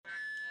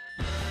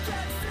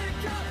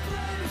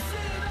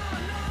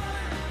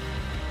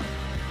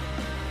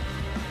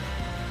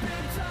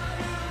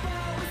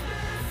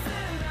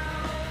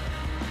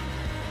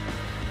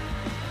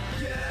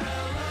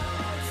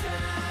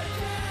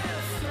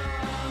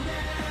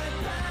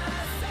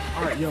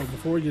All right, yo,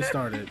 before we get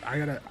started,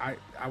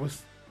 I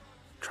was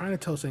trying to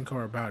tell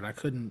Sankar about it. I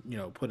couldn't,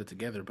 put it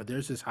together, but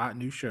there's this hot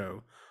new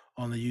show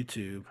on the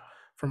YouTube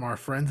from our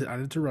friends at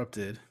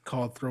Uninterrupted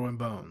called Throwing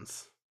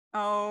Bones.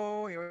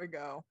 Oh, here we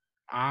go.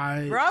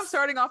 I Rob's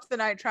starting off the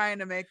night trying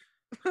to make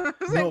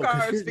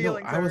Sankar's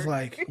feelings I was hurt.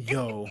 like,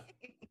 yo,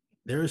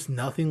 there's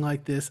nothing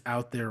like this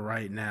out there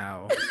right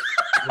now.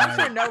 I'm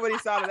sure nobody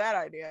thought of that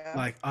idea.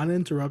 Like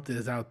Uninterrupted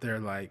is out there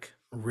like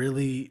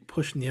really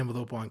pushing the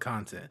envelope on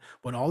content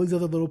when all these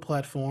other little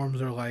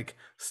platforms are like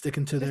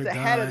sticking to Just their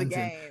ahead of the guns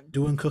game. and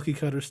doing cookie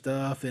cutter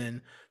stuff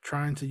and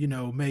trying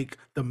to make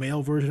the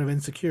male version of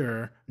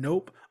Insecure.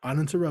 Nope,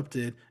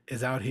 Uninterrupted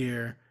is out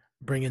here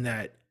bringing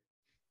that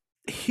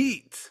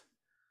heat.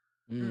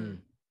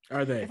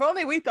 Are they? If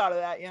only we thought of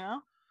that,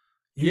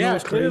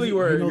 Clearly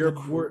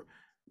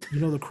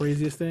the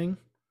craziest thing,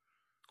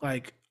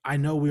 like, I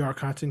know we are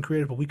content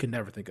creators, but we could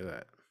never think of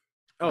that.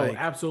 Oh, like,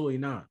 absolutely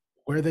not.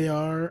 Where they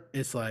are,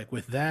 it's like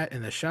with that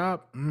in the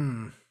shop.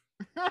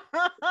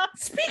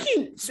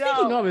 Speaking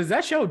of, is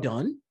that show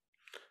done?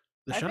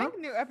 The I shop?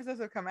 think new episodes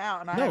have come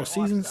out, and no,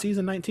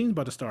 season 19 is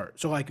about to start.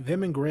 So like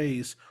them and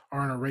Grey's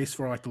are in a race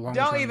for like the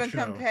longest. Don't even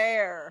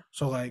compare.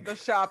 So like the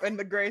shop and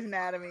the Grey's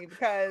Anatomy,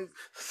 because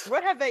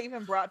what have they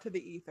even brought to the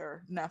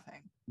ether?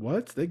 Nothing.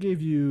 What they gave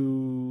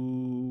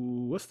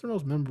you? What's the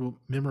most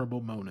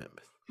memorable moment?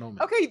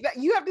 Okay,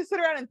 you have to sit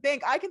around and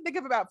think. I can think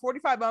of about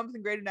 45 moments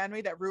in Grey's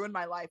Anatomy that ruined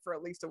my life for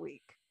at least a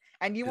week.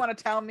 And you want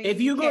to tell me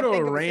if you go to a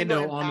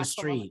rando on the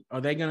street,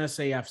 are they gonna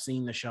say I've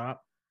seen the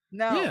shop?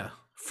 No. Yeah,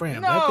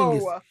 Fran. No. That thing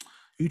is,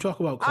 you talk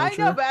about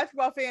culture. I know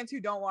basketball fans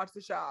who don't watch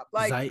the shop.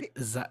 Like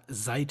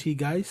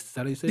Zeitgeist. Is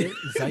that how you say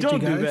it?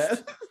 Don't do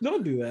that.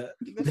 Don't do that.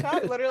 The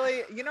shop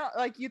literally, you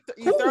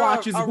who throw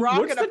watches a rock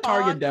what's in the a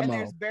target pond demo? and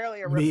there's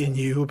barely a ripple. Me and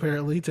you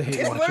apparently to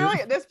hate watch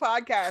literally it. This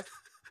podcast.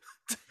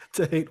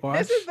 To hate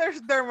watch. This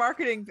is their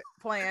marketing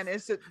plan,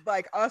 is to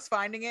like us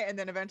finding it and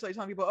then eventually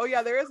telling people, oh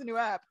yeah, there is a new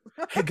app.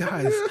 Hey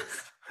guys,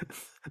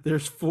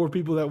 there's 4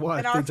 people that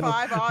watch.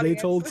 They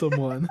told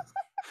someone.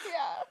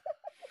 Yeah.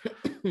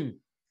 Exactly.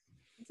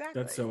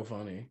 That's so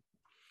funny.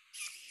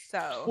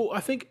 So well,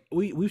 I think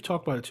we've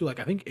talked about it too. Like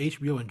I think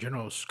HBO in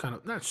general is kind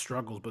of not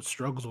struggles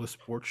with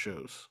sports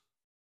shows.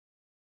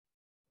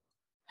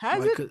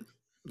 Has like, it?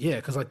 Yeah,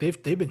 because like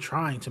they've been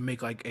trying to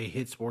make like a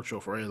hit sports show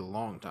for a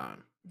long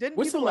time.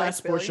 What's the last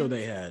sports show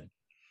they had?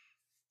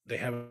 They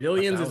have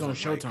Billions is on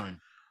Showtime.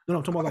 Like, no,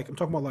 I'm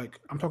talking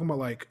about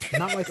like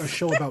not like a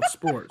show about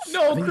sports.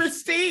 No,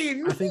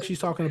 Christine. I think she's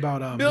talking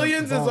about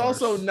Billions is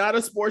also not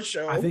a sports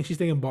show. I think she's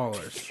thinking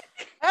Ballers.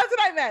 That's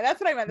what I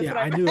meant. Yeah,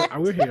 I knew it.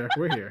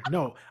 We're here.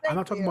 No, I'm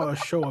not talking about a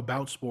show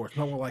about sports.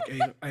 I'm talking about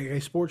like a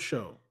sports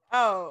show.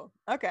 Oh,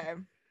 okay.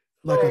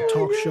 Like a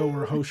talk show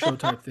or a host show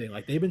type thing.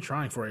 Like they've been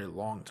trying for a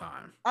long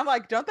time. I'm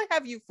like, don't they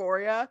have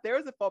Euphoria? There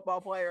was a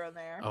football player in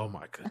there. Oh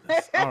my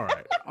goodness.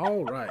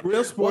 All right.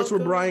 Real Sports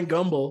with Brian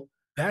Gumbel.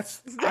 I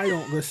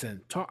don't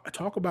listen.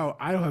 Talk about.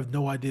 I don't have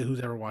no idea who's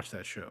ever watched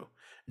that show.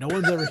 No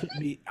one's ever hit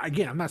me.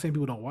 Again, I'm not saying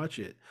people don't watch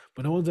it,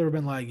 but no one's ever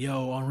been like,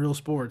 "Yo, on Real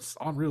Sports."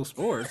 I'm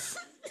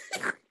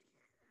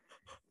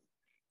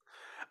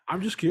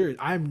just curious.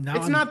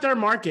 It's not their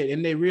market,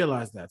 and they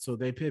realize that, so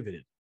they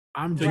pivoted.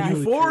 I'm the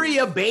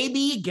Euphoria,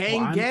 baby,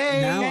 gang.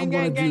 Now I'm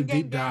gonna do a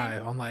deep gang.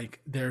 dive on like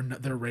their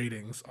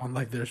ratings on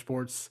like their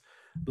sports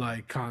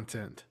like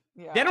content.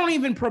 Yeah. They don't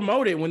even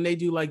promote it when they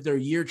do like their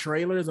year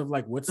trailers of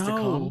like what's to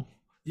come.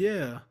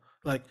 Yeah,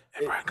 like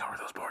hey, Brian, cover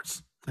those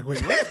sports. Like,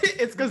 wait, what?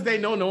 It's because they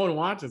know no one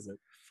watches it.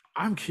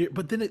 I'm curious,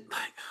 but then it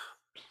like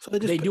so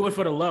they do it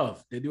for the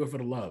love. They do it for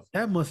the love.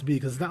 That must be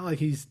because it's not like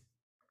he's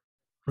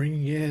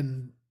bringing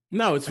in.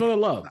 No, it's for the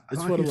love.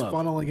 It's for the love.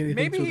 Funneling anything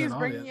Maybe to he's that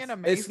bringing audience. in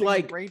amazing It's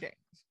like ratings.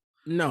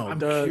 No,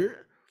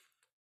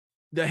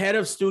 the head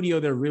of studio,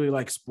 they're really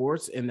like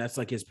sports, and that's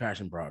like his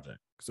passion project.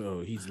 So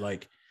he's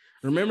like,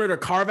 remember to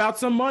carve out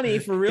some money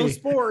for real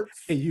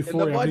sports. Hey,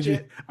 Euphoria, I'm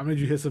gonna need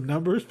you hit some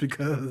numbers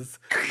because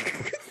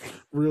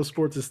Real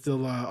Sports is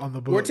still on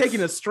the books. We're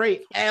taking a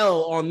straight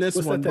L on this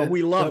one, but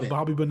we love it.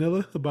 Bobby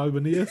Bonilla,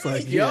 it's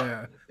like, you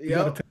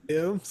gotta pay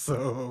him.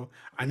 So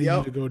I need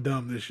you to go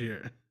dumb this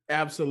year.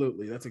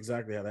 Absolutely, that's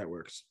exactly how that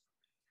works.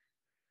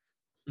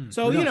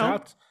 So shout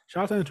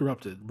out to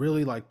Uninterrupted,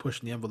 really like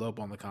pushing the envelope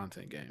on the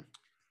content game.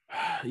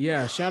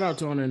 Yeah, shout out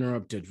to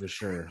Uninterrupted for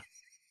sure.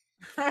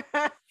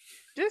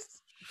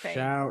 Just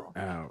shout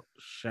out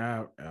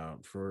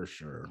for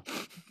sure.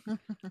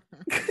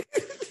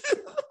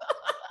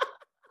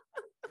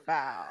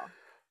 Wow.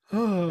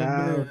 Oh,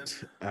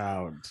 shout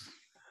out.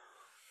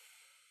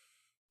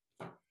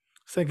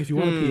 Think if you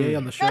want a PA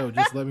on the show,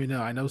 just let me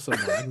know. I know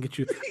someone. I can get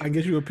you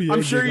a PA.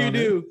 I'm sure you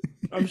do.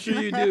 I'm sure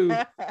you do.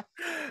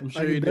 I'm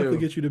sure you definitely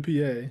do. Get you the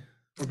PA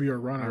or be a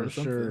runner or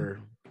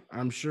something.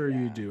 I'm sure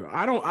you do.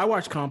 I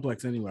watch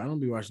Complex anyway. I don't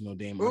be watching no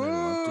damn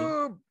Uninterrupted.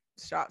 Ooh,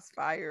 shots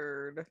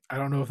fired. I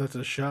don't know if that's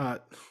a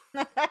shot.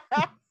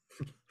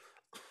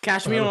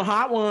 Catch me on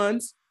Hot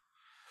Ones.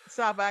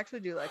 Stop. I actually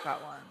do like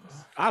Hot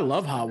Ones. I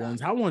love Hot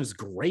Ones. Hot Ones is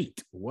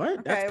great. What?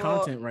 Okay, that's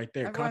content right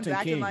there. Everyone's Content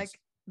acting kings. like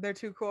they're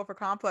too cool for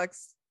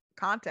Complex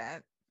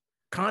content.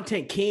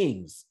 Content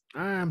kings.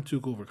 I'm too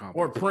cool for or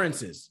compliments.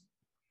 Prince's.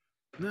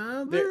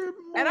 No,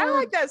 And I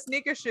like that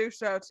sneaker shoe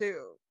show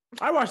too.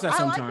 I watch that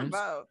I like them sometimes.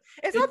 both.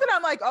 It's not that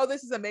I'm like, oh,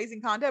 this is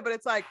amazing content, but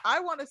it's like I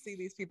want to see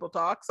these people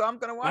talk, so I'm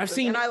gonna watch. I've this.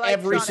 seen and I like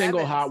every Sean single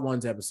Evans. Hot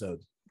Ones episode.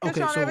 Because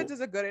Okay, Sean so Evans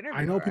is a good interviewer.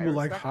 I know people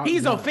like respect Hot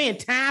He's a Ones.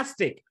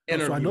 fantastic So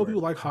interviewer. I know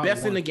people like Hot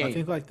Best in the Ones, but I game.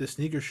 think like the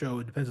sneaker show,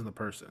 it depends on the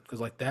person because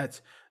like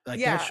that's like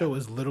Yeah. that show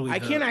is literally. I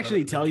the- can't the-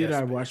 actually the tell you guest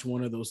that I mix. watched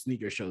one of those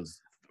sneaker shows.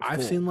 I've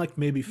full. seen like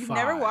maybe You've 5.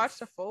 never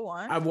watched a full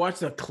one. I've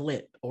watched a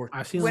clip or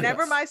I've seen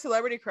Whenever like, my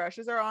celebrity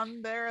crushes are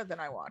on there, then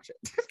I watch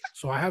it.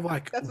 so I have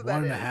like That's what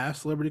one that and a is. half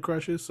celebrity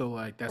crushes. So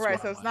like that's right,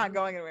 why so I'm it's like, not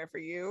going anywhere for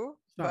you.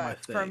 not my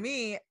But for thing.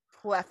 me,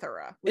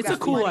 plethora. We It's got a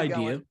cool plenty idea.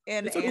 going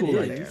in It's a and cool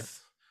in idea. there.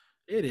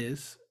 It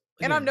is.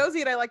 And I'm Again,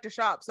 nosy and I like to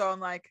shop, so I'm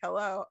like,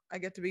 hello, I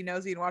get to be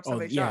nosy and watch Oh,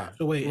 somebody yeah. shop.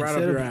 So wait, Right up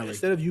instead your of alley.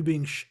 instead of you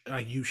being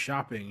like you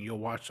shopping, you'll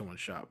watch someone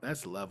shop.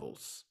 That's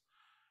levels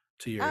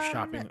to your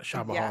shopaholicness.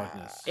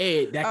 yeah.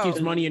 Hey, that keeps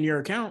Oh. money in your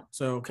account.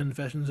 So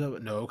Confessions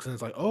of no, because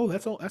it's like, oh,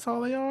 that's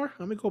all they are.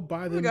 Let me go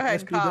buy me them go ahead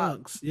and SP cop.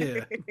 Dunks.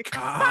 Yeah.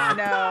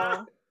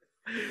 No.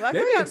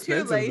 Luckily, be I'm too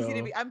expensive, lazy to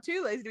though. be. I'm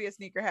too lazy to be a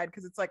sneakerhead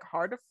because it's like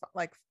hard to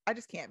like. I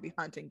just can't be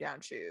hunting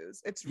down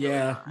shoes. It's really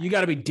yeah, hard. you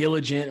got to be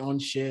diligent on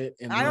shit.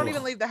 And I don't ugh.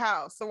 even leave the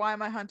house, so why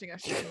am I hunting a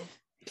shoe?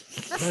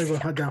 I'm not even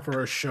hunt down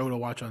for a show to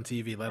watch on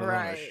TV, let alone a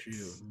Right.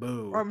 shoe.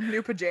 Boo. Or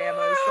new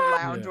pajamas, some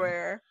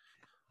loungewear.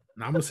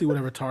 Now I'm gonna see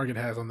whatever Target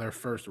has on their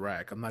first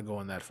rack. I'm not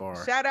going that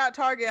far. Shout out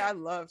Target. I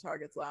love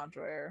Target's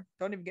loungewear.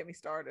 Don't even get me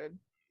started.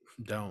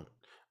 Don't.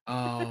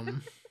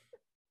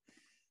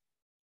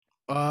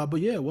 But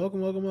yeah,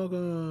 welcome.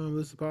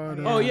 This is pod.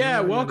 Oh yeah,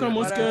 welcome.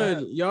 What's What good?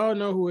 up? Y'all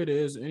know who it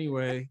is.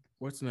 Anyway,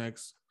 what's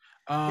next?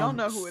 Y'all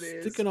know who it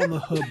is. Sticking on the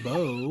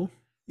hubbo.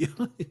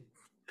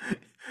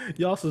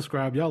 Y'all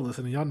subscribe. Y'all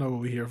listening. Y'all know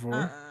what we're here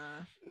for.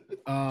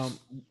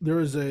 There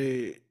is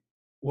a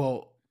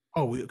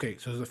okay.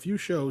 So there's a few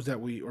shows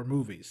or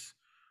movies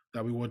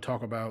that we would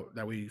talk about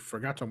that we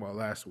forgot to talk about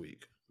last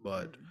week,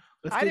 but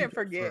let's I get didn't into it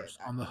forget. first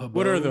on the hubbo.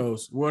 What are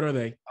those? What are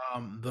they?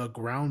 The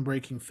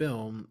groundbreaking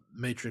film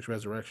Matrix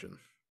Resurrection.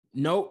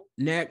 Nope.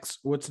 Next.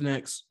 What's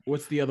next?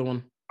 What's the other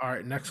one? All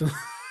right, next one.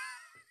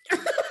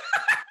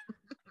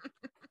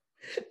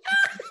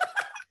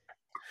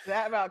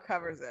 That about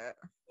covers it.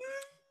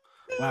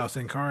 Wow,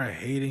 Sankara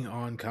hating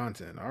on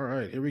content. All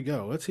right, here we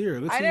go. Let's hear.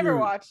 Let's I hear never your,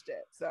 watched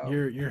it, so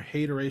your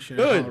hateration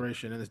Good. and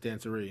toleration in this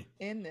dancery.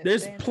 in this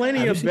There's damn plenty time.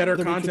 Have you of seen better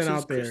other content Matrixes,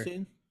 out there.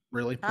 Christine?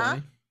 Really? Huh?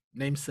 Plenty?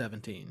 Name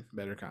 17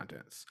 better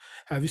contents.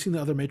 Have you seen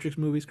the other Matrix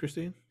movies,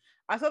 Christine?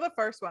 I saw the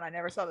first one. I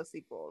never saw the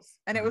sequels,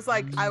 and it was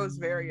like I was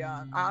very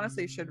young. I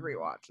honestly should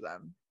rewatch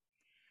them.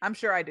 I'm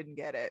sure I didn't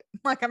get it.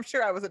 Like I'm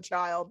sure I was a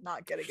child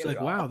not getting It's it. like,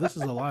 at all. wow, this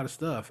is a lot of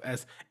stuff.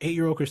 As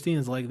 8-year-old Christine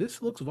is like,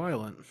 this looks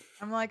violent.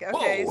 I'm like,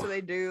 okay, Whoa. so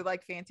they do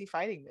like fancy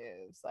fighting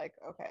moves. Like,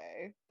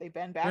 okay, they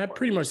bend back. That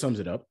pretty much sums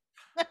it up.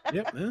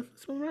 Yep, man,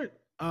 that's all right.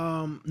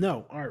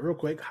 No, all right, real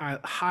quick,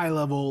 high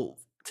level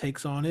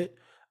takes on it.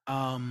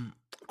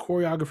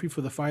 Choreography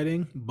for the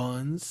fighting,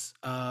 buns.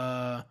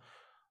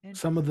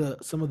 Some of the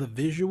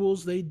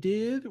visuals they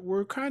did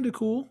were kind of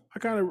cool. I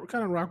kind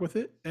of rock with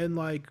it, and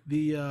like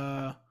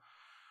the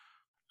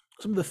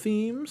some of the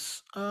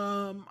themes,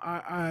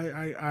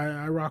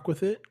 I rock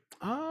with it.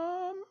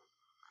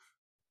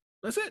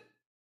 That's it.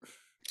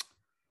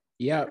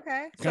 Yeah.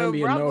 Okay, Gonna so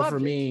be a Rob no loved for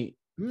it. me.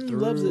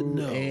 Loves it. Through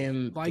No,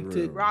 and liked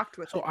through. it. Rocked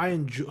with So it. I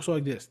enjoy. So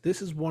like this.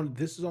 This is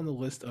on the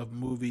list of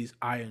movies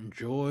I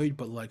enjoyed,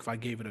 but like if I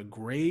gave it a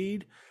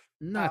grade,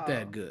 not Oh.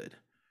 that good.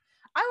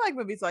 I like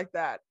movies like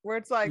that where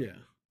it's like Yeah.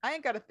 I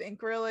ain't got to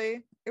think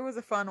really. It was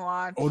a fun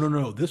watch. Oh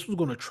no, this was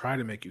gonna try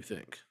to make you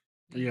think.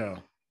 Yeah.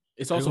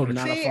 It's also wanna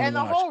not a See, fun and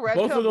the watch. whole red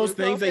Both pill, of those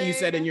blue pill things that you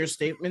said in thing- your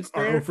statements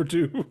Are there 0 for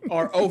 2.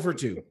 are over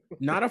to.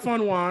 Not a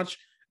fun watch.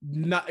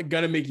 Not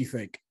gonna make you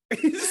think.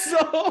 So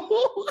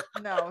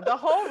No, the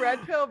whole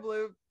red pill,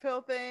 blue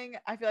pill thing,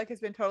 I feel like has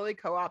been totally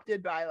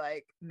co-opted by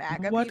like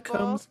MAGA What people.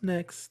 comes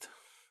next?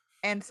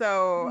 And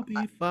so Will be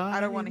I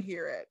don't want to fine.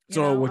 hear it. you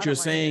So know? what I you're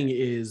don't wanna hear saying it.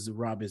 is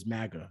Rob is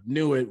MAGA.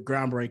 Knew it.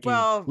 Groundbreaking.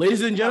 Well,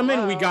 ladies and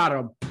gentlemen, we hello. got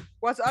him.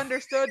 What's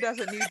understood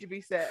doesn't need to be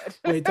said.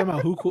 Wait, tell me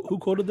who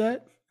quoted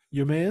that?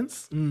 Your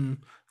man's?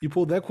 You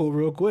pulled that quote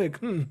real quick.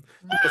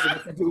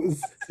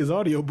 His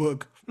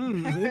audiobook.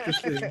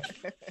 Interesting.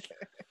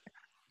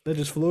 That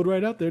just flowed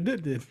right out there,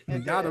 didn't it?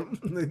 It Got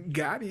him.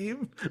 Got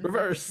him.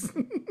 Reverse.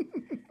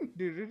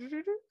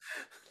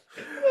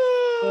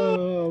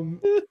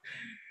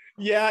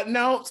 Yeah,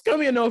 no, it's gonna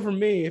be a no from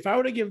me. If I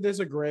were to give this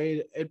a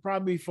grade, it'd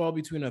probably fall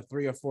between a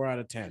 3 or 4 out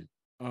of 10.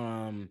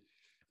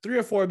 3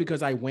 or 4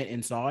 because I went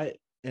and saw it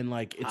and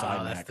like it's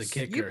IMAX. That's the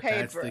kicker. You paid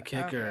That's for the it.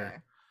 kicker. Okay.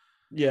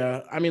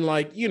 Yeah, I mean,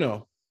 like it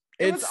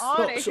It was it's on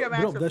so- HBO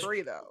Max no, for that's-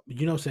 free though.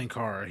 You know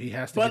Sankara, he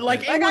has to. but get like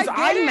that. it Like, was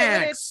I get it,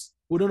 and IMAX.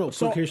 Well, no,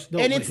 So but and here's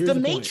it's the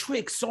point.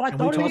 Matrix, so I And we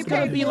thought it talked was You about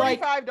gonna paid be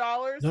like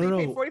 $45. No, You no,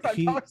 paid no, $45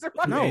 a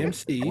month. no.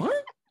 AMC.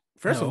 What?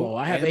 First of No, all,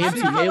 I have AMC. I don't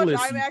know how AMC much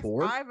A-list IMAX.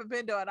 support. I haven't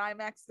been to an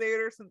IMAX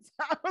theater since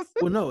I was.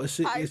 Well, no, it's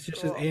High just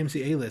school.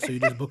 AMC A list, so you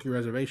just book your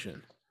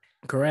reservation.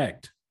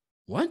 Correct.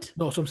 What?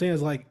 No, so I'm saying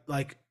is like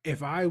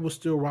if I was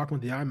still rocking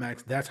with the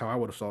IMAX, that's how I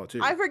would have saw it too.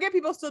 I forget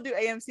people still do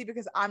AMC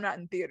because I'm not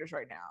in theaters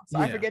right now, so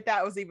I Yeah. forget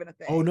that was even a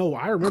thing. Oh no,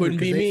 I remember Couldn't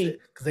be me.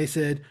 because they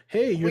said,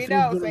 "Hey, your we thing's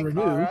know, gonna Saint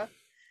renew." Cara.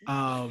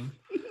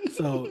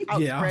 So yeah, I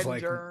was Outspread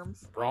like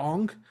germs.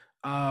 wrong.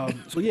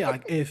 So yeah,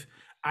 like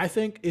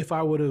if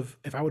I would have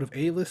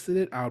A-listed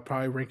it, I would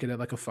probably rank it at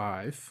like a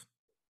 5.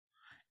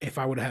 If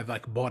I would have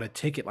like bought a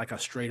ticket, like a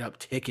straight up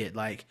ticket,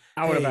 like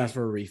I would have hey, asked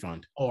for a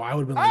refund. oh, I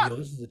would have been like, yo,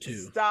 this is a 2. No,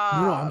 I'm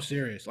Stop.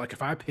 serious. Like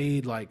if I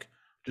paid like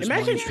just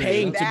Imagine money straight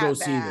paying up- to go That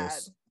see bad.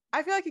 this.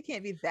 I feel like it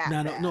can't be that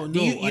No, bad. no, Do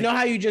you like- know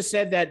how you just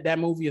said that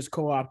movie is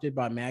co-opted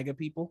by MAGA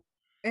people?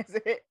 Is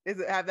it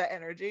have that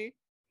energy?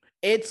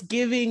 It's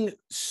giving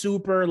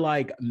super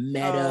like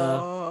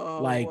meta,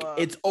 like Oh.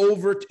 it's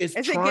over. It's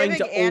Is it trying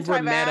giving to over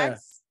meta. anti-vax?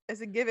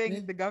 Is it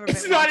giving the government?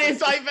 It's not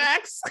wants us to-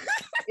 anti-vax,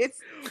 It's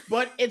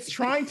but it's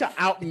trying to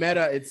out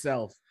meta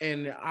itself.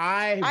 And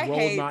I rolled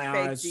hate my fake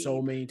eyes so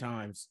deep. many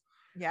times.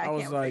 yeah. I, I can't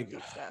was with like, fake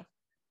deep stuff.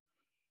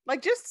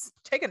 Like just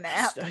take a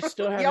nap. I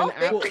still have Y'all an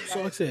think app. Well, about so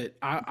like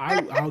I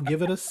it. said, I'll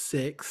give it a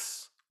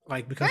 6,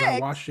 like because I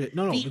 6? watched it.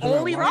 No, The because I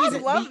only watched Rob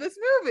reason- loved the- this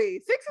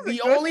movie. 6 is a The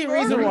good only story.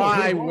 reason Really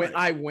why good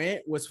I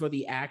went was for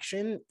the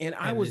action, and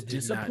I And was it did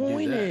not do that.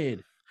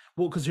 disappointed.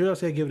 Well, because here I'll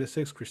say I give it a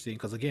 6, Christine.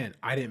 Because again,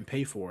 I didn't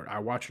pay for it. I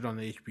watched it on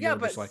the HBO. Yeah,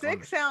 but just like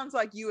 6 sounds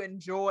like you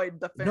enjoyed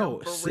the film no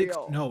for 6.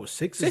 real. No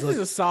 6 Six is like is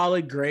a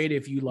solid grade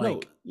if you like,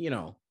 No. you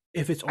know.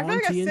 if it's I on feel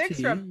like TNT. a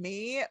 6 from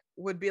me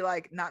would be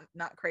like not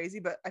crazy,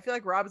 but I feel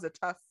like Rob is a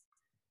tough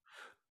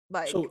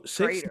like So 6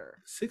 grader.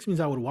 6 means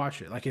I would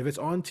watch it. Like if it's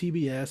on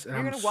TBS and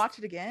You're gonna watch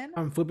it again?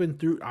 I'm flipping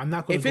through. I'm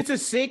not going. If it's a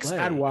 6,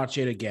 I'd play. watch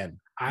it again.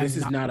 This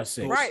is not a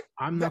 6. Right.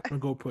 I'm not going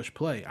to go push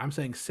play. I'm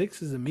saying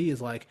 6 is to me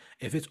is like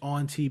if it's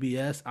on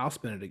TBS, I'll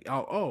spend it.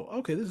 Oh,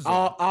 okay. This is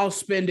I'll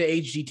spend the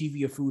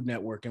HGTV or Food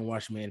Network and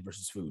watch Man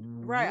versus Food.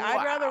 Right.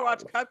 I'd rather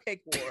watch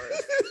Cupcake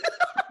Wars.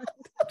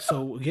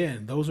 So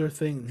again, those are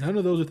things. None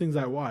of those are things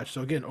I watch.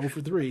 So again, 0 for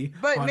 3.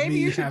 But on maybe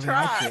me you should having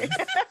try. options.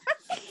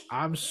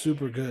 I'm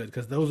super good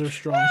because those are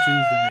strong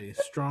 2s to me.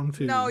 Strong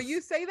 2s. No,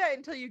 you say that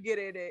until you get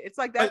in it. It's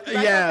like that. 'cause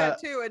I yeah.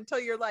 thought that too until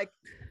you're like,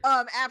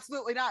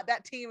 absolutely not.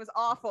 That team is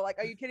awful. Like,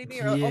 are you kidding me?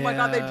 Or oh my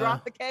god, they Yeah.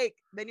 dropped the cake.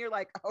 Then you're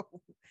like, oh,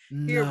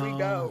 here we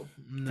go.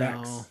 No,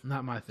 Facts.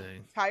 not my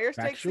thing. higher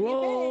stakes than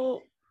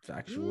you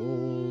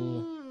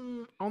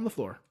Factual. On the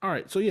floor. All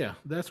right. So yeah,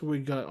 that's what we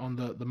got on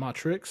the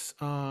Matrix.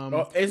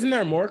 Oh, isn't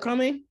there more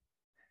coming?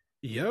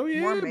 Yo,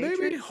 yeah, More baby.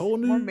 Matrix? Whole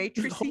More new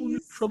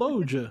Matrices?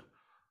 trilogy.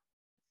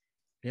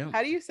 Yeah. think.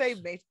 How do you say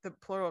the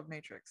plural of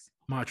matrix?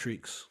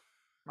 Matrix.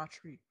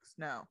 Matrix.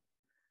 No.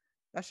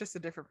 That's just a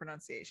different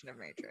pronunciation of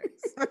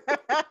matrix.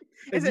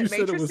 And Is it you said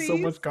it with so matrices?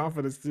 much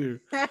confidence too.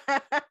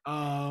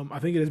 I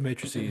think it is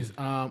matrices.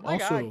 Oh my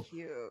God, Also,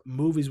 cute.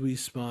 movies we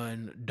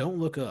spun. Don't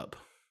Look Up.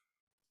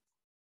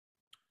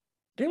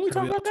 Didn't we Have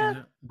talk we about all seen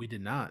that? We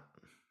did not.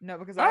 No,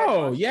 because I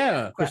Oh, watched it,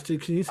 yeah. but-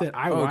 Christine said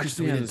I Oh, watched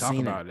Christine it. We didn't hasn't talk seen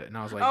it. about it, and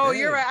I was like, Oh,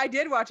 you're "Dang." right. I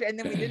did watch it, and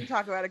then we didn't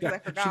talk about it because I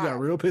forgot. She got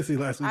real pissy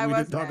last week. I We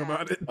was didn't talk mad.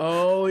 about it.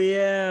 Oh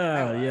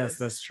yeah. I Yes, was.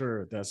 that's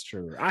true. That's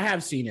true. I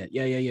have seen it.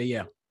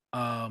 Yeah.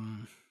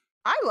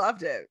 I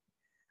loved it.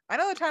 I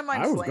know the timeline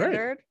I was great.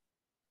 slandered.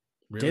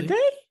 Really? Did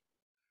they?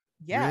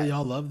 Yes. Really,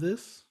 y'all love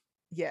this?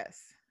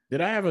 Yes. Did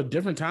I have a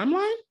different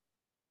timeline?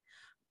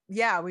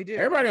 Yeah, we do.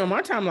 Everybody on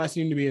my timeline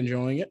seemed to be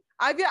enjoying it.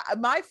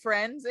 My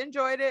friends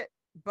enjoyed it,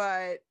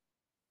 but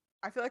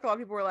I feel like a lot of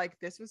people were like,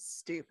 "This was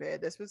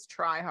stupid. This was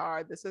try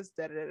hard. This was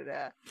da da da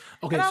da."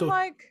 Okay, And I'm so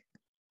like,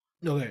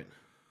 okay.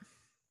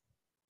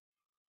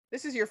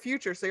 "This is your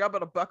future, so y'all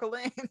better buckle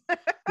in."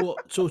 Well,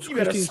 so You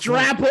better Christine's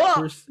strap point,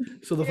 up.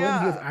 So the funny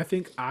thing is, Yeah. I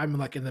think I'm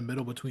like in the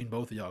middle between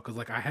both of y'all because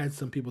like I had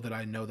some people that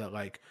I know that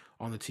like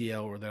on the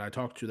TL or that I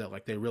talked to that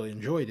like they really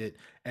enjoyed it,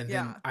 and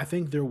then Yeah. I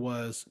think there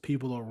was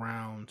people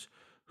around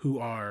who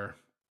are.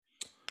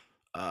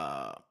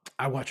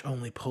 I watch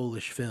only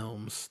Polish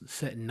films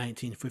set in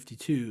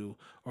 1952,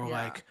 or Yeah.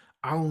 like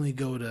I only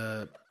go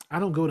to. I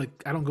don't go to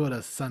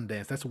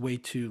Sundance. That's way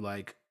too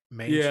like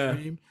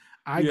mainstream.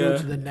 I go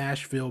to Yeah. the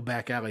Nashville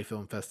Back Alley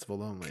Film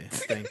Festival only.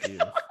 Thank you.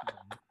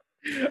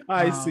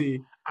 I Um,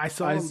 see. I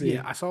saw I see.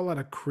 I saw a lot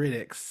of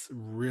critics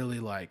really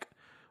like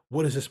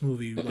what does this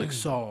movie like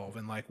solve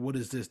and like what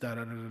is this da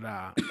da da da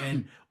da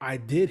and I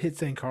did hit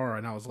Sankara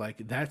and I was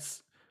like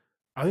that's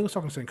I think I was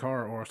talking to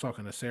Sankara or I was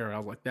talking to Sarah. I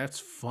was like that's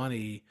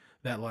funny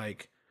that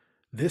like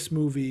this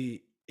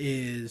movie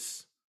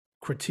is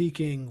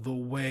critiquing the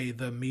way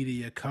the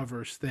media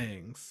covers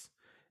things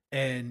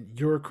and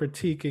you're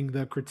critiquing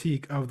the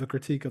critique of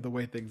the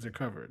way things are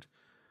covered.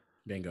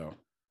 Bingo.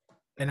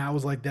 And I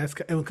was like, that's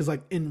because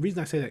like, and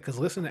reason I say that because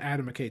listen to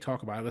Adam McKay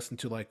talk about it. I listened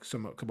to like a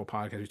couple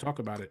podcasts. He talk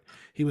about it.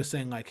 He was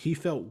saying like he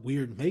felt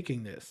weird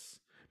making this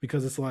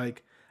because it's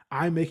like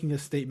I'm making a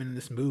statement in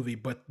this movie,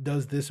 but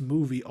does this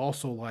movie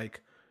also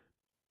like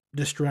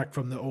distract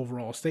from the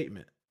overall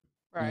statement?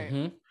 Right.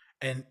 Mhm.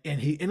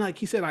 And like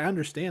he said, I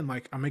understand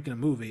like I'm making a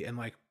movie and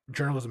like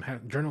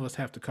journalists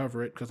have to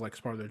cover it because like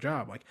it's part of their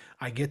job. Like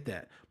I get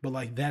that, but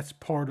like that's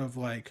part of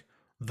like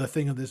the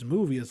thing of this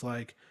movie is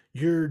like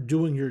you're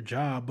doing your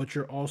job, but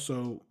you're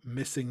also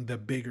missing the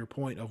bigger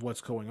point of what's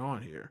going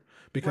on here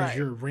because Right.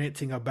 you're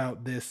ranting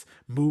about this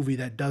movie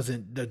that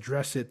doesn't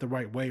address it the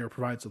right way or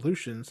provide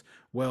solutions.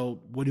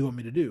 Well, what do you want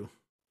me to do?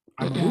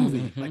 I'm a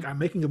movie. Like I'm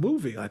making a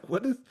movie. Like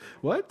what?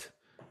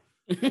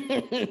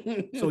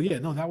 So yeah,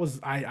 no, that was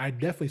I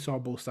definitely saw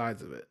both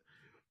sides of it.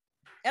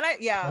 And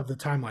Of the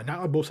timeline, not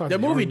on both sides. The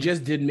of the movie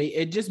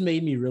argument. just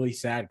made me really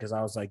sad because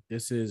I was like,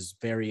 this is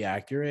very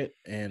accurate,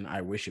 and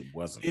I wish it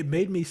wasn't. It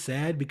made me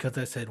sad because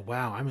I said,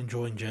 "Wow, I'm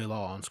enjoying J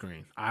Law on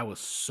screen." I was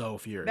so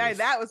furious.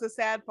 that was the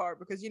sad part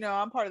because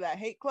I'm part of that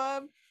hate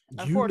club. You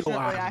know Unfortunately,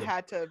 I'm I the-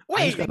 had to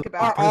Wait, think are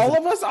about it. all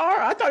of us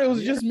are? I thought it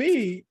was just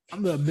me.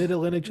 I'm the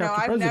Mid-Atlantic No,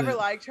 chapter I've president. never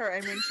liked her.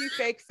 And when she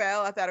fake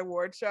fell at that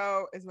award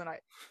show is when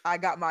I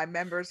got my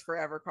members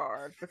forever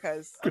card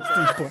because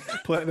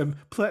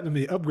platinum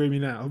me, upgrade me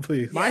now,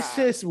 please. My Yeah.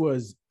 sis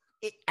was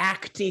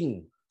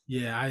acting.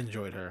 Yeah, I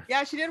enjoyed her.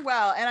 yeah, she did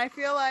well. And I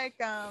feel like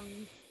I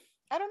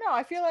don't know.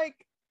 I feel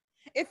like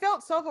it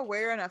felt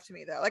self-aware enough to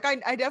me though. Like I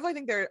definitely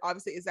think there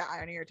obviously is that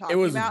irony you're talking It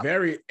was about.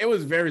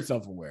 very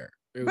self-aware.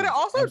 But it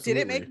also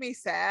didn't make me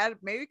sad.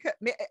 Maybe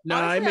No,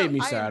 it honestly, made me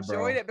I sad, bro.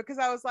 enjoyed it because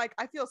I was like,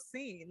 I feel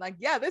seen. Like,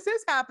 yeah, this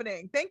is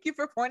happening. Thank you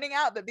for pointing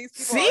out that these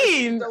people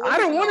Seen? are I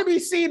don't want to delusional. be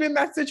seen in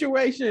that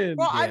situation.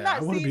 Well, I'm Yeah, I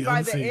not wanna seen be by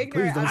unseen. the Please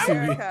ignorant don't see me.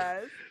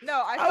 Americas. No,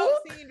 I I felt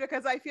will- seen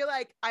because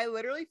I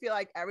literally feel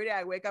like every day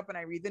I wake up and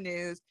I read the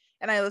news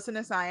and I listen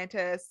to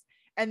scientists.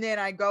 And then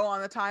I go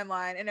on the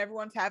timeline and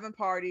everyone's having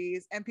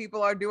parties and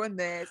people are doing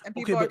this and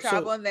people are but so-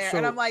 traveling there.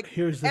 And so I'm like,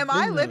 here's the am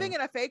I thing, living though.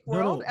 in a fake No,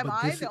 world? no, Am but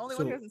I this the is- only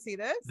one who so doesn't see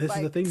this? This Like,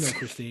 is the thing, though,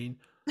 Christine.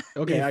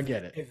 Okay, I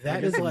get it. If I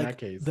that guess is in like that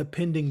case. the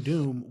pending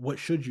doom, what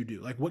should you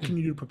do? Like, what can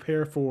you do to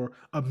prepare for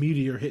a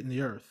meteor hitting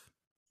the Earth?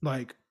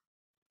 Like,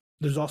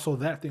 there's also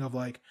that thing of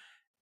like,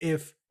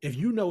 if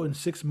you know in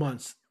 6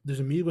 months there's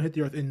a meteor gonna hit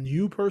the Earth, and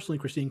you personally,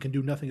 Christine, can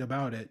do nothing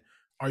about it,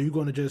 are you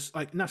going to just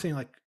like not saying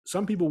like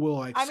some people will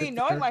like? I sit mean,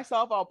 knowing there-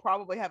 myself, I'll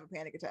probably have a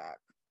panic attack.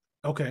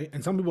 Okay,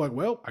 and some people are like,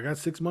 well, I got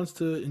 6 months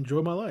to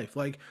enjoy my life.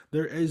 Like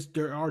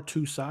there are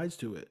two sides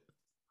to it.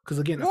 Because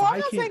again, Well, if I'm I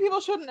not saying can't,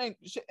 people shouldn't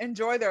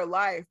enjoy their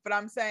life, but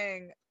I'm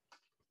saying,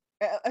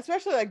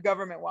 especially like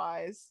government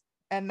wise,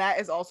 and that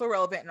is also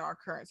relevant in our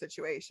current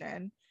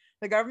situation.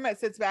 The government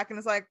sits back and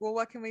is like, well,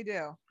 what can we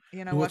do?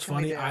 You know, what's what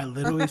can we funny, do? I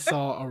literally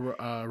saw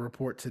a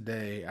report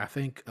today. I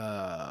think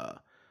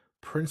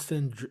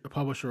Princeton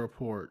published a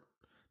report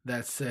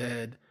that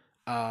said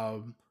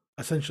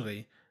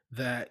essentially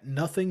that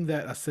nothing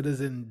that a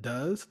citizen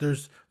does,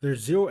 there's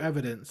zero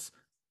evidence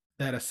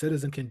that a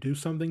citizen can do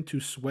something to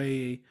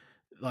sway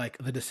like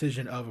the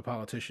decision of a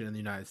politician in the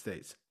United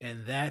States,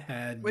 and that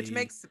had Which me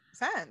makes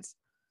sense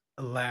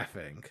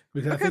laughing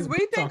because I because we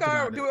think talked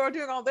about it. we're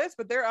doing all this,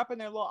 but they're up in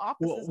their little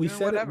offices Well, we doing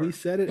said whatever. it. We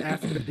said it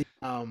after the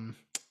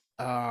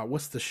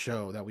what's the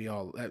show that we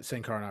all that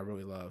Sankar and I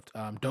really loved?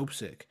 Dope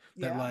Sick.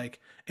 That Yeah. like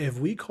if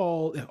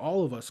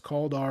all of us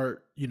called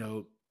our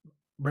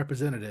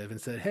representative and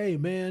said, "Hey,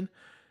 man,"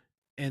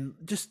 and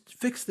just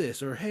fix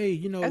this, or hey,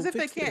 As if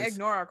they fix can't this."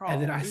 ignore our call.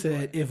 And then I easily.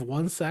 said, if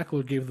one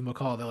Sackler gave them a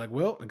call, they're like,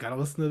 well, I gotta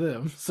listen to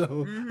them. So,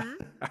 Mhm.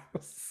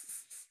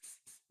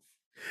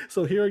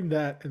 so hearing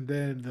that, and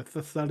then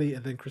the study,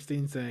 and then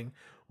Christine saying,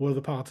 what are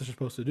the politicians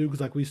supposed to do?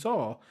 Because like we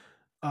saw,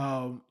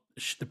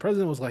 the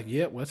president was like,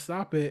 "Yep, let's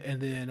stop it,"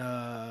 and then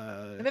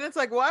it's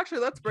like, well, actually,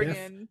 let's bring Jeff,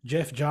 in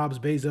Jeff Jobs,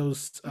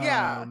 Bezos,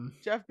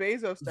 Jeff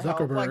Bezos to help.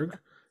 Zuckerberg. Like,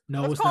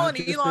 No, let's it's call not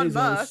in Jeff Elon Bezos.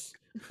 Musk.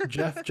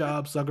 Jeff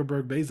Jobs,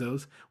 Zuckerberg,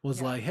 Bezos was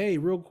Yeah. like, "Hey,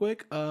 real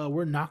quick,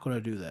 we're not going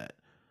to do that."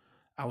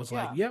 I was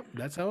like, "Yep,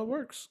 that's how it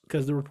works."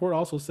 Because the report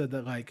also said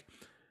that like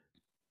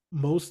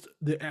most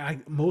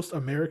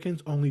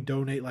Americans only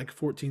donate like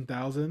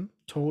 14,000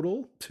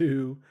 total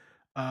to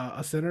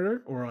a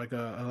senator or like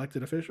a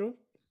elected official,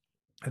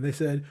 and they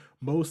said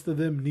most of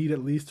them need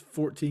at least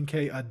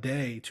 14K a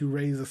day to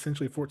raise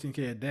essentially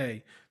 14K a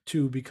day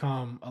to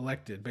become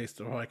elected based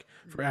on like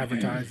for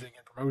advertising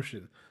and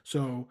promotion.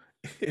 So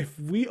if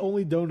we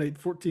only donate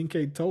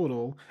 14K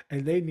total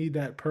and they need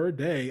that per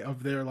day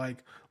of their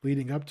like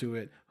leading up to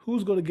it,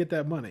 who's going to get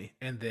that money?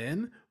 And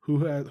then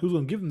who's going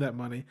to give them that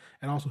money,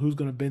 and also who's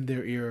going to bend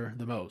their ear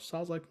the most? So I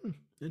was like,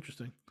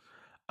 interesting.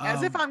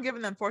 As if I'm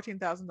giving them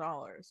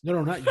 $14,000.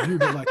 No, not you,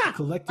 but like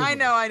collectively. I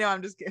know.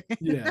 I'm just kidding.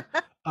 Yeah.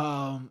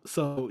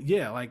 So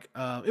yeah, like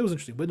it was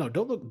interesting, but no,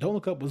 don't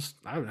look up was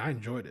I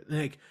enjoyed it.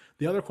 Like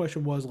the other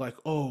question was like,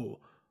 oh,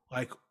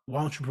 like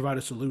why don't you provide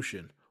a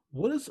solution?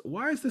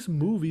 Why is this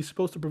movie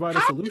supposed to provide a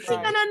How solution? is he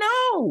gonna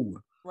know?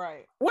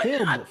 Right. What?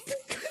 Him,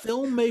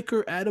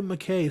 filmmaker Adam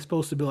McKay is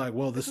supposed to be like,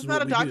 well, This this is what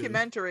not a we do.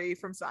 documentary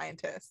from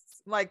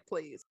scientists. Like,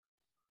 please.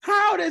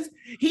 How does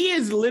he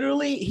is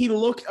literally he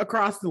looked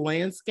across the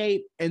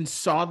landscape and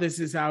saw this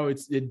is how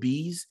it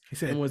bees He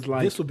said, and was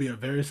like, this will be a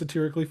very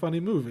satirically funny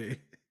movie.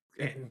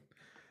 And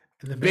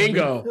the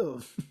Bingo.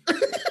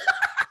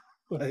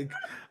 Like,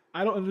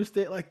 I don't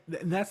understand. Like,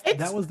 and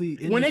that was the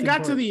when it interesting got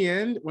to part.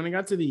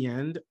 the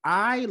end,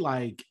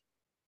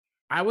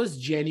 I was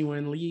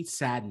genuinely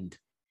saddened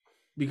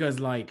because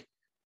like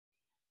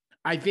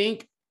I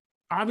think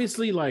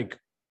obviously like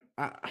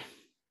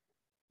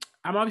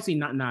I'm obviously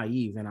not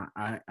naive, and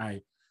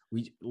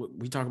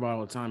we talk about it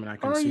all the time, and I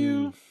Are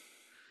you?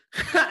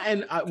 consume,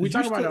 and we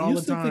talk about it all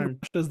the Think time.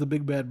 Russia is the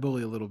big bad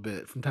bully a little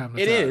bit from time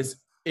to It time.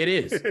 it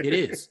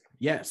is,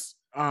 yes.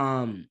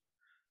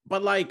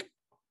 But like,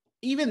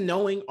 even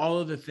knowing all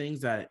of the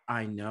things that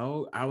I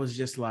know, I was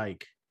just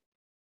like,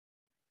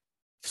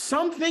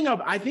 something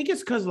of, I think it's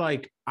because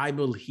like I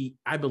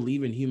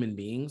believe in human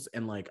beings,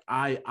 and like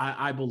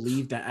I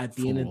believe that at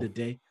the end of the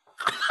day,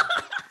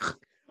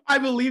 I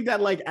believe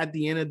that like at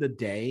the end of the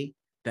day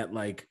that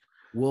like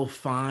we'll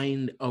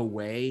find a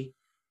way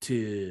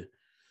to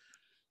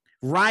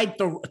ride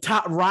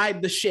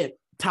the ship,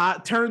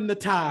 turn the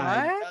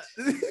tide.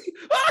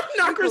 What?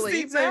 Not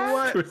Christine saying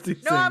what?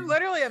 No, I'm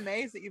literally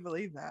amazed that you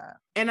believe that.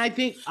 And I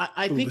think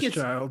I think it's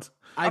child.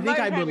 I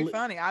believe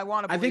funny. I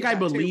want to. I think I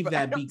believe too,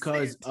 that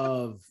because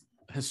of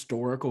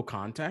historical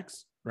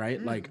context,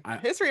 right? Like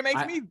history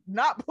makes me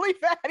not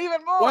believe that even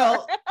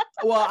more.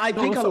 Well, I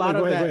think a lot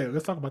of that. Wait,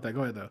 let's talk about that.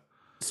 Go ahead though.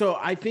 So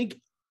I think,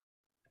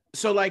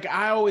 so like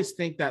I always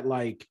think that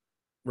like,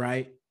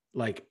 right,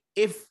 like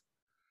if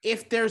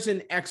there's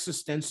an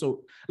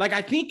existential, like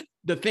I think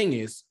the thing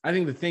is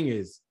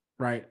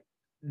right,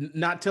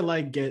 not to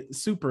like get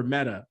super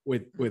meta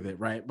with it,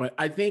 right, but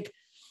I think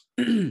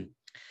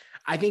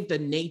I think the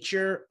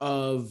nature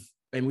of,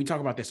 and we talk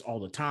about this all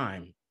the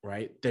time,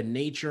 right, the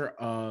nature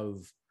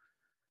of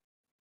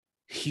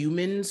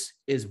humans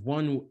is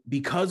one,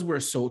 because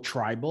we're so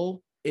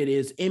tribal, it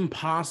is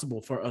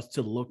impossible for us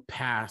to look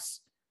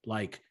past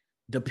like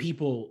the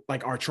people,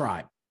 like our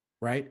tribe,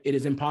 right? It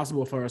is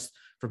impossible for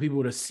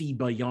people to see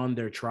beyond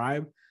their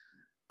tribe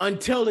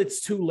until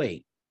it's too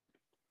late,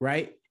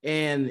 right?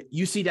 And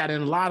you see that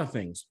in a lot of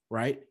things,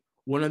 right?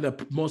 One of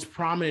the most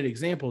prominent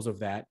examples of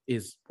that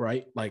is,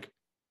 right, like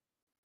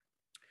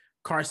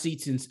car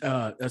seats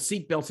and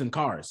seat belts in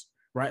cars,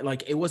 right?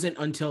 Like it wasn't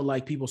until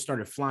like people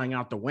started flying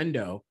out the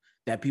window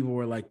that people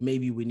were like,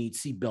 maybe we need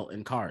seatbelt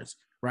in cars,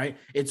 right?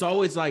 It's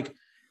always like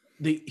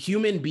the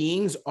human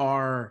beings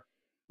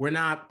we're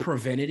not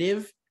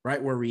preventative,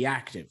 right? We're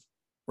reactive,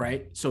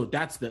 right? So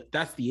that's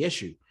the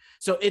issue.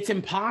 So it's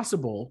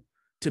impossible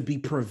to be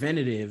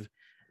preventative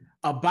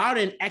about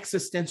an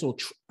existential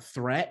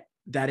threat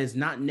that is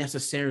not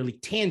necessarily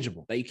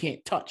tangible, that you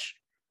can't touch,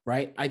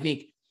 right? I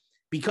think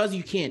because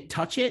you can't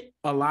touch it,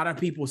 a lot of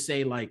people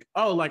say like,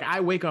 oh, like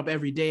I wake up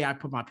every day, I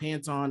put my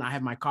pants on, I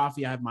have my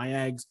coffee, I have my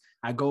eggs,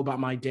 I go about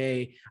my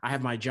day, I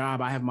have my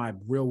job, I have my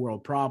real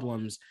world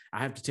problems, I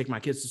have to take my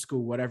kids to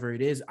school, whatever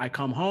it is. I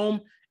come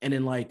home and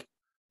then like,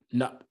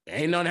 no,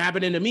 ain't nothing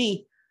happening to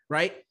me,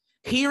 right?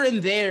 Here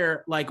and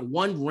there, like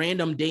one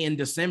random day in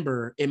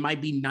December, it might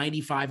be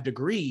 95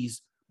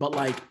 degrees, but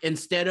like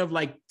instead of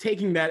like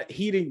taking that,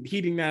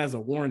 heating that as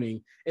a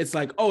warning, it's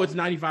like, oh, it's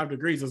 95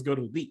 degrees, let's go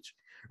to the beach.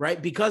 Right?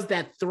 Because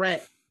that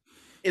threat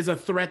is a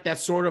threat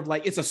that's sort of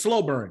like, it's a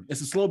slow burn.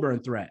 It's a slow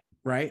burn threat,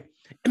 right?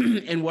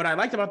 And what I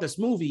liked about this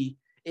movie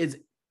is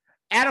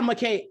Adam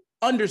McKay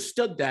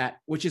understood that,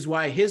 which is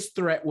why his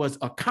threat was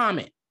a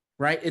comet,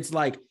 right? It's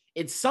like,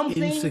 it's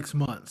something in 6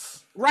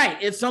 months. Right.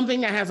 It's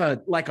something that has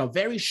a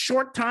very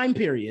short time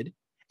period.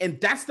 And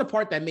that's the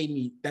part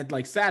that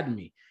like saddened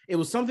me. It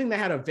was something that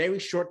had a very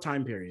short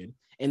time period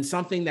and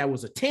something that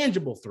was a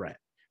tangible threat,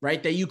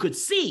 right? That you could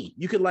see.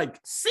 You could like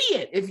see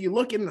it if you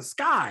look in the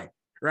sky,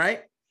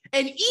 right?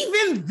 And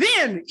even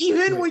then,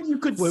 when you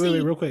could see.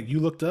 Wait, real quick. You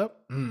looked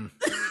up?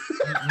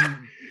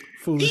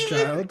 Foolish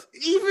child.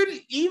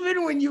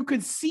 Even when you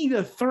could see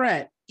the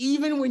threat,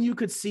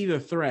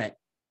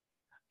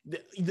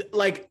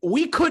 like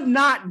we could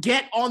not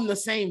get on the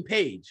same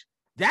page.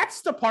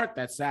 That's the part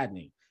that's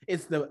saddening.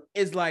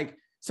 It's like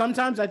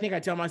sometimes I think I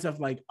tell myself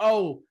like,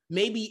 oh,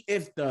 maybe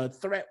if the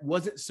threat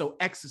wasn't so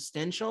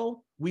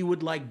existential, we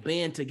would like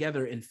band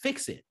together and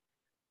fix it.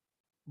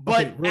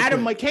 But okay,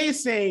 Adam McKay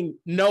is saying,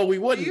 no, we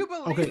wouldn't. Do you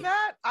believe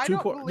that? I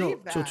don't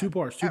believe that. So two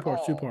parts. You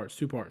brought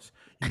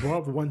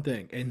up one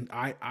thing, and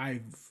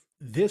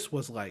this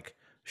was like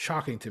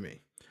shocking to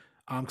me.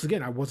 Because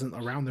again, I wasn't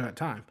around there at that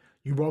time.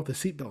 You brought up the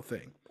seatbelt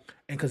thing.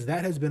 And because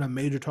that has been a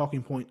major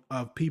talking point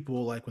of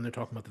people, like when they're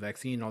talking about the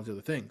vaccine and all these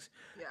other things.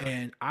 Yeah.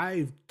 And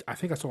I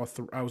think I saw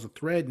I was a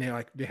thread,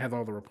 and they had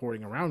all the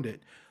reporting around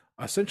it.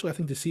 Essentially, I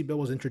think the seatbelt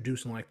was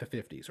introduced in like the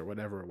 50s or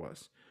whatever it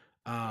was.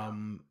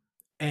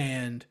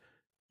 And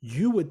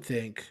you would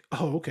think,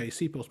 oh, okay,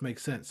 seatbelts make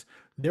sense.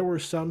 There were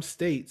some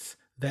states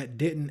that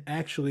didn't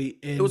actually.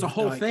 It was a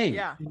whole thing.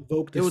 Yeah.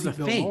 Invoke the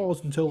seatbelt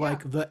laws until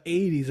like the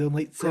 80s and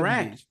late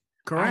 70s.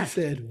 Correct. I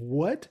said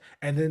what?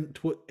 And then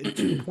to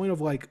the point of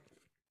like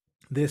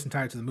this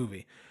entire to the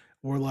movie,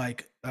 where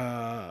like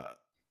the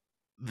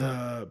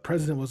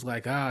president was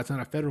like, it's not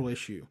a federal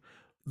issue.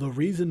 The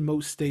reason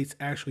most states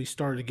actually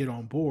started to get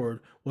on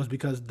board was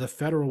because the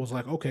federal was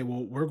like, okay,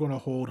 well, we're going to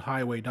hold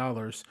highway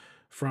dollars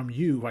from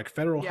you, like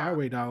federal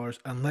highway dollars,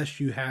 unless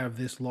you have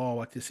this law,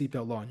 like the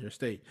seatbelt law in your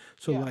state.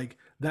 So like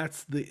there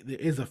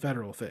is a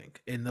federal thing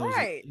in those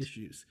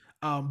issues.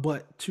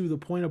 But to the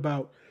point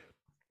about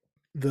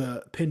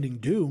the pending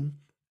doom,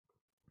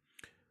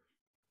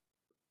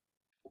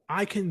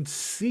 I can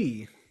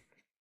see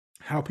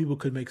how people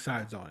could make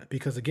sides on it.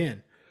 Because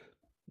again,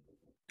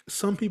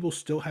 some people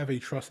still have a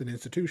trust in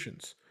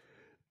institutions.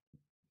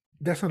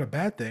 That's not a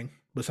bad thing,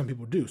 but some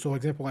people do. So, for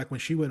example, like when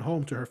she went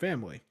home to her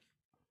family,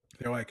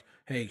 they're like,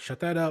 "Hey, shut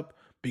that up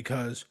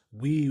because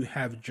we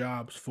have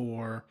jobs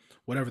for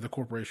whatever the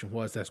corporation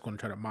was that's going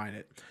to try to mine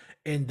it."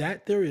 And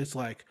that there is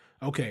like,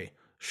 okay,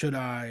 should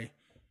I,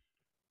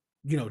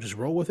 just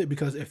roll with it?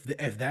 Because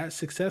if that's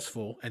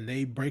successful and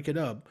they break it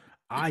up,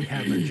 I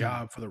have a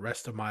job for the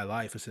rest of my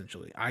life.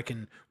 Essentially, I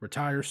can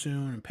retire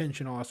soon and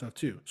pension all that stuff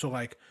too. So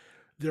like,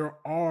 there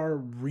are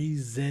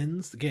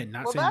reasons. Again,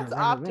 not Well, saying they're that's right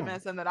or wrong.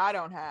 optimism that I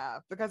don't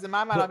have because in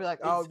my mind I'll But be like,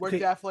 oh, it's we're okay.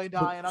 definitely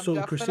But dying. I'm so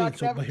definitely Christine, not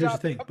gonna have a but here's the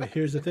job to thing. come But back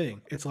here's the to.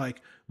 thing. It's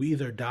like we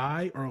either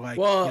die or like,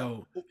 Well,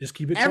 yo, just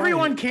keep it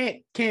everyone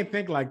quiet. can't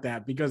think like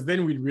that because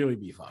then we'd really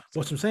be fucked.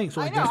 What's I'm saying.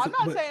 So I like know. that's I'm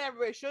the, not saying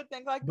everybody should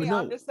think like but me.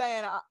 I'm no, just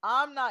saying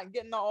I'm not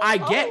getting the old. I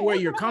get Oh, where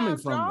we're you're gonna coming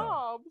have from, though.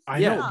 jobs. I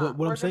know. Yeah. But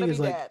what I'm We're saying gonna is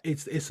be like dead.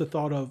 it's the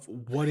thought of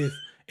what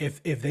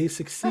if they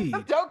succeed.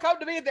 Don't come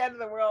to me at the end of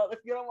the world if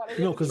you don't want to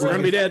hear No, the because We're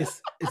truth. like gonna be dead.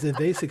 it's if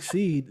they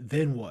succeed,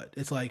 then what?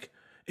 It's like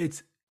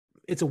it's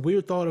it's a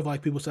weird thought of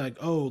like people say like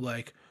oh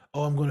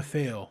I'm going to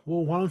fail.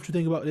 Well, why don't you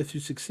think about if you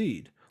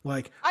succeed?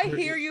 Like I there,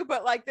 hear you,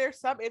 but like there's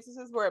some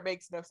instances where it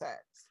makes no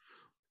sense.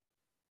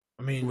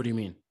 I mean, What do you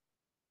mean?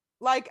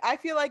 Like I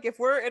feel like if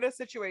we're in a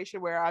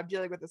situation where I'm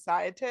dealing with a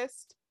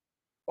scientist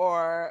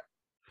or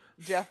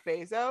Jeff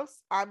Bezos,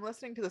 I'm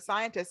listening to the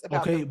scientist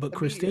about okay, but the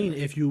Christine,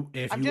 meteor.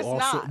 if I'm you just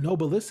also not. no,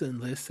 but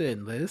listen. If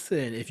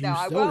No, you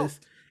I won't.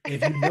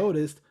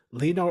 noticed,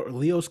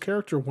 Leo's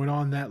character went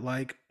on that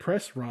like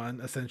press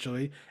run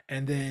essentially,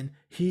 and then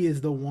he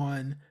is the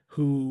one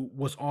who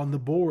was on the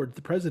board,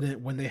 the president,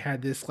 when they had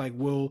this like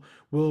we'll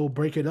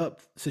break it up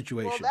Well,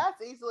 situation.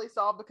 that's easily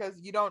solved because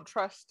you don't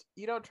trust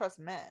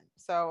men.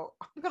 So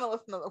I'm gonna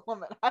listen to the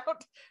woman. I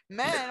don't.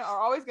 Men are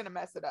always gonna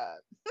mess it up.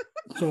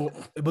 So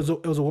it was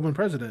a woman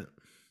president.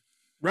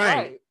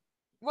 Right.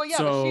 Well, yeah,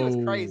 but she was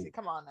So crazy.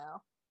 Come on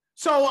now.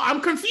 so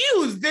I'm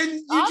confused.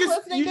 Then I'm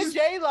listening to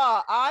J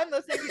Law. I'm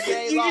listening to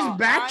J you Law. just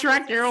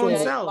backtrack your own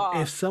So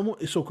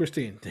self. so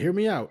Christine, hear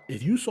me out.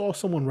 If you saw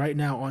someone right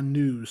now on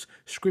news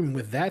screaming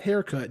with that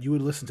haircut, you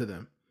would listen to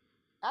them.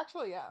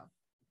 Actually, yeah.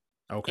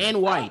 Okay. And I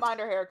don't white. mind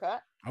her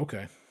haircut.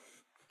 Okay.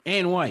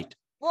 And white.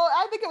 Well,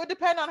 I think it would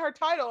depend on her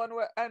title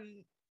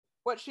and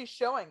what she's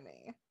showing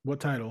me.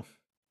 What title?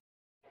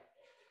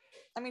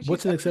 I mean,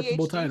 What's she's an a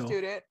acceptable PhD title?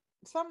 student.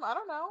 I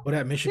don't know. But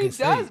at Michigan She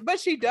does, State. but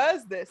she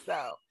does this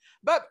though.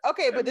 But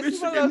okay, but this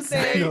is one of Michigan those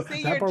things. State. No,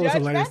 See, that you're part was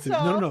hilarious to me.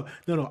 judgmental.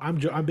 No.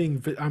 I'm being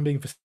I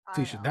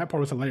facetious. know. That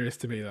part was hilarious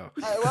to me though.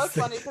 It was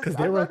funny because I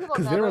they feel were like people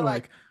because they never were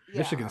like, like yeah.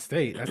 Michigan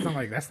State. That's not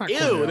Ew,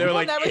 Cornell. they were People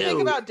like, never think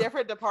ew. about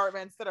different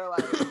departments that are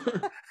like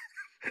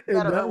And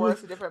better or that worse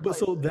was, in different but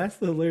places. so that's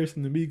the hilarious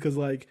thing to me because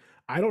like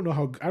I don't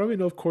even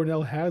know if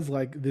Cornell has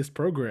like this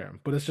program,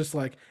 but it's just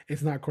like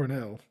it's not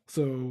Cornell,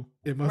 so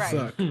it must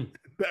Right. suck.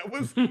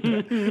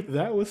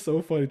 That was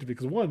so funny to me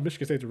because one,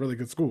 Michigan State's a really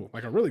good school,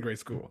 like a really great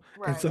school,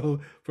 and Right. so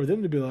for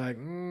them to be like,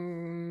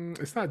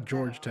 it's not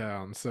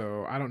Georgetown,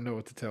 so I don't know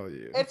what to tell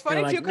you. It's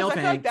funny like, too because "No I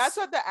feel like that's thanks."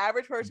 what the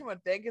average person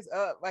would think is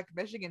like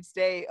Michigan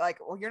State. Like,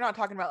 well, you're not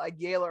talking about like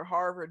Yale or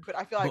Harvard, but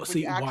I feel like But when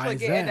see, you why actually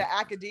is get into that?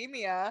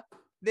 academia,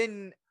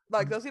 then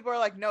like those people are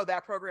like, no,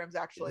 that program's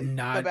actually the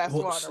Not best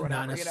well, one or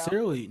not whatever.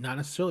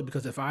 necessarily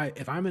because if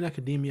I'm in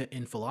academia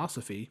in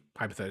philosophy,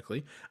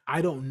 hypothetically,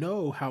 I don't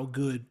know how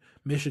good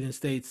Michigan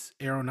State's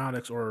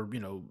aeronautics or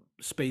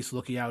space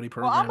lookouty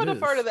Well, I'm program gonna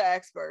defer to is. the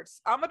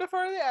experts.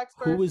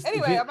 Who is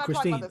Anyway, I'm not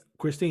talking about this.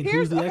 Christine? Who's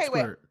Here's the okay. Wait,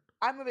 expert?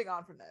 I'm moving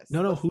on from this.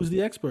 No, Listen, who's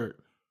the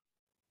expert?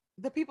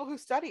 the people who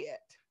study it.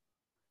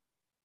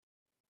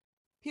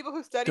 People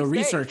who study The space.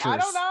 researchers. I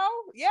don't know.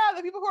 Yeah,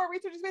 the people who are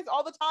researching space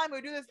all the time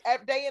who do this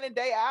day in and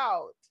day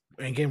out.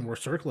 And again, we're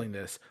circling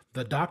this.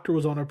 The doctor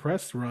was on a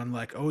press run,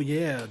 like, "Oh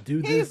yeah,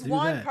 do this, He's do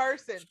one that."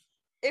 person.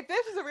 If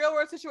this is a real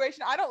world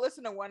situation, I don't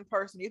listen to one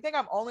person. You think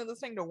I'm only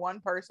listening to one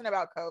person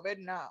about COVID?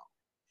 No,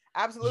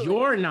 absolutely.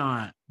 You're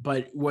not,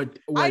 but what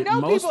I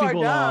know most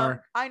people dumb.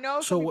 are. I know.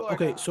 So some people are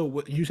dumb. so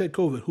what you said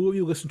COVID. Who have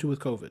you listened to with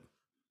COVID?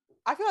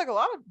 I feel like a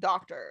lot of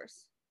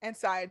doctors and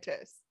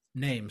scientists.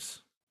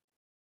 Names.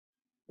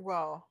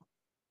 Well,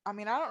 I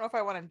mean, I don't know if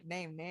I want to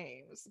name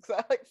names because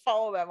I like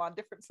follow them on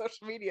different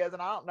social medias,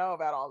 and I don't know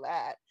about all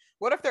that.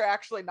 What if they're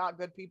actually not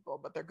good people,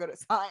 but they're good at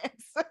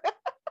science?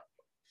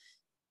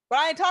 But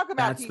I ain't talking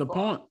about That's people. the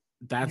point.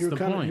 That's You're the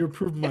point. You're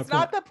proving my It's point.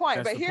 not the point,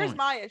 That's but the here's point.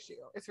 my issue.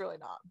 It's really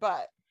not.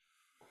 But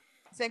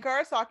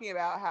Sankara is talking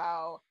about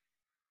how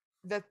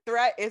the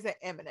threat isn't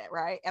imminent,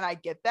 right? And I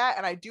get that.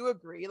 And I do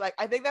agree. Like,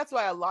 I think that's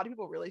why a lot of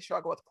people really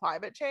struggle with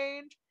climate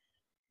change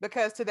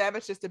because to them,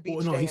 it's just a beach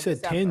Well, no, day he in said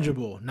December.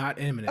 tangible, not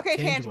imminent. Okay,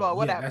 tangible,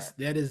 whatever.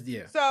 Yeah, that is.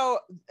 So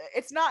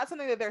it's not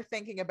something that they're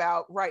thinking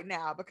about right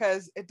now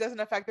because it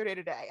doesn't affect their day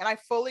to day. And I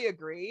fully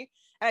agree.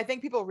 And I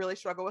think people really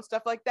struggle with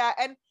stuff like that.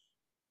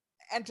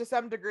 And to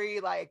some degree,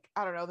 like,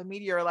 I don't know, the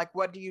media are like,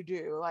 what do you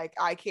do? Like,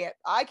 I can't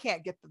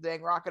get the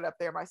dang rocket up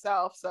there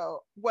myself.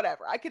 So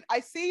whatever. I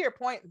see your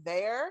point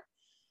there.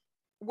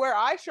 Where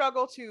I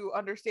struggle to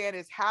understand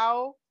is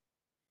how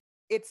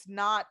it's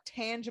not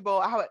tangible,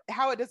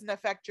 how it doesn't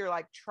affect your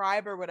like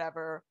tribe or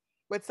whatever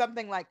with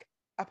something like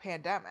a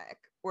pandemic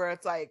where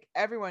it's like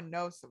everyone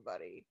knows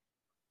somebody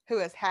who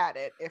has had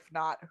it, if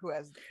not who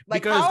has,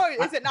 like, Because how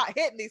is it not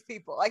hitting these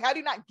people? Like, how do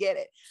you not get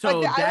it? So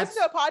like, I that's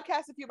listened to a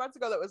podcast a few months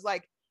ago that was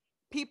like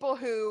people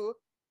who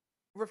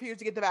refused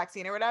to get the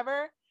vaccine or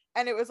whatever.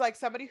 And it was like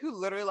somebody who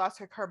literally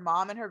lost her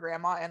mom and her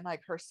grandma and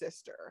like her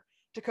sister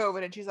to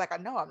COVID. And she's like,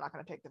 no, I'm not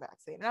going to take the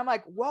vaccine. And I'm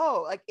like,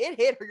 whoa, like it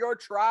hit your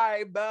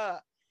tribe.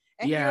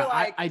 And yeah, you're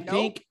like, I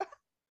nope.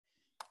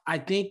 I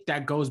think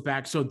that goes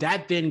back. So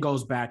that then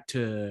goes back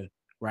to,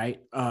 right,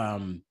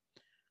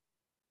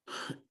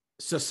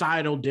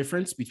 societal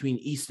difference between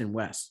East and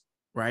West,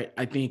 right?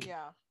 I think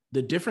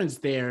the difference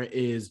there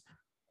is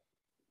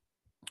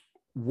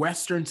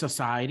Western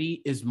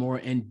society is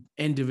more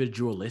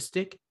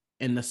individualistic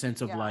in the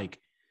sense of like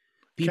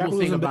people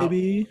think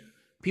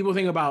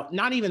about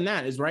not even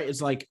that is right.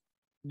 It's like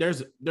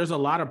there's a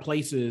lot of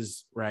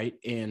places, right,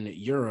 in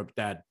Europe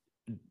that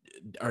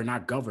are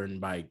not governed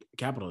by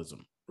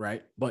capitalism,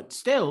 right? But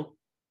still,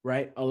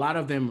 right, a lot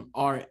of them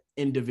are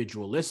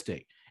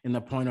individualistic in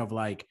the point of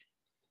like,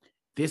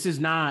 this is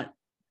not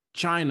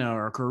China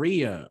or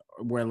Korea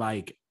where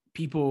like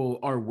people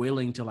are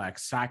willing to like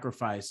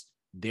sacrifice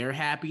their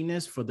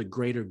happiness for the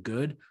greater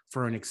good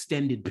for an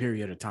extended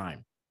period of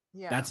time.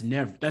 Yeah.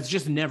 That's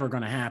just never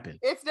going to happen.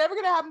 It's never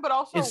going to happen, but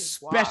also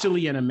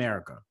especially in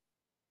America.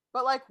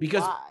 But like,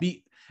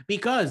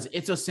 because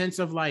it's a sense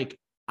of like,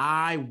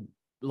 I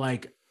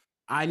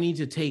need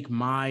to take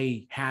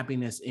my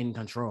happiness in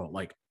control.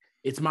 Like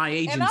it's my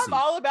agency. And I'm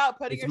all about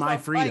putting yourself, my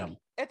freedom. Like,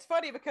 it's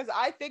funny because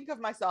I think of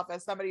myself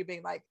as somebody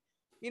being like,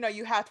 you know,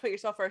 you have to put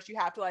yourself first. You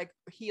have to like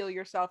heal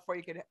yourself before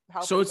you can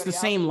help. So it's the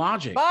same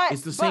logic.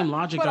 It's the same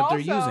logic that they're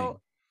using.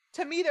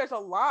 To me, there's a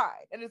line,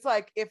 and it's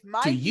like if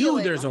my to you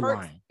there's a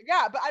line.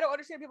 Yeah, but I don't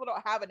understand people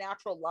don't have a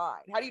natural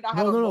line. How do you not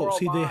have no?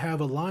 See, line? they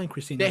have a line,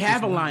 Christine. They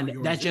have a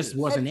line that just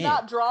wasn't it's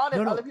not drawn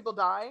at other people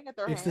dying at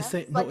their hands. The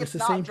same. Like it's the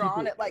not same drawn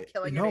people. At like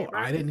killing. No,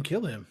 I didn't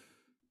kill him.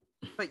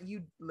 But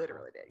you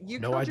literally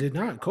did. No, I did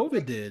not.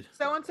 COVID did.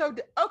 So and so.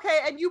 Okay,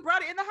 and you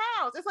brought it in the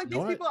house. It's like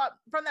these people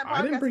from that podcast.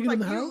 I didn't bring it in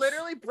the house. You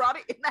literally brought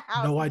it in the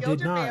house. No, I did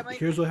not. Family,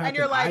 Here's what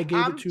happened. Like, I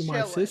gave it to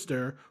my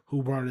sister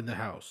who brought it in the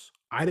house.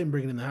 I didn't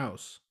bring it in the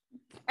house.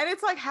 And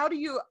it's like, how do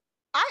you?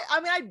 I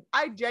mean,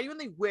 I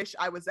genuinely wish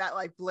I was that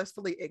like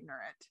blissfully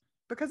ignorant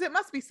because it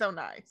must be so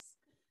nice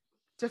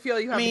to feel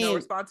you have no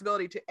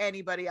responsibility to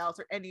anybody else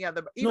or any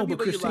other. Even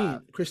people you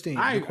love. Christine,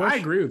 I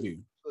agree with you.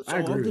 So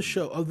of the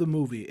show of the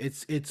movie,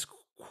 it's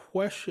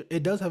question.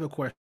 It does have a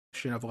question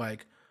of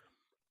like,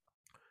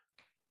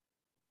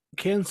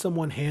 can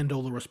someone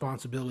handle the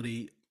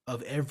responsibility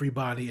of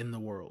everybody in the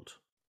world?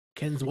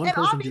 Can one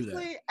person do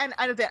that? And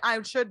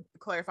I should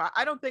clarify.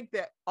 I don't think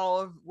that all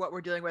of what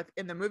we're dealing with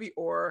in the movie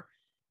or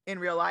in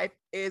real life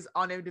is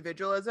on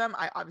individualism.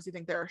 I obviously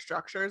think there are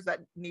structures that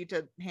need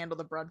to handle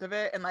the brunt of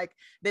it, and like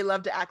they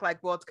love to act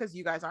like, well, it's because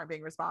you guys aren't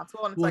being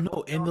responsible. And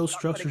it's in those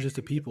structures is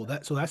the people.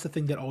 So that's the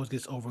thing that always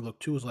gets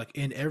overlooked too. Is like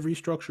in every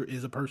structure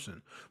is a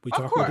person. We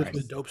talk about this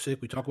with Dope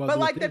Sick. We talk about, but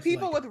like the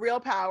people with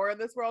real power in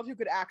this world who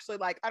could actually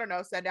like I don't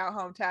know send out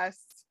home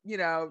tests. You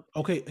know,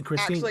 okay, and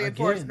Christine, actually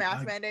enforce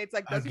mask mandates.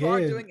 Like those people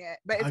aren't doing it,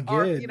 but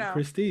it's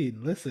Christine,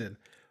 listen,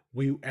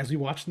 as we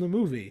watched in the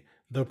movie.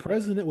 The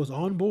president was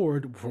on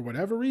board for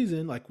whatever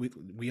reason, like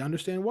we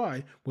understand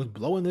why, was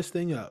blowing this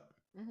thing up.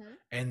 Mm-hmm.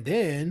 And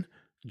then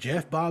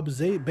Jeff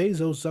Bezos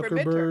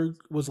Zuckerberg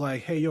was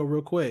like, hey, yo,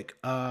 real quick,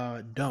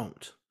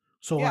 don't.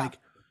 So like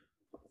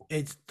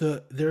it's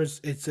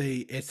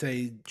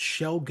a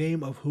shell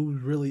game of who's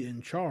really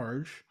in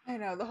charge. I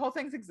know, the whole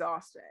thing's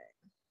exhausting.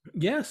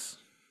 Yes.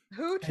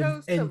 Who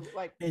chose to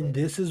like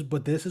this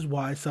is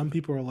why some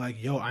people are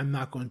like, yo, I'm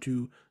not going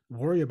to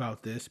worry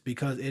about this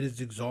because it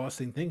is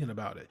exhausting thinking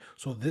about it.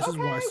 So this is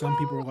why some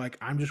people are like,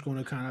 I'm just going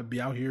to kind of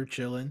be out here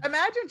chilling.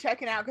 Imagine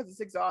checking out because it's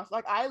exhausting.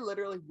 Like I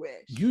literally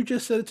wish. You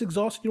just said it's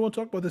exhausting. You don't want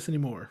to talk about this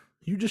anymore.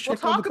 You just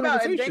checked out the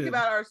conversation. And think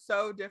about are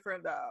so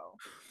different though.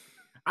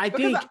 I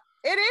think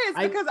it is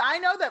because I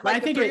know that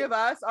like the three of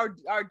us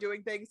are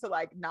doing things to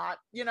like not,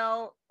 you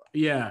know.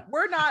 Yeah.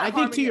 We're not. I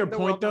think to your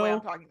point though.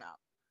 I'm talking about.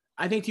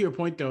 I think to your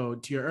point though,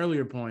 to your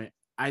earlier point,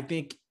 I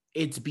think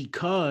it's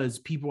because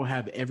people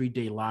have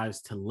everyday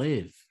lives to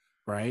live,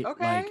 right?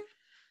 Okay.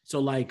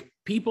 Like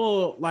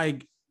people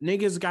like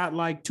niggas got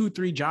like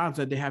 2-3 jobs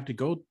that they have to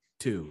go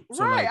to.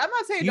 So right. Like, I'm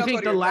not saying you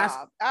think the last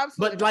job.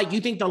 Absolutely. But like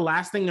you think the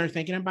last thing they're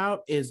thinking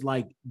about is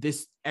like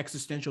this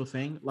existential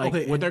thing?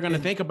 Like what they're gonna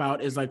think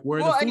about is like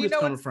where the food is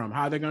coming from,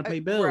 how they're gonna pay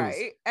bills.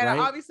 Right. And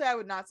obviously I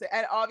would not say,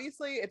 and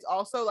obviously it's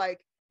also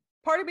like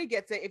part of me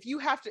gets it.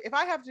 If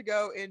I have to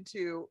go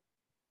into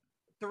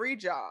 3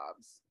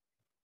 jobs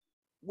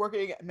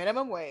working at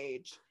minimum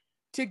wage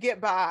to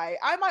get by,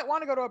 I might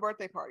want to go to a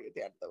birthday party at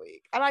the end of the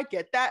week. And I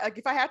get that. Like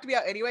if I have to be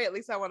out anyway, at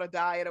least I want to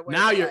die in a way.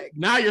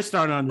 Now you're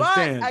starting to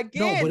understand. But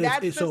again,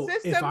 that's the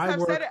systems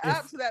have set it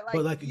up so that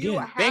like you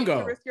have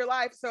to risk your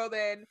life. So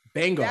then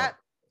then of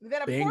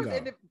course,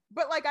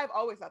 but like I've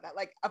always thought that,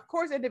 like of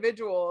course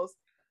individuals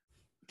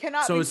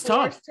cannot be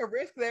forced to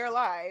risk their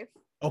life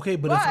Okay,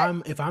 but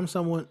But if I'm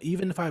someone,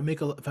 even if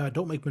if I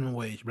don't make minimum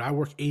wage, but I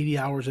work 80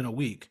 hours in a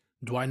week,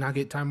 do I not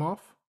get time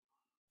off?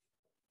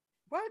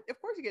 what?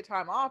 Of course you get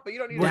time off, but you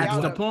don't need to Well, be That's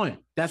out the what? of point.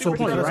 That's the super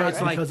point, stroke right? Because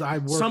It's like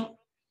driving. because I work.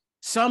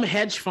 some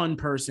hedge fund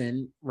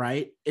person,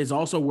 right, is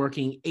also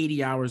working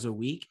 80 hours a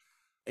week.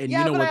 And you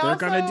Yeah, know but I what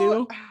they're gonna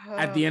also do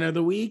at the end of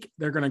the week?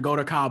 They're gonna go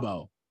to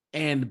Cabo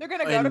and they're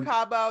gonna go to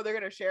Cabo. They're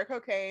gonna share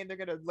cocaine. They're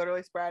gonna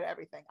literally spread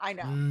everything. I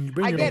know.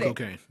 Bring I your own get it.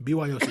 cocaine.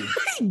 BYOC.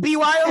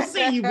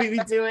 BYOC, you beat me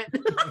to it.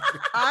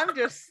 I'm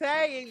just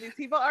saying these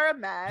people are a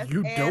mess.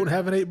 You don't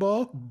have an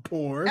 8-ball?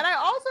 Poor. And I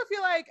also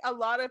feel like a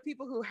lot of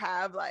people who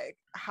have like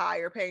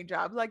higher paying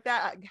jobs like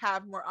that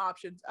have more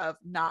options of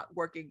not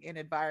working in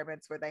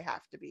environments where they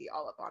have to be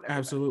all up on everybody.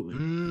 Absolutely.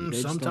 They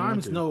just don't want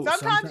Sometimes to. no.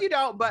 Sometimes you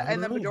don't, but No,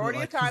 in the no, but, majority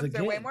like, of 'cause times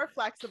they're way again, more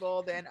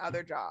flexible than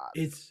other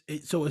jobs.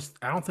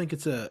 I don't think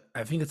it's a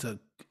I think it's a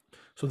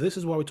so this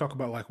is why we talk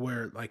about like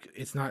where like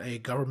it's not a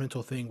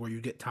governmental thing where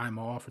you get time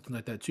off or something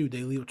like that too.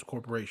 They leave it to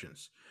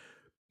corporations.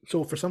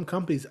 So for some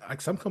companies,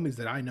 like some companies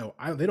that I know,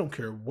 they don't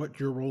care what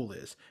your role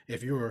is.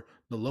 If you're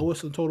the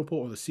lowest in the total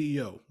pole or the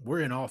CEO,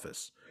 we're in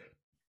office.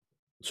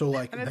 So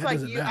like And it's that like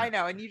doesn't I matter.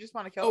 know, and you just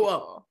want to kill Oh, well.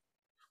 people.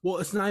 Well,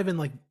 it's not even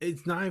like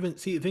it's not even.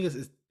 See, the thing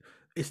is,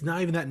 it's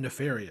not even that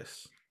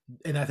nefarious,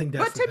 and I think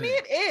that's. But to me,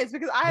 it is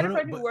because I had a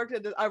friend who but worked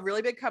at a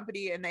really big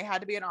company and they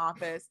had to be in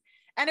office,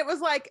 and it was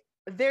like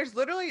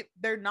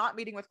they're not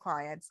meeting with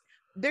clients.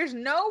 There's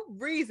no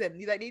reason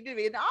that need to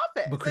be in the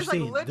office. but There's like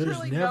Christine, there's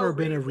literally never no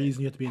been a reason.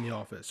 reason you have to be in the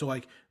office. So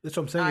like that's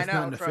what I'm saying. I It's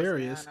not know, trust me, I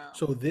nefarious. know.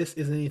 So this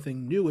isn't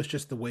anything new. It's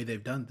just the way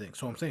they've done things.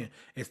 So I'm saying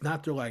it's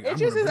not they're like It I'm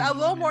just gonna is bring a you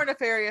little in, more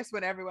nefarious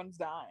when everyone's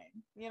dying,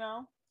 you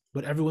know?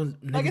 but everyone's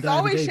Like niggas it's die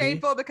every always day, B.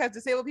 shameful because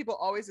disabled people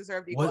always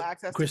deserve equal What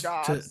access to Chris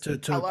jobs. to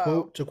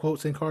Hello. quote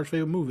St. Carr's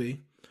favorite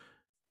movie,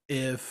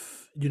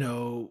 if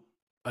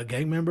a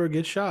gang member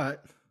gets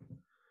shot,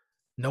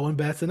 no one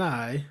bats an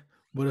eye.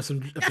 But if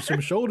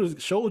some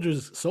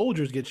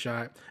soldiers get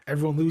shot,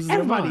 everyone loses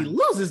Everybody their mind.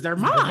 loses their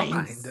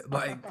minds.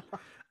 Like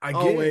I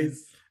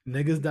Always.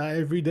 niggas die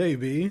every day,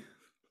 B.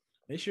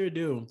 They sure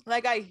do.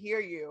 Like I hear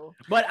you.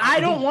 But I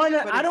don't want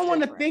to. But I don't it's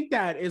want to different. think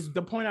that is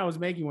the point I was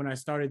making when I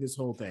started this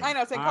whole thing. I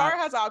know Sankara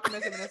has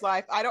optimism in his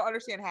life. I don't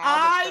understand how.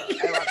 I- But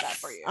I love that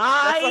for you.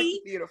 That's like I-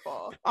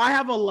 beautiful. I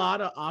have a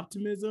lot of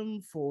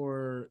optimism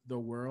for the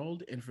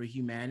world and for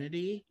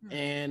humanity.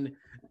 And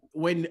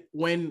when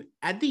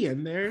at the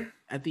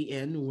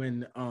end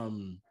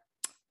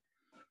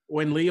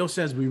when Leo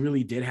says we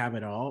really did have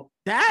it all,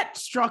 that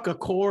struck a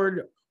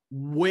chord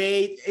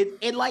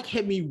it like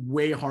hit me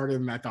way harder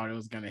than I thought it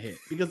was gonna hit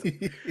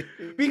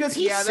because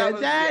he Yeah, said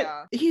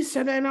that was- he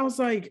said that and I was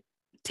like,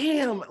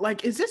 damn,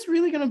 like is this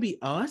really gonna be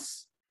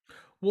us?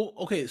 Well,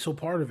 okay, so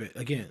part of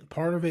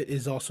it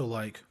is also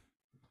like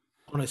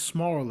on a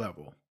smaller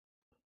level.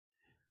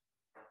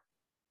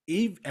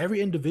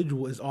 Every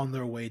individual is on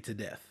their way to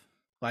death.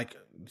 Like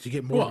to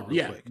get more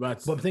quick.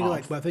 But I'm thinking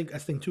I think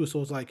that's the thing too.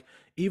 So it's like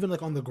even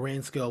like on the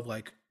grand scale of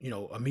like,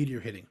 a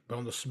meteor hitting, but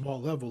on the small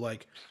level,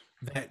 like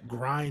that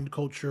grind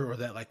culture or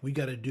that like we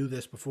got to do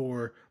this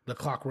before the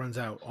clock runs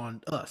out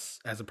on us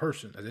as a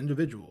person, as an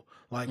individual.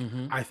 Like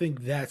I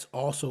think that's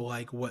also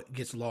like what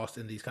gets lost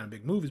in these kind of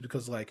big movies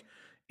because like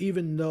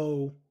even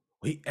though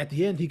at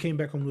the end he came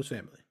back home to his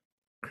family.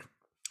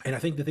 And I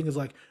think the thing is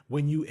like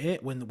when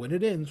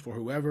it ends for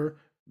whoever,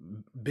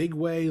 big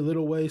way,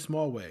 little way,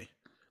 small way,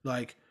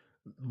 like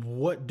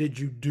what did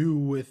you do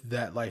with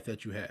that life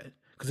that you had?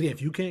 Because again,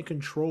 if you can't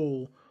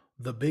control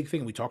the big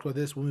thing, we talked about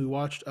this when we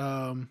watched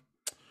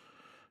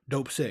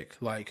Dope Sick,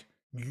 like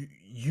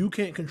you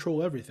can't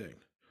control everything.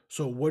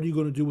 So what are you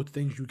going to do with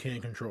things you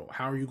can't control?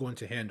 How are you going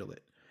to handle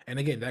it? And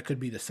again, that could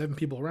be the 7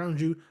 people around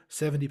you,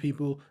 70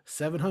 people,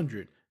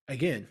 700.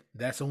 Again,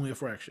 that's only a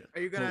fraction.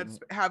 Are you gonna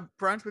have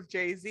brunch with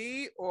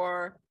Jay-Z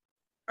or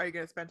are you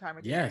gonna spend time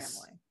with your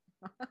family?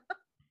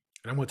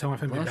 And I'm gonna tell my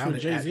family Brunch about with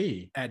it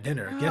Jay-Z. at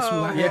dinner. Guess who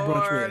I had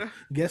brunch with?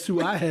 Guess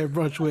who I had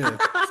brunch with?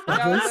 No,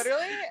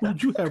 literally.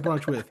 Who'd you have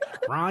brunch with?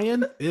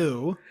 Ryan?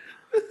 Ew.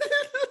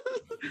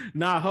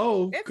 Nah,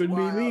 Hov. It's Couldn't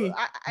wild. be me.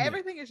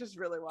 Everything is just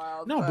really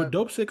wild. No, but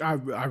Dope Sick, I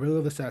really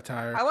love the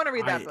satire. I want to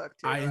read that book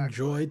too. I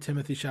enjoyed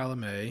Timothy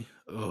Chalamet.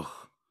 Ugh.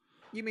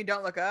 You mean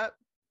Don't Look Up?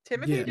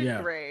 Timothy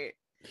did great.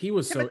 He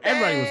was Timothy.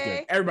 everybody was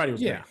good. Everybody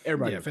was good.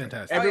 Everybody was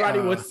fantastic. Everybody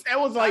was. It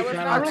was like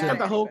I I was looked not at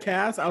the whole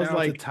cast. I was Shout out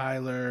like, to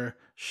Tyler.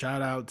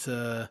 Shout out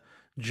to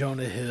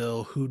Jonah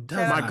Hill, who does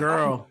Shout out my to-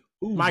 girl.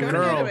 Ooh, My Jonah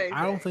girl. Hill.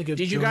 I don't think it's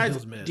Did you Jonah guys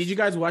Hill's miss. did you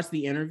guys watch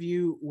the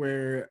interview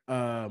where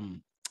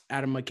Adam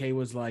McKay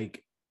was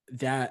like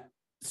that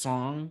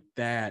song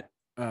that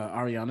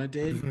Ariana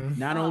did? Mhm.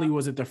 Not only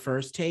was it the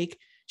first take,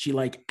 she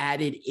like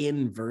added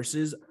in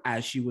verses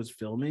as she was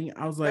filming.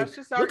 I was like, That's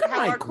just look at how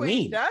my our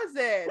queen does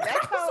it. That's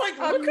I was how like,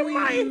 our look at queen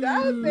my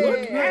does look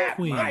it. at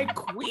Queen. my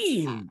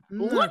queen.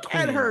 Not Look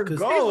at queen, her 'cause She's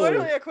go.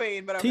 literally a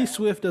queen, but T okay.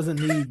 Swift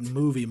doesn't need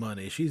movie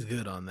money. She's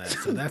good on that.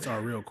 So that's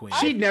our real queen.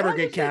 She'd never Hasn't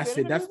get she been in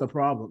casted. a That's movie? the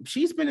problem.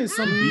 She's been in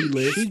some B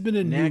list. She's been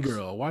in Next. New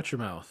Girl. Watch your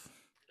mouth.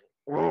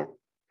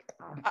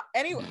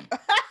 Anyway,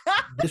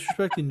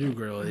 Disrespecting New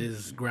Girl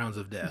is grounds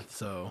of death.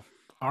 So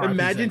R.I.P.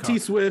 Imagine Sankara. T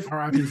Swift.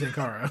 R.I.P.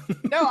 Sankara.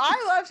 No,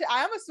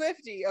 I'm a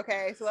Swiftie.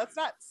 Okay, so let's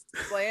not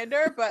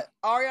slander, but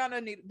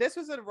this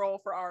was a role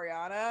for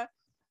Ariana.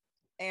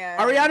 And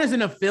Ariana's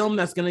in a film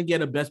that's gonna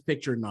get a Best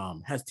Picture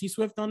nom. Has T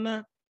Swift done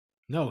that?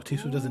 No, T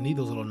Swift doesn't need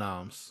those little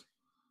noms.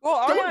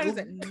 Well, Ariana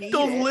doesn't need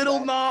those it, little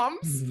but-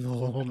 noms.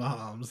 Little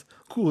noms.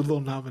 Cool little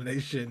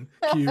nomination.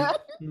 Cute.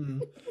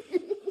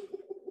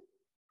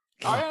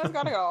 Ariana's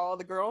gotta go.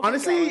 The girls.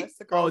 Honestly, are jealous.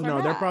 The girls no,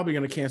 are they're mad. probably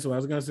gonna cancel. I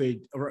was gonna say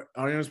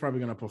Ariana's probably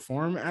gonna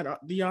perform at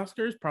the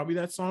Oscars. Probably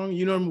that song.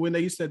 You know when they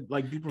used to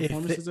like do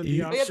performances at the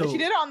you- But yeah, Oscars. but So she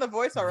did it on The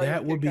Voice already.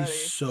 That would Kid be Cudi.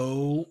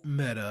 so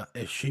meta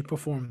if she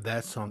performed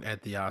that song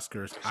at the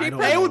Oscars. She I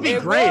don't It would be know.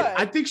 It great. would.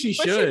 I think she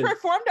But should. she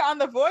performed it on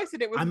The Voice,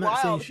 and it was I'm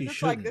not saying wild. she It's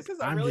shouldn't. like this is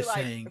a I'm really just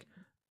like. saying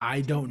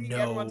I don't TV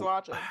everyone's know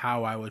watching.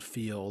 how I would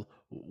feel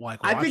like.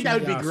 I think that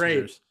watching would the be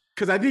great. Oscars.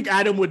 Because I think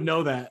Adam would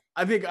know that.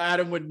 I think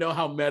Adam would know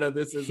how meta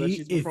this is that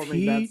she's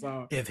performing that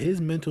song. If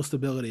his mental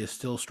stability is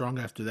still strong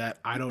after that,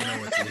 I don't know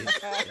what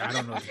to, I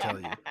don't know what to tell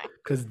you,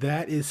 because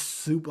that is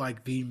super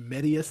like the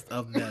metiest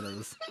of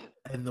metas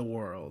in the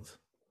world.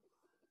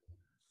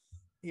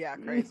 Yeah,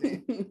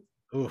 crazy.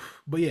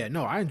 Oof. But yeah,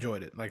 no, I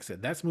enjoyed it. Like I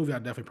said, that's a movie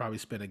I'd definitely probably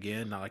spin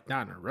again. Not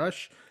in a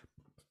rush,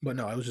 but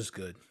no, it was just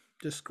good,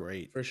 just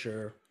great. For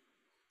sure.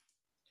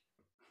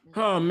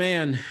 Oh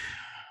man,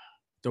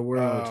 the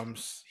world,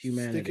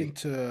 humanity. Sticking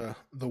to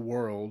the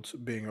world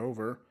being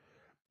over.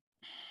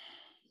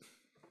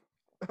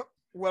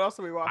 What else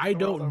are we watching? I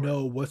the world don't over?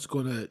 know what's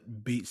gonna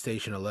beat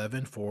Station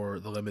 11 for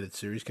the limited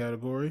series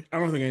category. I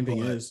don't think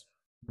anything But is.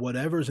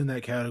 Whatever's in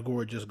that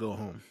category, just go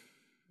home.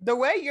 The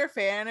way you're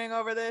fanning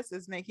over this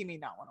is making me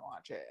not want to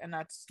watch it, and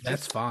that's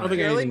That's just I fine. don't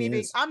think really anything me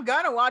being. is. I'm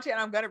gonna watch it and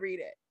I'm gonna read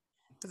it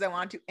because I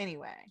want to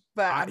anyway.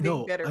 But I I'm being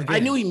know, bitter. again, I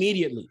knew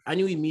immediately.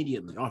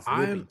 Off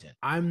I'm Rippington.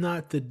 I'm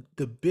not the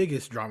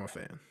biggest drama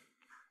fan.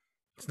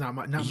 It's not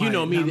my You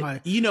know me.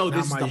 You know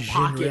this is not my the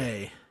pocket.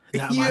 genre.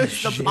 Not my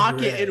It's the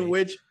pocket in genre.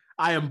 which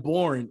I am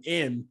born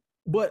in.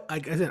 But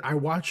like I said, I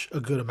watch a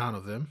good amount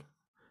of them,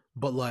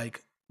 but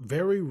like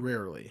very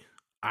rarely.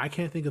 I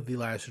can't think of the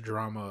last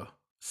drama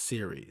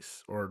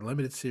series or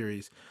limited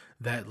series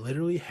that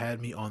literally had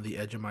me on the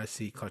edge of my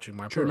seat, clutching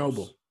my pearls.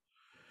 Chernobyl.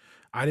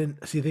 I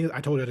didn't see. I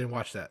told you I didn't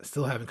watch that.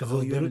 Still haven't because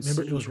Oh, you haven't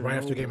remember it seen was right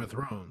after Game of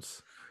Chernobyl.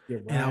 Thrones, You're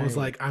and I was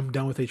right. like, I'm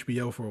done with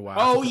HBO for a while.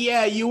 Oh I took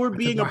yeah, you were took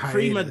being a my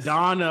prima hiatus.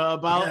 donna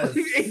about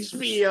Yes.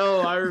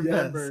 HBO. I Yes.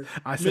 remember.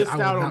 I said Missed I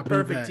will out on not be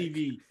perfect back.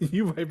 TV.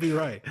 You might be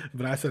right,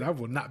 but I said I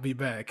will not be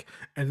back.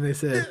 And they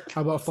said,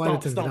 "How about flight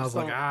Stomp, attendant?" And I was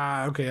stomp,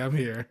 like, okay, I'm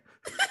here.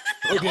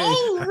 Okay,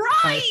 All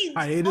right.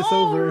 hiatus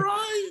All over.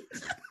 right.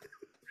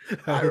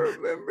 I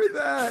remember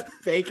that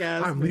fake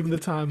ass. I'm leaving the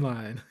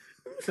timeline.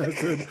 I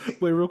said,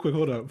 wait, real quick,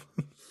 hold up.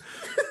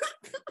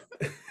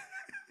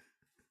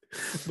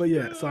 But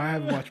yeah, so I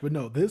haven't watched, but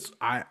no, this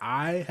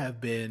I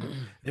have been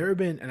there have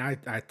been, and I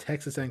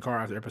texted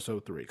Sankar after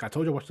episode 3. I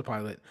told you I watched the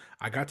pilot.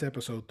 I got to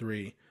episode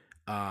 3,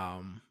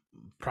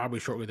 probably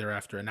shortly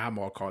thereafter, and now I'm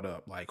all caught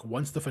up. Like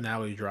once the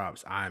finale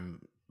drops, I'm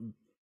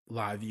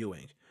live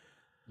viewing.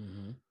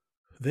 Mhm.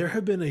 There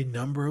have been a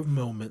number of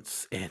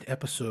moments and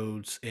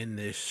episodes in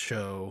this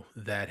show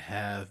that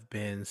have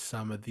been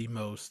some of the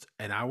most,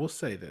 and I will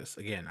say this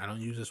again, I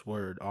don't use this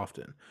word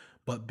often,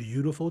 but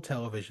beautiful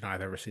television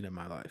I've ever seen in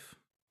my life.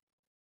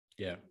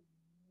 Yeah.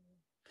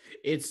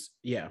 It's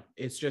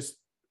just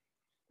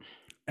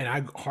And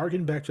I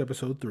harken back to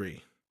episode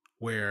 3,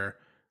 where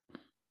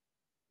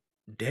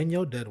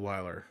Danielle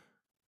Deadweiler,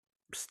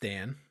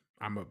 Stan,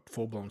 I'm a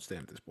full-blown Stan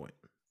at this point.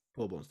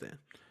 Full-blown Stan.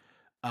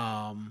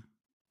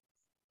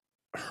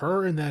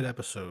 Her in that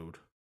episode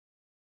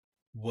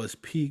was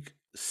peak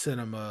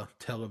cinema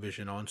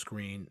television on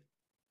screen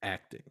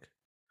acting.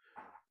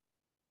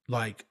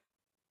 Like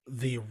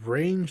the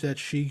range that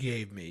she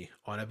gave me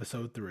on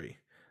episode 3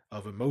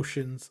 of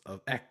emotions,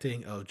 of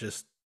acting, of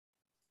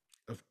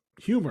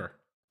humor.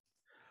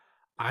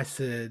 I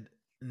said,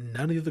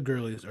 none of the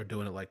girlies are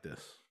doing it like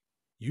this.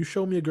 You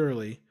show me a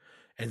girly,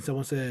 and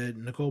someone said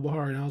Nicole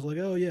Bahari, and I was like,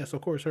 oh yes,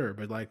 of course her,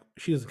 but like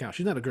she doesn't count.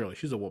 She's not a girly,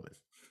 she's a woman.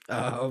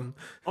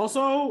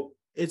 also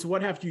it's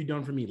What Have You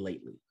Done For Me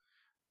Lately.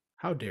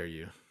 How dare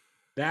you?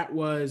 That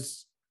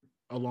was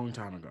a long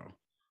time ago.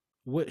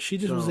 What she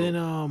just was So-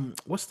 in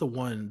what's the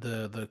one,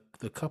 the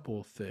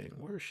couple thing?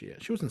 Where is she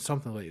at? She was in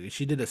something lately.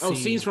 She did a scene. Oh,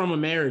 Scenes from a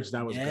Marriage.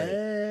 That was great.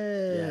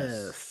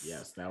 Yes.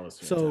 Yes, that was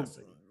So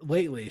fantastic.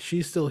 lately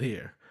she's still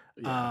here.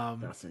 Yeah,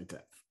 that's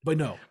fantastic. But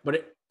no,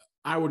 But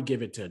I would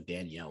give it to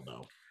Danielle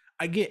though.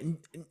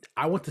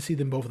 I want to see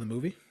them both in the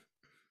movie.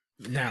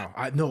 Now,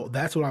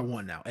 that's what I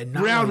want now. And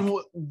not Round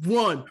like-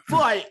 one,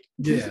 fight.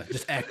 yeah,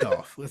 just act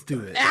off. Let's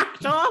do it.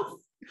 Act off.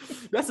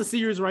 That's a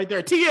series right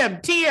there. TM.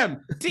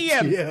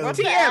 Yeah. What's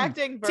the TM,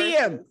 acting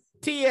TM,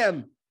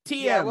 versus-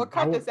 Yeah, we'll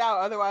cut I this out.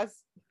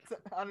 Otherwise,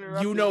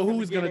 You know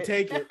who's gonna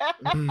take it.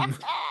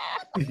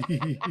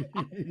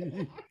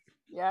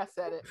 Yeah, I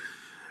said it.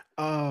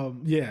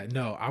 Yeah,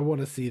 no, I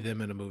want to see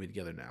them in a movie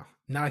together now.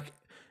 Not like,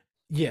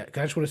 yeah,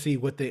 'cause I just want to see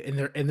what they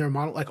in their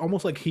model, like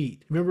almost like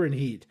Heat. Remember in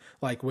Heat,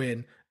 like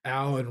when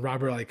Al and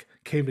Robert like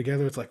came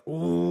together, it's like,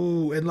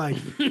 ooh, and like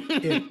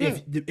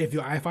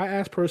if I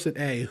ask person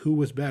A who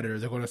was better,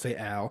 they're gonna say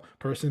Al.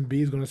 Person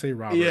B is gonna say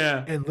Robert.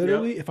 Yeah. And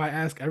literally, if I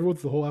ask everyone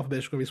with the whole alphabet,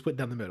 it's gonna be split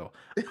down the middle.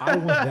 I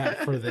want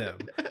that for them.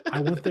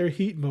 I want their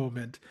heat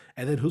moment,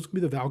 and then who's gonna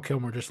be the Val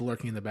Kilmer just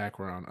lurking in the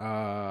background?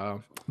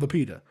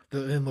 Lupita.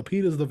 And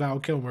Lupita's the Val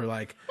Kilmer,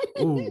 like,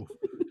 ooh.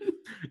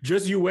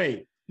 Just you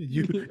wait.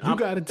 You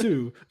got it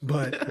too,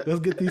 but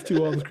let's get these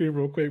two on the screen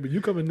real quick. But you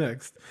coming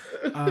next?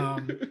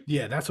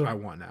 Yeah, that's what I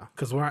want now.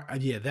 Because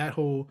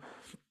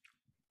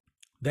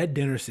that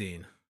dinner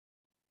scene.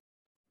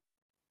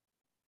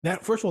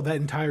 That first of all, that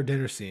entire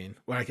dinner scene,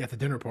 like at the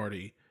dinner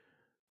party,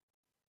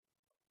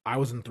 I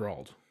was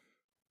enthralled.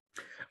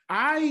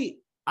 I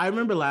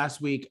remember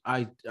last week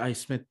I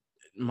spent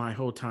my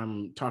whole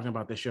time talking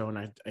about the show,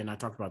 and I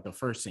talked about the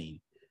first scene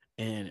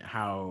and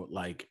how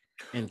like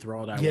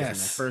enthralled I was in the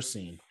first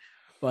scene.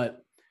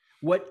 But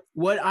what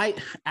I,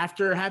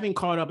 after having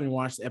caught up and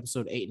watched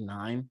episode 8 and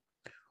 9,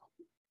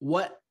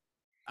 what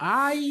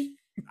I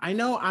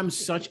know I'm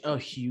such a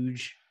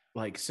huge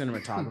like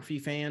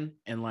cinematography fan,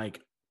 and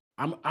like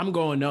I'm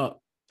going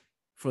up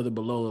for the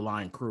below the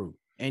line crew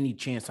any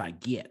chance I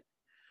get.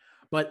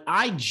 But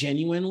I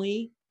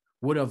genuinely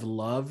would have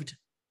loved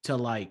to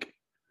like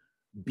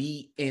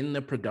be in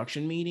the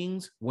production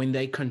meetings when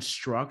they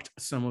construct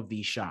some of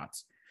these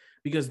shots,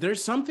 because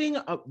there's something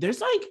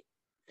there's like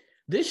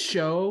this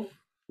show,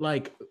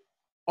 like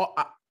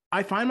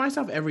I find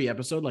myself every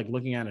episode like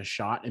looking at a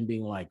shot and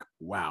being like,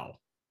 wow,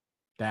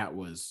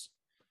 that's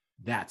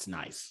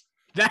nice.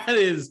 That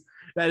is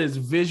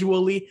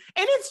visually,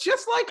 and it's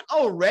just like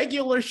a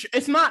regular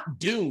it's not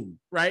Dune,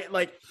 right?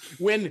 Like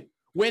when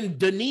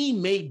Denis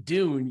made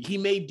Dune, he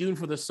made Dune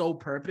for the sole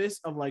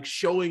purpose of like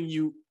showing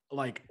you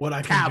like what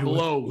I can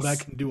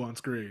do on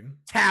screen.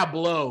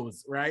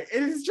 Tableaus, right?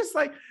 And it's just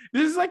like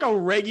this is like a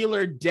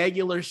regular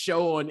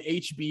show on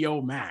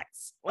HBO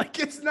Max. Like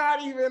it's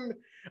not even,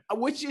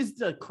 which is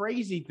the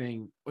crazy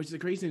thing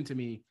to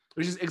me,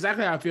 which is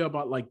exactly how I feel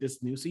about like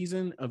this new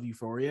season of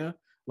Euphoria.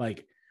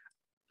 Like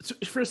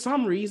for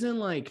some reason,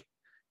 like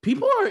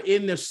people are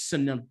in the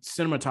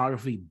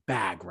cinematography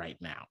bag right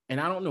now,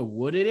 and I don't know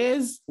what it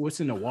is,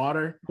 what's in the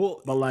water.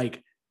 Well, but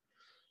like,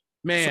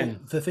 man,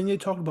 so the thing they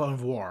talked about in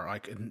Voir,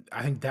 like, and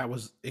I think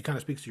it kind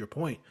of speaks to your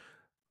point.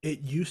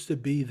 It used to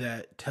be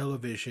that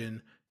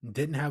television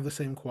didn't have the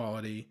same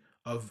quality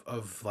of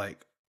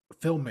like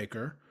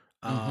filmmaker,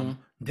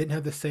 didn't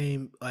have the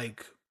same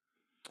like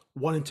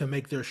wanting to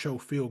make their show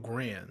feel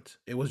grand.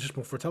 It was just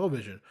for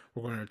television.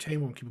 We're going to entertain,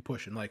 we're going to keep it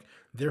pushing. Like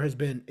there has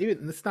been,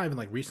 even it's not even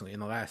like recently,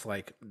 in the last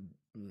like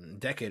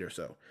decade or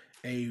so,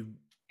 a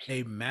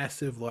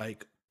massive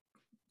like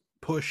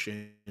push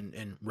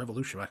and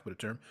revolution, if I could put a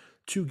term,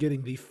 to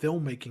getting the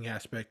filmmaking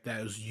aspect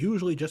that is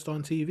usually just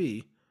on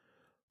TV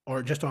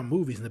or just on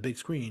movies in the big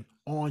screen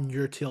on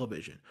your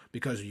television,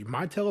 because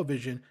my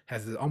television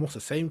has almost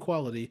the same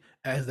quality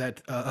as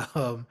that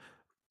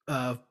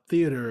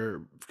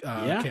theater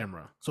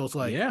camera. So it's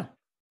like,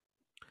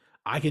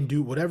 I can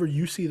do whatever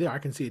you see there, I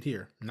can see it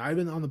here. Not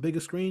even on the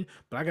biggest screen,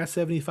 but I got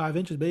 75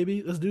 inches,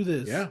 baby. Let's do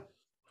this. Yeah.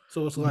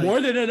 So it's like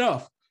more than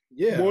enough.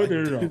 Yeah, more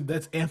than enough.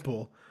 That's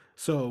ample.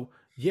 So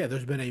yeah,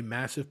 there's been a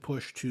massive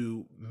push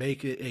to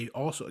make it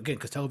also, again,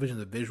 because television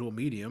is a visual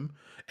medium,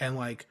 and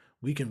like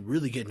we can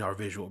really get in our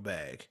visual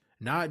bag.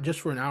 Not just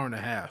for an hour and a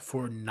half,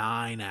 for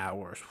 9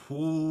 hours.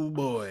 Oh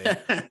boy,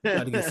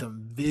 got to get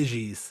some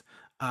visuals.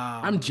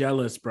 I'm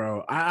jealous,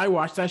 bro. I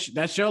watched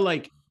that show.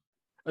 Like,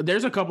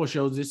 there's a couple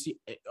shows this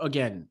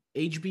again.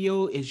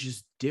 HBO is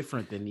just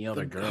different than the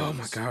other girls. Oh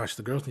my gosh,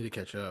 the girls need to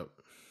catch up.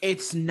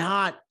 It's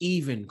not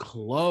even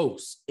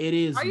close. It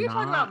is. Are you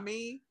talking about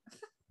me?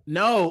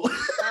 No.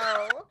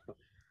 Oh.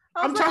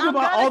 I'm talking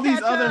about all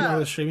these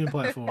other streaming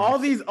platforms. All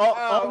these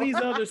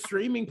other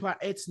streaming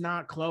platforms. It's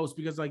not close,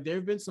 because like there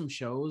have been some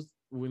shows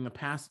in the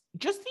past,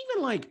 just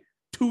even like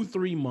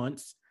 2-3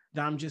 months,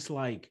 that I'm just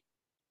like,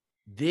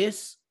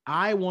 this,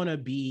 I want to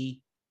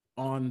be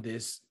on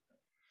this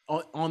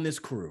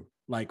crew.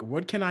 Like,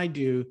 what can I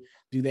do?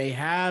 Do they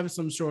have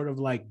some sort of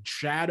like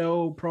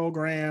shadow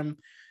program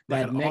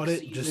that like next audit,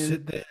 season, just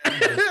sit there?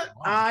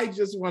 I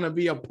just want to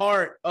be a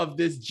part of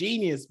this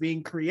genius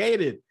being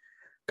created,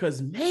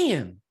 because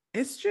man,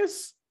 it's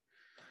just,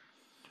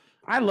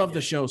 I love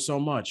the show so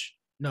much.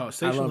 No,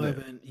 Station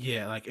 11,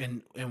 yeah, like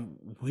and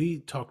we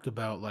talked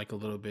about like a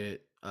little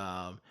bit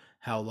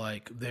how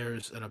like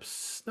there's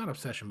not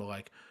obsession, but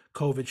like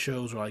COVID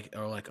shows or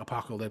like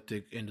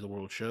apocalyptic end of the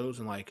world shows,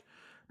 and like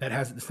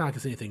it's not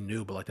because anything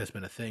new, but like that's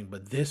been a thing.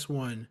 But this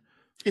one,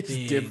 it's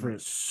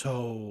different.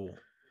 So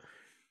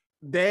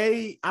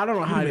I don't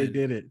know how they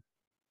did it.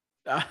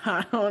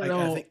 I don't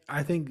know.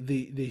 I think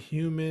the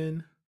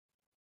human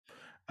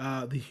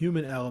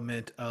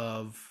element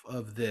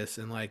of this,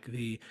 and like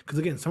because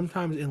again,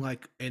 sometimes in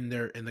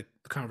the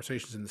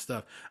conversations and the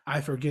stuff,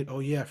 I forget. Oh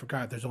yeah, I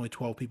forgot. There's only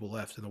 12 people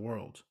left in the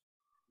world.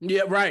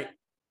 Yeah, right.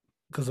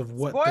 Because of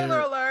what?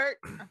 Spoiler alert!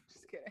 I'm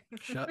just kidding.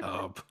 Shut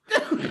up.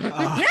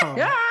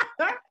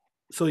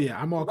 So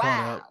yeah, I'm all caught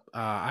Wow. up.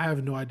 I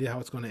have no idea how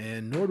it's going to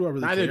end, nor do I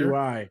really Neither care. do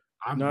I.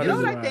 I'm Neither You know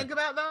do what I I. think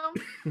about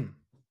though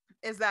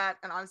is that,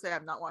 and obviously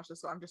I've not watched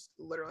this, so I'm just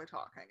literally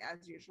talking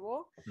as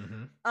usual.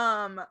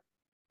 Mhm.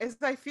 Is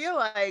I feel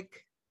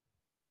like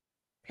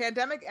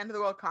pandemic end of the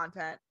world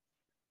content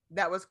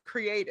that was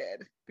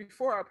created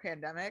before our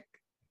pandemic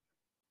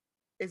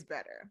is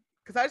better.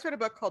 Because I just read a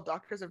book called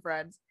Doctors and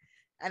Friends,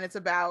 and it's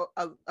about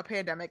a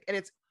pandemic, and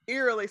it's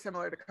eerily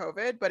similar to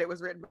COVID, but it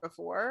was written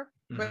before.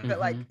 But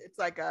like Mhm. it's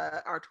like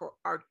a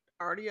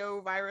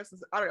artio virus.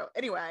 I don't know.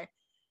 Anyway,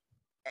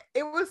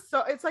 it was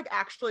so it's like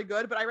actually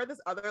good. But I read this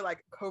other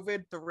like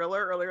COVID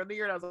thriller earlier in the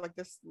year, and I was like,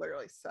 this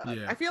literally sucks.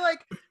 Yeah. I feel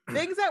like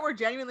things that were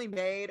genuinely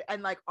made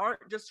and like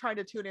aren't just trying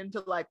to tune into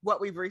like what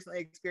we've recently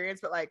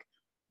experienced, but like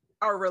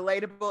are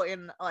relatable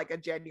in like a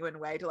genuine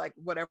way to like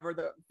whatever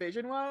the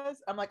vision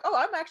was. I'm like, oh,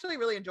 I'm actually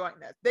really enjoying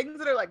this. Things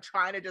that are like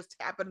trying to just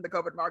tap into the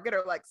COVID market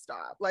are like,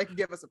 stop, like,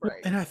 give us a Well,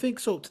 break. and I think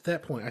so to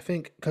that point, I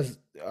think because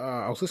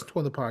I was listening to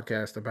another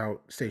podcast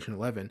about Station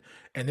 11,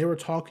 and they were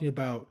talking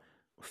about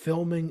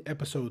filming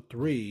episode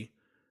 3.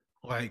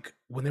 Like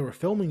when they were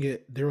filming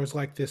it, there was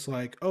like this,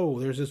 like, oh,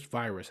 there's this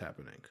virus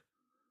happening,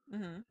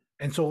 Mm-hmm.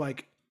 and so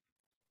like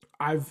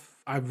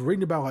I've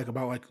read about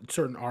like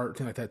certain art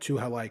thing like that too.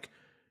 How like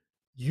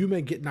you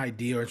may get an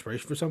idea or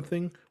inspiration for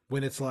something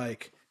when it's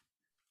like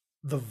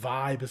the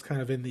vibe is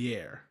kind of in the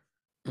air.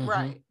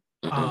 Right.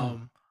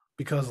 Um,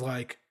 because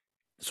like,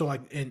 so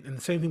like, and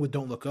the same thing with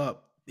Don't Look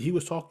Up. He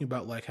was talking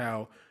about like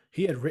how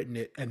he had written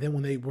it, and then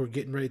when they were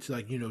getting ready to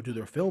like do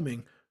their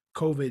filming,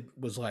 COVID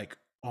was like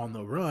on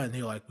the run.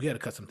 They were like, we got to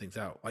cut some things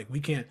out. Like we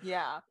can't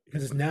Yeah.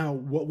 because it's now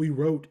what we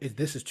wrote is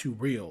this is too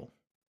real.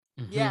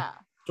 Yeah.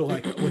 So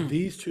like with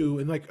these two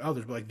and like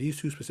others, but like these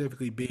two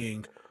specifically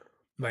being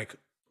like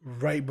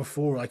right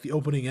before like the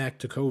opening act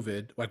to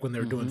COVID, like when they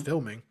were doing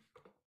filming,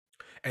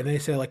 and they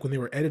say like when they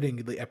were editing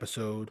the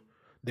episode,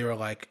 they were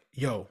like,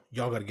 "Yo,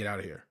 y'all got to get out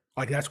of here."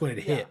 Like that's when it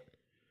Yeah. hit,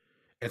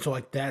 and so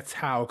like that's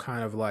how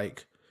kind of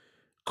like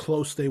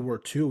close they were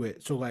to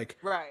it. So like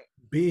Right.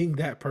 being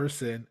that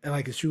person, and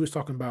like she was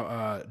talking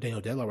about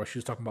Daniel Della, where she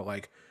was talking about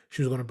like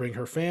she was going to bring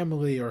her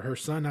family or her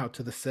son out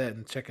to the set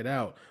and check it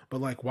out,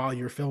 but like while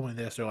you're filming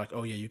this, they're like,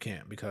 "Oh yeah, you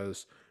can't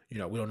because we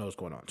don't know what's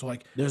going on." So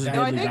like There's a that-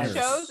 No, I deadly think virus.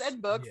 shows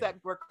and books Yeah.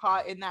 that were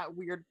caught in that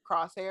weird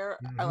crosshair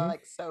are Mhm.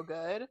 like so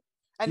good.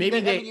 And Maybe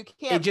I they mean, you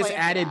can't it just plan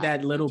for added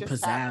that It little just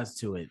pizzazz happened.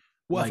 to it.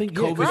 Well, I Like think, yeah,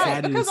 'cause- COVID Right,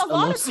 added because its a a lot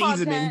little of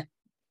seasoning.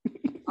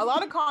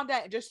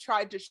 content just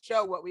tried to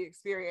show what we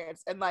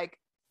experienced. And like,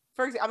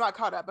 for example, I'm not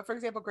caught up, but for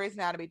example, Grey's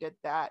Anatomy did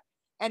that.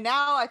 And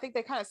now I think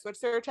they kind of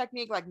switched their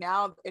technique. Like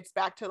now it's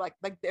back to like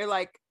they're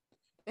like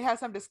they have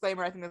some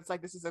disclaimer. I think that's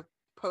like this is a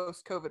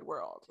post-COVID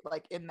world,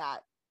 like in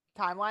that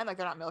timeline. Like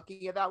they're not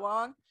milking it that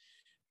long.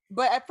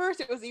 But at first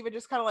it was even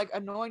just kind of like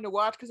annoying to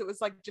watch because it was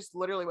like just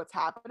literally what's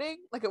happening.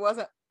 Like it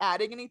wasn't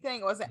adding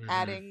anything. It wasn't Mhm.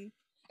 adding.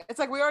 It's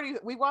like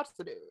we watch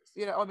the news,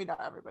 I mean,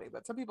 not everybody,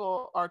 but some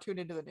people are tuned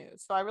into the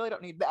news, so I really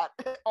don't need that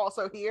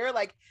also here.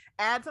 Like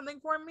add something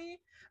for me.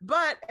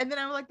 And then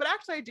I'm like, but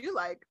actually I do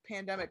like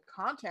pandemic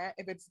content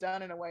if it's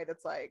done in a way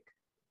that's like,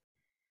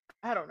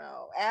 I don't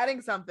know,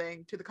 adding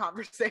something to the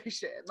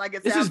conversation.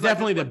 Like This is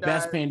definitely the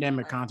best does.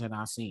 pandemic content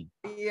I've seen.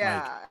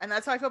 Yeah, and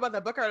that's how I feel about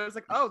the book. I was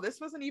like, oh, this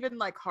wasn't even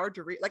like hard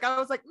to read. Like I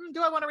was like,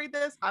 do I want to read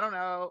this? I don't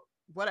know,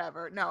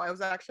 whatever. No, it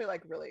was actually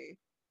like really.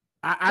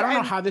 I don't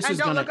know how this and is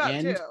Don't gonna Look Up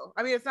end. too.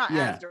 I mean, it's not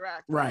Yeah, as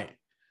direct, though. Right.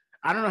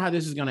 I don't know how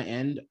this is gonna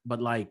end,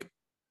 but like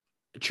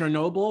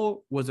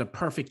Chernobyl was a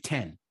perfect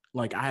 10.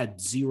 Like I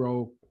had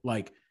 0,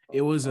 like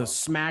it was a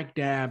smack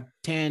dab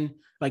 10.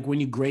 Like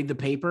when you grade the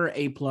paper,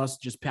 A+,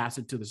 just pass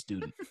it to the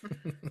student.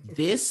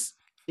 This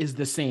is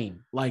the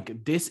same.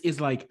 Like this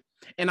is like,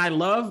 and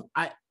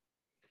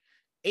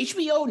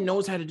HBO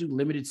knows how to do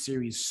limited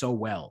series so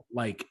well.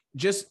 Like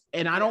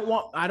and I don't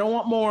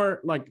want more,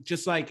 like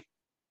just like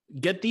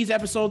get these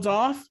episodes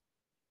off,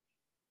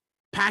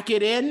 pack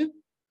it in.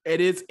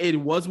 It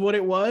was what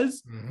it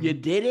was. Mhm. You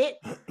did it,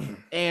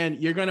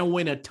 and you're gonna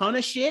win a ton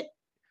of shit.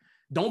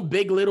 Don't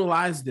Big Little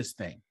Eyes this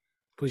thing.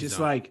 Please Just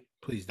don't. like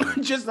Please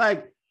don't. just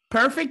like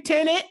perfect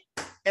 10 it,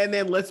 and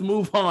then let's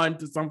move on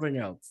to something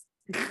else.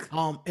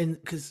 And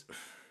because,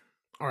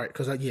 all right,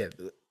 because yeah,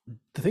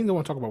 the thing I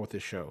want to talk about with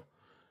this show,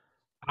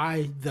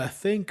 I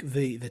think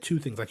the two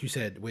things, like you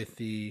said, with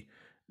the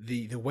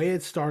way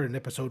it started in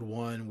episode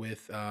 1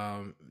 with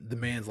the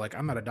man's like,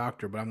 I'm not a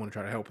doctor, but I'm going to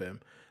try to help him.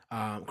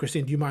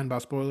 Christine, do you mind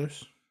about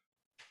spoilers?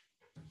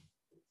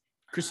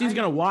 Christine's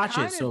gonna watch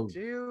it, so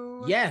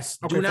do. yes,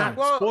 Okay, do not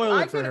fine. spoil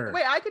I it for could her.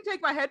 wait. I could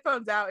take my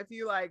headphones out if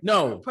you like.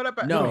 No, put up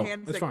a no,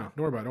 hand That's signal. fine.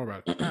 Don't worry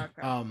about it.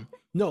 Okay.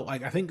 No,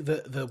 like I think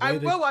the way I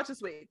they, will watch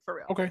this week for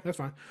real. okay, that's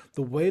fine.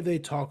 The way they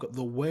talk,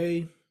 the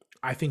way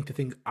I think the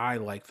thing I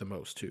like the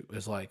most too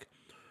is like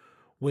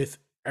with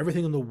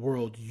everything in the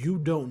world, you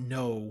don't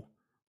know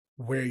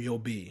where you'll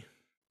be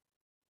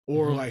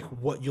or Mhm. like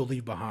what you'll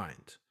leave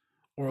behind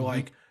or Mhm.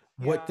 like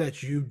what Yeah.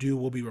 that you do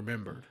will be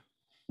remembered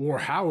or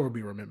how it will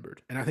be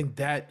remembered. And I think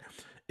that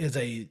is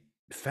a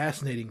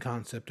fascinating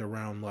concept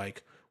around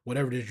like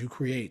whatever it is you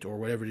create or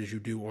whatever it is you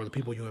do or the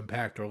people you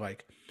impact or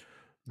like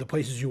the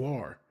places you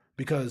are,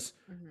 because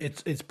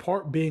Mhm. it's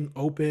part being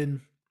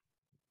open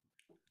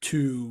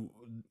to,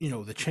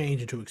 the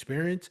change and to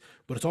experience,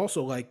 but it's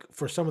also like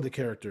for some of the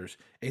characters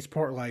it's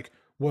part like,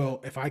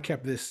 well, if I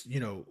kept this,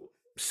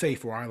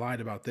 safe, or I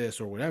lied about this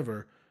or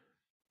whatever,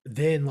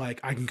 then like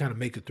I can kind of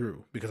make it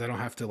through because I don't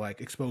have to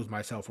like expose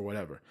myself or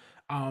whatever.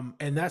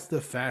 And that's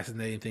the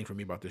fascinating thing for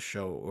me about this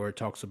show, or it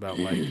talks about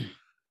like,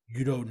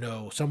 you don't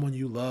know, someone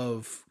you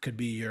love could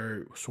be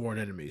your sworn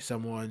enemy,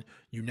 someone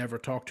you never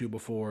talked to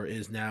before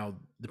is now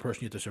the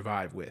person you have to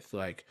survive with,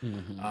 like,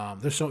 Mhm.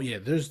 there's so yeah,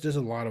 there's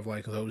a lot of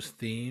like those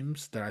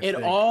themes that I It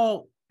think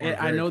all are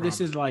I very know this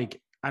prominent. is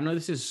like I know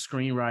this is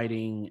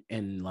screenwriting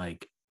and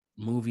like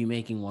movie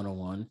making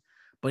 101,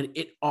 but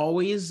it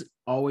always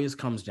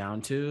comes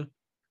down to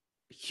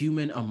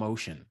human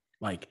emotion.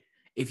 Like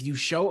if you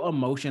show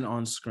emotion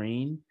on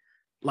screen,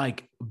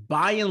 like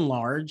by and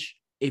large,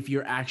 if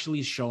you're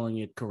actually showing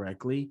it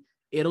correctly,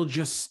 it'll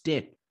just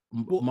stick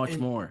Well, much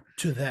and more.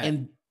 to that,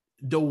 And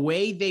the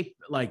way they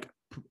like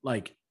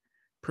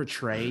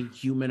portray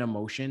human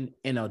emotion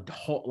in a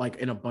whole, like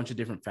in a bunch of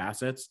different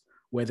facets,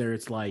 whether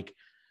it's like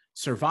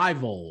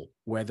survival,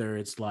 whether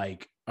it's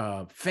like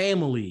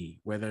family,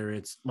 whether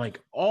it's like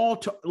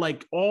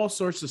like all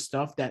sorts of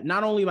stuff that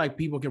not only like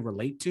people can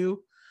relate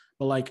to,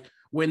 but like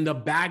when the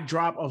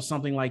backdrop of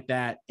something like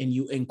that and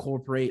you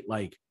incorporate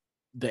like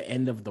the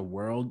end of the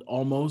world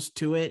almost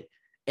to it,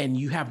 and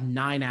you have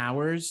 9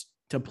 hours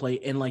to play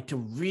and like to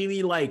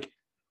really like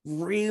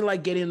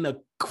get in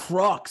the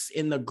crux,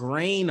 in the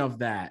grain of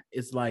that.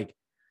 It's like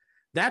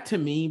that to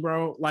me,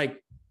 bro.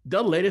 Like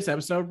the latest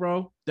episode,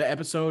 bro. The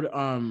episode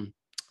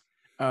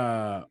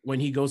when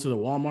he goes to the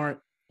Walmart,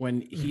 when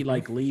he hmm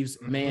like leaves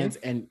hmm man's,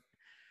 and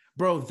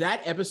bro,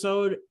 that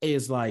episode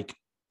is like,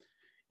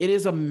 it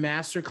is a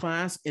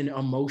masterclass in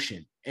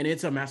emotion, and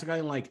it's a masterclass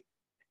in like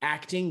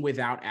acting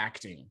without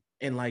acting.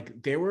 And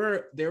like there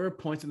were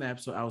points in the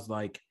episode I was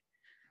like,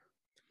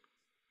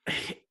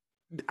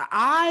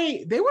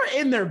 they were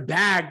in their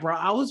bag, bro.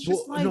 I was Well,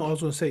 just no, I like,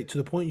 was going to say to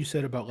the point you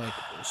said about like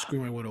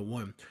Screenwriting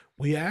 101.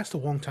 We asked a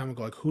long time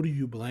ago, like, who do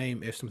you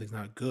blame if something's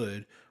not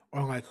good,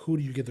 or like, who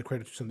do you give the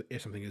credit to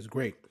if something is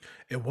great?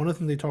 And one of the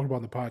things they talked about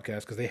in the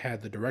podcast, because they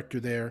had the director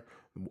there,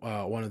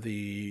 one of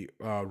the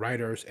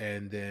writers,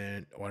 and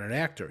then one of the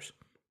actors,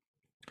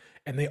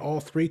 and they all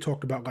three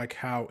talked about like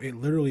how it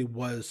literally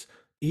was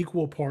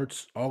equal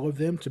parts, all of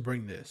them, to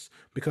bring this,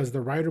 because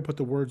the writer put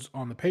the words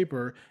on the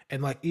paper,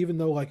 and like even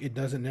though like it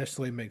doesn't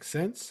necessarily make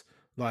sense,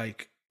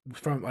 like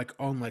from like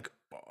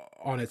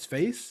on its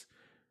face,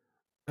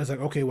 I was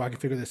like, okay, well, I can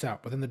figure this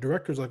out. But then the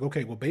director's like,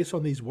 okay, well, based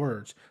on these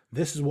words,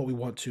 this is what we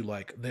want to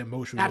like the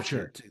emotion we want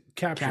capture, to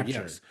capture. capture.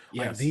 Yes,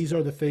 like Yes. these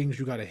are the things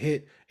you got to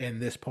hit in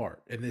this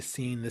part, in this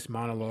scene, this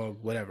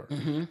monologue, whatever.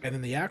 Mm-hmm. And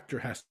then the actor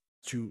has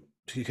to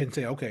he can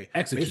say, okay,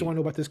 based on what Execute. I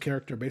know about this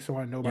character, based on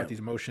what I know about Yep. these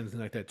emotions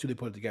and like that, too, they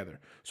put it together.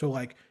 So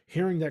like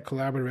hearing that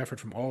collaborative effort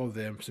from all of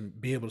them to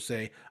be able to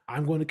say,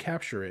 I'm going to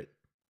capture it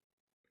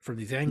from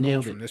these angles,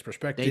 Nailed from it. this They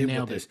perspective,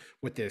 nailed it.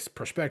 with this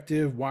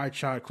perspective, wide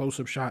shot, close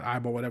up shot,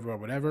 eyeball,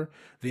 whatever.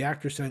 The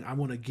actor saying, "I'm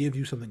going to give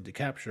you something to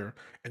capture,"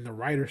 and the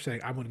writer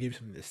saying, "I'm going to give you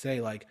something to say."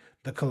 Like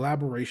the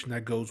collaboration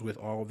that goes with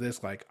all of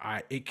this, like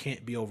it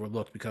can't be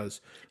overlooked,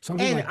 because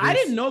something And like I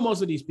didn't this. know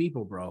most of these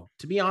people, bro.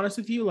 To be honest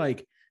with you,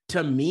 like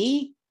to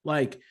me,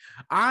 like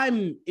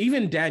I'm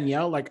even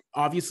Danielle, like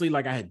obviously,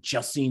 like I had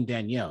just seen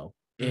Danielle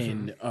Mhm.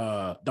 in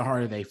The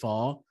Harder They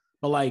Fall,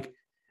 but like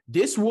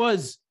this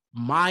was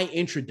my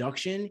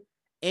introduction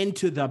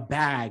into the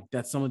bag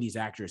that some of these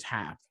actors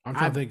have. I'm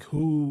trying I to think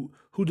who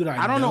did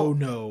I I don't know.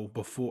 know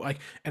before, like,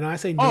 and I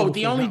say know Oh,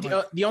 before, not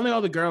like. the only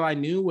other girl I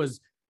knew was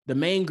the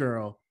main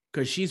girl,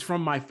 because she's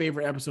from my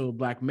favorite episode of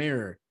Black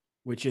Mirror,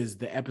 which is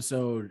the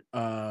episode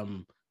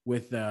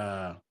with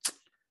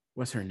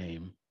what's her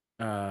name?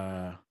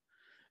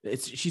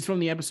 She's from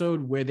the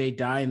episode where they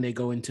die and they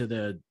go into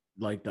the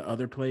like the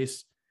other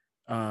place,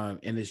 and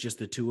it's just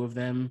the two of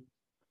them.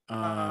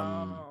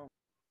 Um,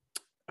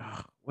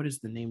 Oh. what is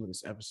the name of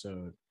this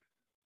episode?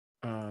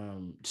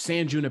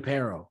 San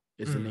Junipero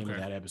is the name of Okay.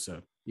 that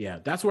episode. Yeah,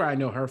 that's where I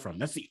know her from.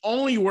 That's the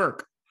only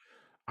work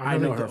I'm I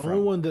trying to know think. her The only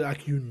from. one that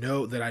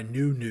like that I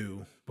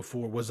knew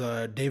before was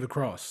David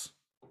Cross.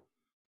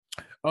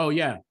 Oh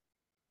yeah,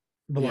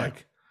 But yeah,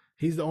 like,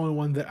 he's the only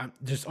one that I'm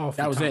just off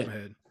that the was top of my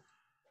it. head.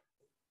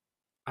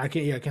 I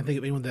can't. Yeah, I can't think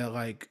of anyone that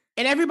like.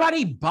 And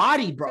everybody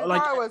body, bro. Sin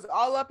Like Cara was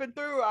all up and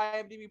through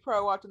IMDb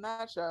Pro watching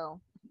that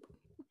show.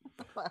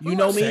 Like, you who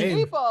know are these me. Same.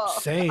 people?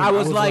 Same. I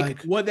was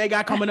like, what they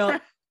got coming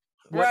up?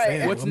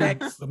 Right. What's Let me,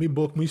 next? let me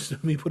book me.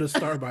 Let me put a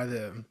star by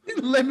them.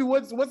 Let me.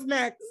 What's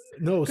next?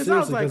 No, Because I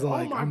was seriously, like, because oh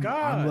like my I'm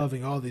god.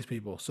 loving all these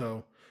people.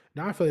 So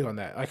now I feel you on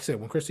that. Like I said,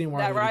 when Christine That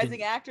Wilder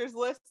rising actors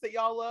list that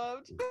y'all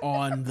loved.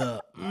 on the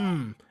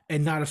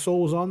and not a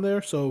soul was on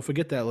there, so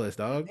forget that list,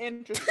 dog.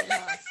 Interesting,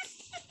 huh?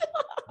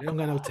 They don't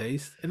got no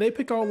taste, and they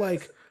pick all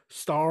like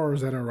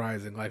stars that are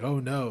rising. Like, oh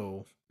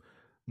no,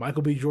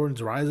 Michael B.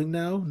 Jordan's rising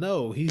now.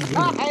 No, he's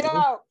I good, bro.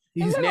 know.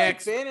 He's He's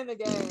next. been in the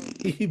game.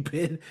 he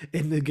been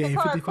in the game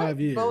Cara, 55 quit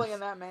years. bullying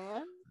that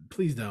man.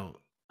 Please don't.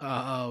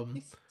 Um,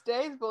 He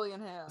stays bullying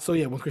him. so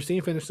yeah, when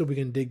Christine finishes, we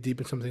can dig deep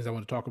in some things I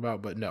want to talk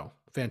about. But no,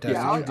 fantastic.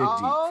 Yeah, Yeah, we can dig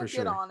deep, I'll for get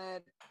sure. on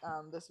it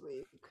this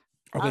week.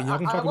 Okay, y'all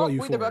can I talk about won't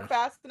read the Euphoria. book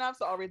fast enough,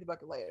 so I'll read the book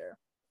later.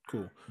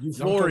 Cool. Y'all can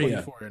talk about Euphoria.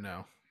 Euphoria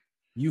now.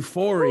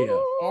 Euphoria.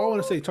 All I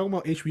want to say, talking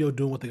about HBO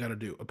doing what they got to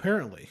do.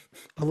 Apparently,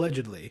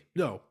 allegedly,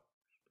 no,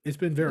 it's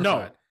been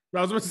verified. No,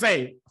 I was going to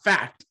say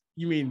fact.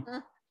 You mean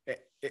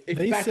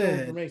They factual said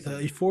information.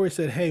 Euphoria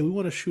said, "Hey, we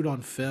want to shoot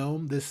on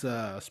film this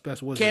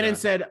special." Was Canon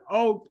said,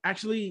 "Oh,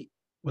 actually,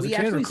 was we it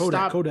Canon or actually Kodak?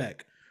 stopped."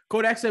 Kodak.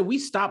 Kodak said we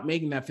stopped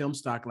making that film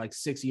stock like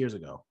 6 years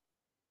ago.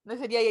 They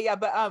said, yeah,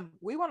 but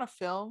we want to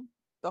film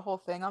the whole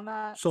thing on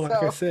that. So, like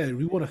I said,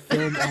 we want to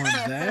film on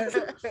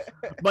that.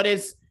 But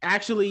it's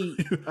actually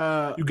You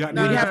got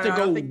we'd me. have to I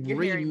go don't think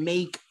you're hearing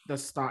me. remake the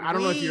stock. I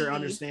don't know if you're We-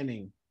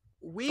 understanding.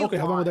 we Okay,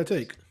 how long would that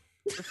want take?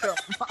 to film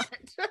on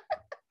it.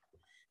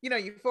 You know,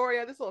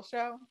 Euphoria, this little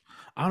show.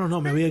 I don't know,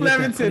 man. We gotta get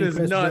that Levinson printing is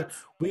press back.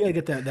 nuts. We gotta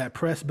get that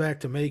press back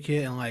to make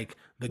it, and like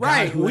the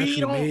guy Right, who we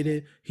actually don't- made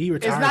it, he It's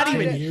retired not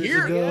 10 even years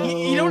here. ago.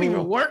 He don't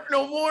even work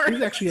no more.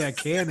 He's actually at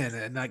Canon,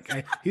 and like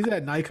he's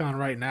at Nikon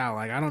right now.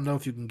 Like I don't know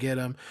if you can get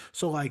him.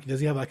 So like, does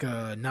he have like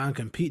a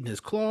non-compete in his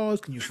clause?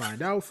 Can you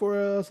find out for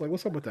us? Like,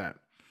 what's up with that?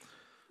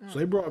 So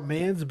they brought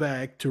Mans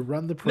back to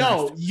run the press.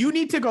 No, you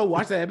need to go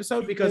watch that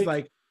episode because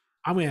like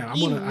I'm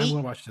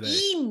gonna watch today.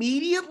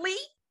 immediately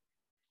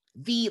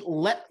the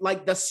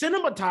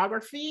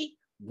cinematography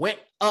went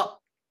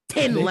up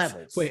 10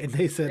 levels. Wait, and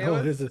they said, It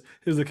 "Oh, was-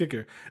 here's the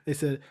kicker." They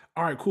said,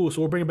 "All right, cool.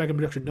 So we're bringing back in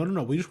production."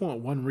 No. We just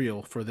want one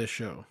reel for this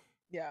show.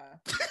 Yeah.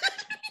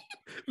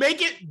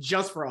 Make it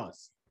just for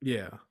us.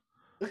 Yeah.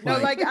 No,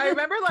 like I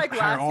remember like hire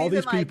last all season,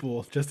 these like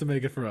people just to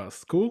make it for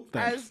us. Cool.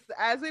 Thanks.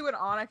 as we went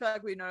on, I feel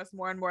like we noticed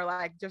more and more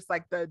like just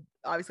like the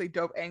obviously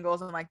dope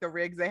angles and like the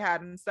rigs they had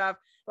and stuff.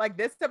 Like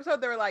this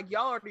episode, they were like,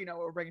 y'all already know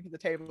what we're bringing to the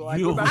table.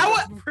 Like we're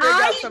about to rig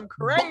up some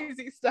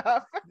crazy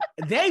stuff.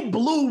 They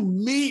blew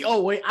me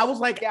away. I was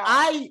like,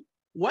 Yeah.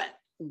 what?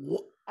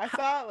 I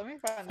saw. Let me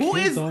find. Who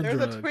it. is- There's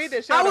drugs. a tweet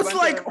that showed I a was bunch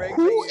of like, the rigs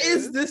who they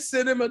is used. this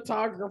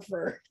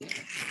cinematographer?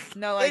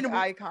 No, like And-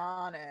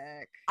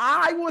 iconic.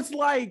 I was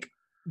like,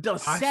 the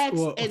sets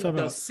well, and talk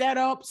the about-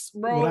 setups,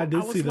 bro. What I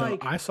did was see though,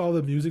 like, I saw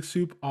the Music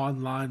Soup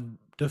online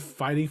just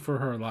fighting for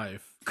her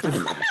life. I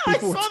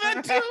People were- saw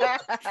that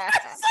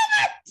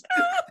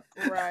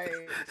too. Right.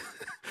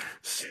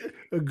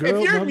 A girl,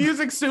 If you're mom-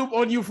 Music Soup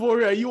on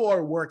Euphoria, you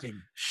are working.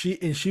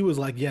 she was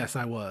like, "Yes,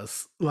 I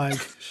was." Like,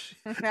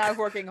 Now I'm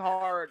working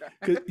hard.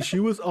 'cause she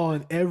was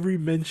on every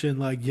mention.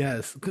 Like,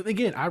 yes. 'Cause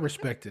again, I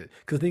respect it.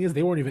 Because the thing is,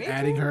 they weren't even Me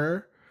adding too.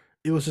 her.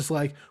 It was just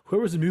like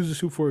whoever's the Music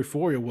Soup for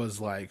Euphoria was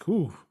like,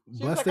 "Ooh, She was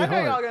bless like, their I know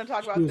y'all heart." gonna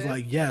talk about She was this.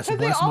 like, "Yes, Because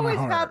they bless my always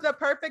heart." have the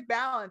perfect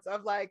balance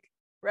of like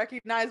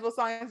recognizable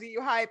songs that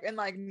you hype and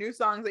like new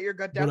songs that you're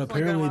good. But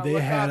apparently, they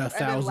had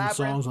 1,000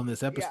 songs on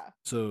this Yeah.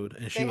 episode,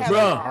 and she They was had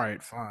like, a lot. "All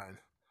right, fine."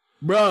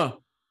 Bruh.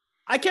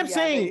 I kept Yeah,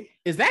 saying,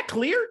 is that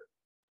clear?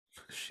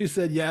 She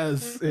said,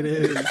 "Yes, it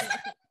is."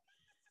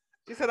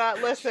 She said,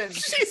 "Listen."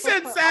 She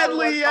said, I "Sadly,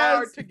 worked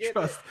hard yes." to get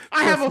Trust. it.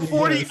 I have a Trust me,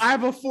 40, yes. I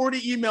have a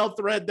 40 email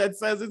thread that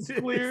says it's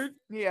cleared.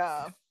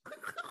 Yeah.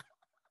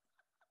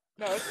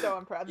 No, it's so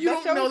impressive. You That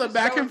don't show know is the just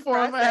back so and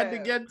forth I had to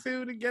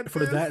impressive. get For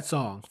this. that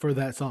song,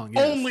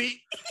 yes.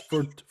 Only.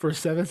 for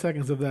 7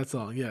 seconds of that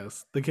song,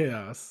 yes, the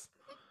chaos.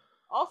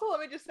 Also, let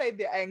me just say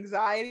the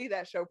anxiety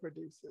that show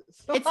produces.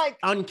 So, It's like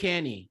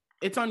uncanny.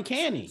 It's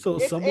uncanny. So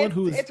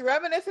it's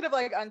reminiscent of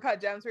like Uncut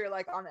Gems where you're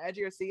like on the edge of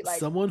your seat. Like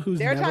someone who's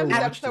there are never times in this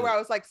watched episode where I it.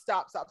 was like,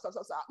 stop.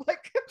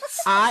 Like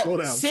Slow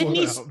down,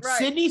 Sydney slow down. Right.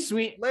 Sydney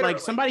Sweeney, Literally.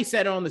 like somebody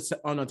said on the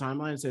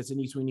timeline, said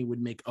Sydney Sweeney would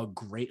make a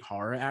great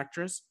horror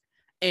actress.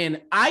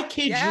 And I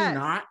kid Yes. you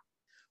not,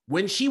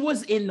 when she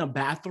was in the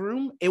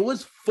bathroom, it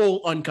was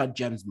full Uncut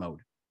Gems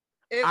mode.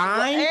 and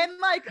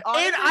like And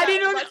honestly, I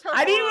didn't lets her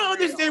I didn't horror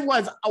understand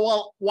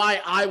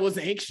why I was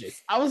anxious.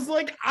 I was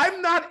like,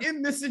 I'm not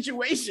in this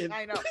situation. real.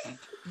 I know,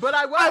 but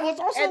I I was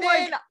also and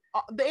like,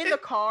 then in the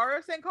car,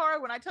 Sin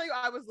Cara, when I tell you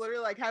I was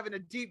literally like having a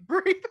deep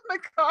breath in the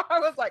car, I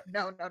was like,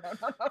 no.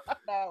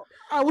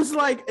 I was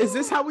like, is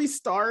this how we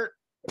start?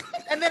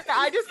 And then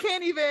I just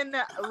can't even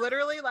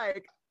literally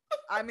like.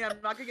 I mean, I'm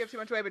not gonna give too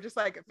much away, but just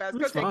like Fezco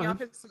It's taking fine. off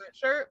his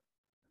sweatshirt.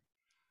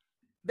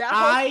 That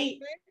whole I-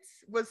 sequence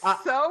was I-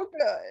 so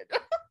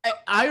good.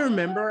 I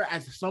remember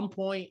at some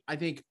point, I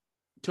think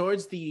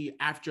towards the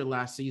after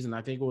last season,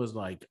 I think it was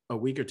like a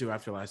week or two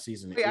after last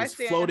season, Yeah, I it was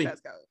stand floating.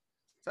 Fezco.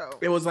 So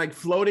It was like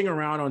floating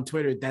around on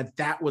Twitter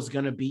that was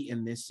gonna be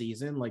in this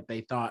season. Like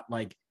they thought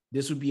like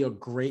this would be a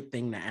great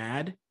thing to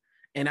add.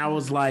 And I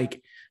was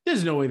like,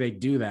 there's no way they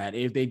do that.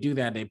 If they do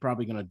that, they're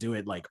probably gonna do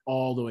it like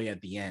all the way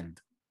at the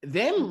end.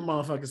 Them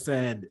motherfuckers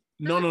said,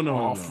 no.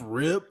 Off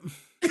rip.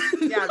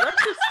 yeah,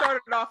 let's just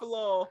start it off a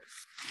little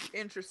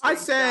interesting. I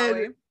shall said-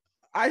 we?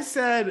 I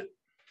said,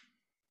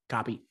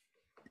 copy.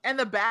 And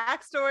the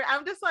backstory,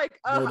 I'm just like,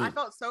 oh, I Noted.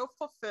 felt so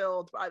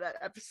fulfilled by that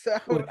episode.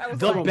 Wait, I was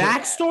The like,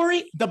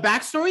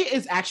 backstory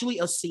is actually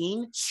a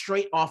scene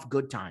straight off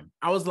Good Time.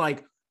 I was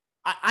like,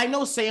 I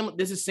know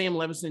this is Sam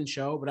Levinson's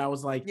show, but I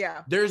was like,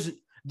 yeah,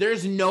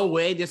 there's no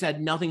way this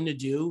had nothing to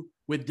do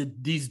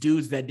with these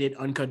dudes that did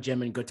Uncut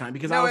Gem and Good Time,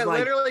 because I No, was it like,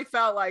 literally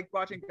felt like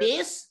watching Good Time.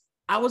 this.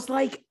 I was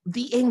like,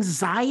 the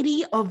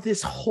anxiety of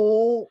this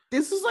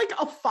is like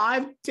a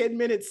 5-10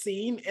 minute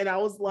scene, and I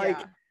was like,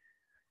 Yeah.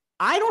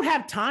 I don't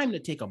have time to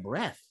take a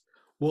breath.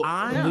 Well,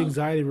 I on the know.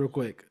 anxiety real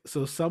quick.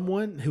 So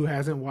someone who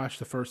hasn't watched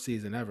the first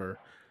season ever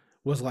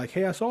was like,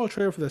 "Hey, I saw a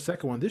trailer for the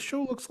second one. This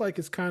show looks like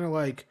it's kind of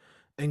like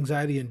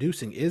anxiety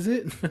inducing. Is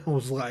it?" I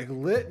was like,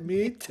 "Let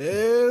me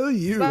tell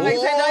you." Like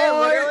Boy. Zendaya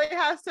literally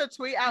has to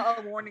tweet out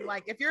a warning,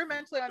 like, if you're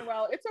mentally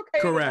unwell, it's okay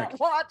Correct. to not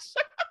watch.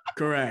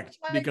 Correct,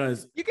 Like,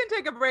 because you can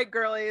take a break,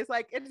 girly. It's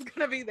like it's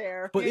gonna be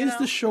there. But you is know?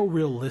 the show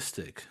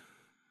realistic?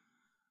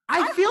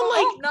 I feel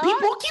hope like not.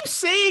 people keep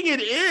saying it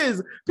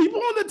is.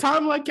 People on the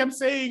timeline kept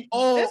saying,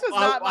 "Oh, This was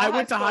not my I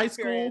went to high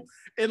school, experience,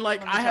 and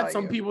like let me I had tell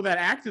some you. people that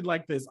acted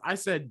like this." I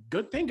said,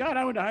 "Good thing God,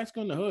 I went to high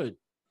school in the hood,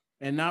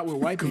 and not with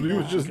white Because people."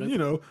 we was just,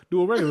 because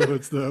doing regular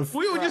hood stuff.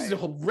 we were just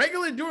Right.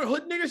 regular doing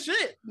hood nigga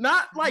shit,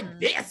 not like Mhm.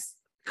 this.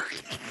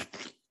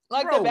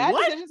 Like Bro, the bad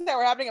what? decisions that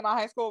were happening at my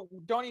high school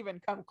don't even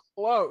come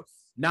close.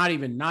 Not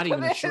even a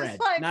It's shred.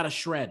 like Not a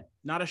shred.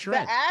 Not a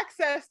shred. The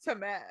access to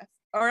meth,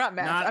 or not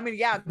meth. Not- I mean,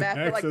 yeah, meth,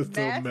 but like Access to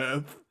meth.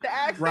 meth. The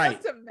access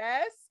Right. to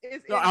meth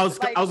is. No, I was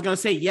like, gonna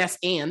say yes,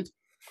 and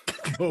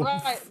Both.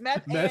 right,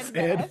 meth and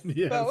meth,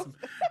 yes, both.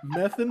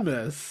 meth and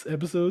mess.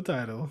 Episode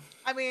title.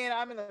 I mean,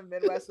 I'm in the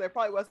Midwest, so there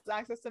probably was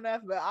access to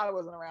meth, but I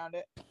wasn't around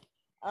it.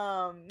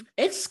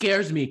 it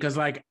scares me because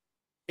like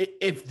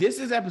if this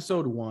is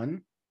episode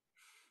 1,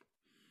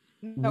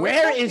 no,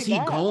 where it's is he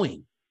actually bad.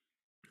 going?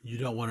 You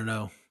don't want to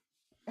know.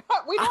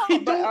 We I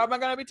don't, but don't- am I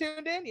gonna be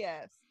tuned in?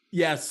 Yes.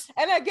 Yes.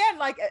 And again,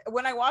 like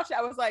when I watched it,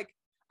 I was like,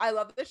 I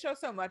love this show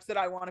so much that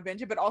I want to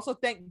binge it, but also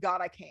thank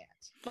God I can't.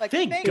 Like,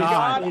 Thank thank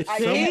God. God If I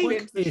someone- can't someone,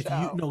 binge the if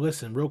show. you no,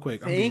 listen, real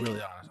quick. I'm being Thank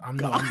really honest. I'm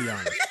gonna be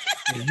honest.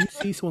 If you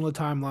see someone on the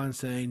timeline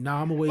saying,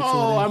 "Nah, I'm gonna wait till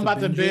Oh, it I'm ends about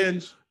to it,"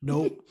 binge.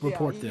 Nope, Yeah,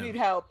 report you them. need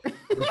help.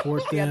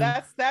 Report them.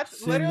 Yeah, that's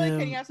Send literally. Can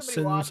them- you have somebody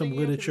send them watching some you?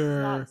 'Cause it's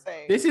literature. not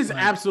safe. This is Like-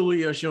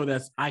 absolutely a show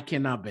that's I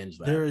cannot binge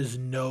that. There is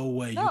no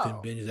way you can No.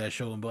 binge that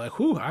show and be like,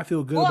 "Whew, I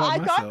feel good Well, about I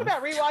myself." thought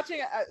about rewatching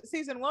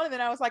season 1, and then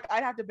I was like,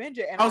 I'd have to binge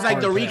it. And I was like,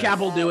 the recap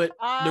will do it.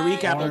 The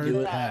recap will Hard do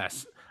it.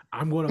 pass.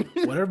 I'm gonna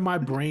whatever my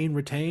brain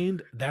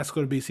retained. That's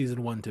gonna be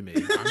season 1 to me.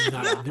 I'm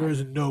not. There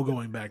is no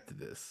going back to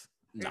this.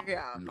 No.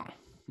 Yeah. No.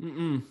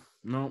 Mm-mm.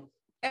 No.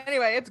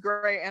 Anyway, it's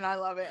great, and I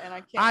love it, and I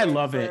can't. I wait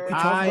love it. for- We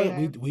talked, about,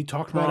 I- we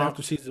talked about it after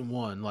Props. season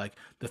 1, like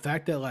the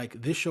fact that like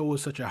this show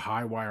was such a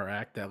high wire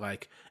act that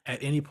like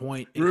at any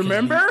point it can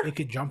Remember? it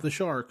could jump the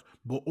shark,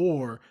 but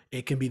or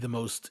it can be the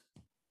most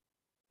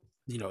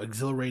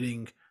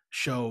exhilarating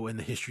show in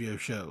the history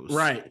of shows.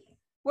 Right.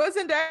 Was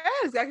Zendaya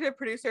executive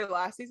producer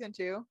last season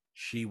too?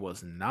 She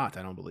was not,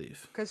 I don't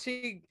believe. Because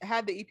she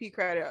had the EP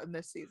credit in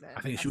this season.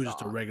 I think she was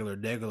just a saw.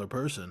 regular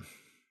person.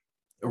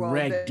 Well,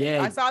 Reg I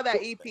dead. saw that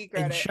EP And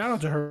credit. shout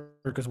out to her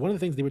because one of the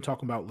things they were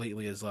talking about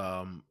lately is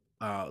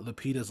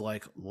Lupita's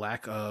like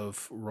lack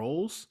of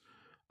roles.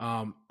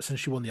 Since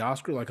she won the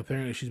Oscar, like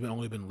apparently she's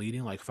only been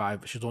leading like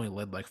 5. She's only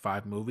led like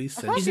 5 movies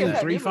I since. thought She's she in had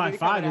that new movie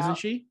 355, coming isn't out.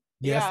 she?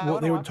 Yes, Yeah, I well,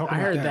 wanna they were watch talking I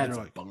about heard that. that's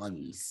They're like,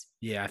 buns.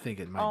 yeah, I think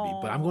it might be,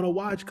 but I'm gonna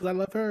watch because I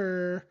love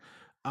her.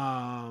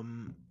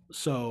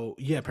 So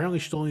yeah, apparently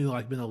she's only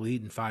like been a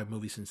lead in 5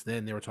 movies since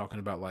then. They were talking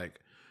about like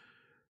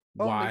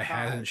Only why 5.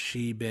 hasn't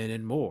she been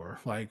in more?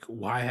 Like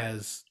why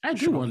has I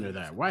do Charlize- wonder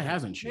that. Why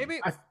hasn't she? Maybe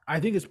I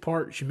think it's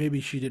part she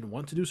didn't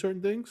want to do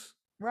certain things,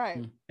 right.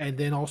 Mm. and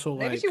then also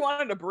Maybe like she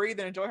wanted to breathe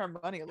and enjoy her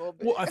money a little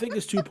bit. well, I think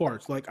it's 2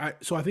 parts. Like I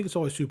think it's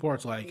always 2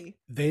 parts. Like Me.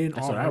 they didn't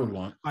That's offer what I would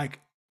want. like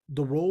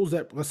the roles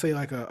that let's say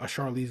like a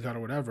Charlize got or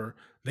whatever.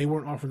 They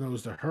weren't offering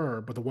those to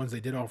her, but the ones they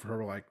did offer her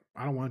were like,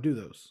 I don't want to do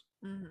those.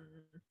 Mhm.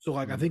 So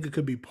like I Mhm. think it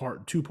could be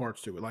 2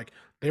 parts to it. Like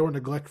they were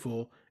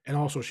neglectful, and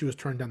also she was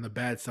turning down the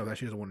bad stuff that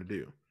she doesn't want to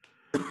do.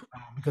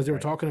 Because they were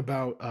Right. talking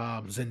about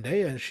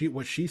Zendaya, and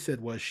what she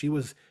said was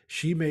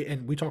she made,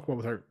 and we talked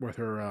about with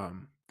her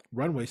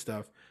runway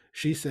stuff.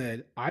 She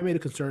said I made a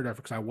concerted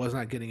effort because I was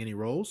not getting any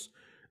roles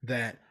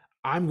that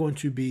I'm going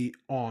to be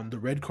on the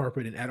red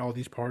carpet and at all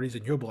these parties,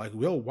 and you'll be like,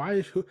 well,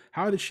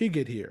 how did she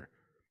get here?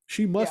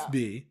 She must Yeah.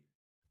 be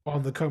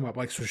on the come up.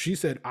 Like, so she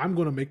said, I'm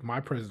going to make my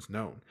presence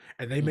known.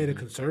 And they made a Mhm.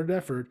 concerted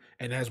effort.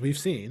 And as we've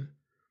seen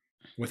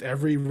with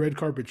every red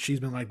carpet, she's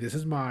been like, this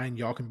is mine.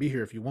 Y'all can be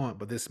here if you want,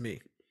 but this is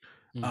me.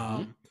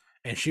 Mhm.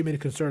 And she made a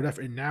concerted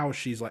effort. And now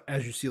she's like,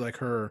 as you see, like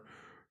her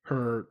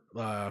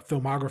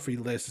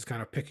filmography list is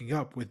kind of picking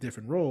up with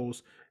different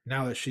roles.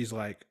 Now that she's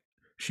like,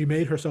 she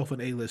made herself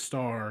an A-list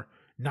star,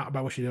 not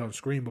by what she did on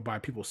screen, but by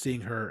people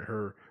seeing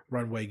her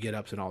runway get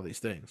ups and all these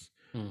things.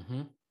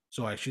 Mhm.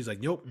 So like, she's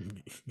like, yo,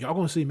 y'all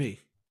gonna see me.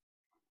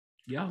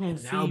 Y'all gonna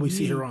And now see we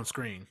see her me. on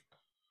screen.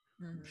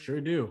 Mhm. Sure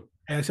do.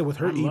 And I said with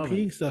her I'm loving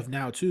EP it. stuff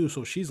now too,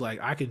 so she's like,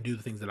 I can do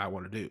the things that I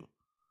want to do.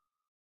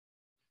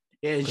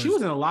 And she 'Cause-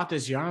 was in a lot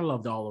this year. I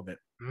loved all of it.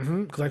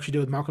 Because like she did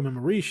with Malcolm and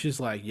Marie, she's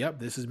like, yep,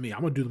 this is me.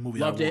 I'm gonna do the movie.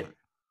 Loved I it. want.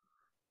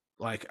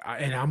 Like,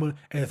 and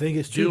the thing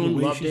is too, Dune, the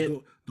way loved she's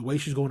it. the way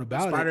she's going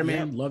about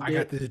Spider-Man, it. loved I got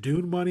it. this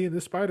Dune money and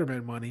this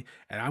Spider-Man money,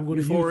 and I'm going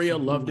to Euphoria, use it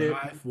to loved do it.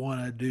 what I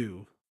want to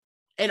do.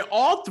 And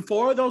all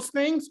four of those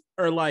things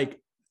are like,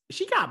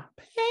 she got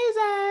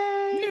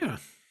paid. Yeah.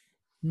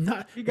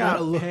 Not You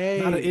got not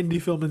paid. an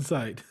indie film in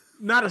sight.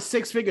 Not a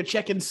 6-figure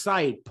check in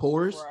sight,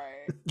 Pores.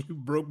 Right. You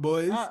broke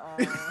boys.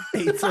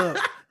 Hates up.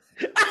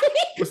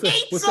 What's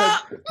Hates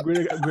that? up.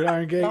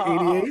 Gridiron Gang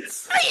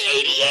 88s?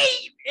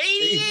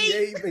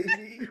 88.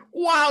 baby.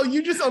 Wow,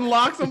 you just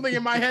unlocked something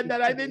in my head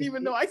that I didn't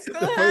even know I still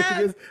The first thing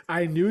had. is,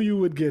 I knew you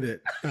would get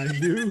it. I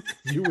knew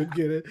you would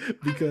get it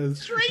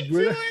because Straight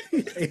to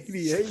it.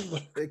 88.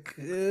 Like,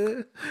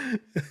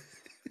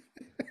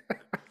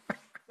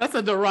 That's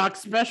a The Rock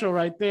special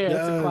right there.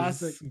 That's a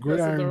classic. That's a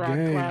Gridiron The Rock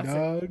Gang,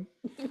 classic.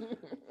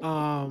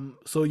 dog.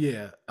 So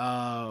yeah.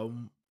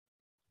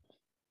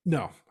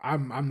 No,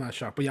 I'm not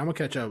shocked, but yeah, I'm gonna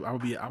catch up.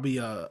 I'll be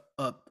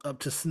up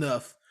to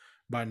snuff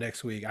by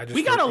next week.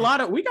 We got a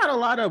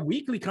lot of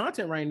weekly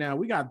content right now.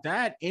 We got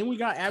that, and we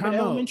got Abbott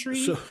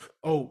Elementary. So,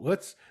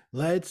 let's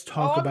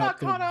talk I'm about not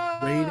the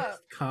caught greatest up.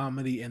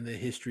 comedy in the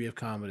history of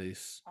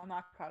comedies. I'm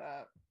not caught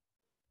up.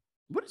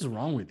 What is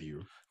wrong with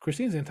you?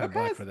 Christine's anti-black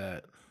Because- for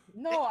that.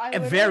 No, I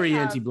And literally very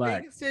have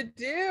anti-black. things to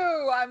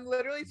do. I'm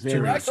literally Very.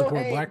 Support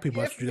struggling. black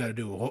people. That's what you got to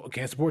do. Oh,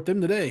 can't support them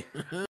today.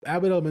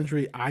 Abbott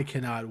Elementary. I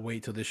cannot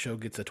wait till this show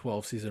gets a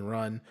 12-season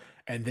run,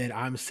 and then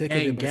I'm sick of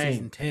it by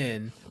season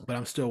 10. But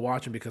I'm still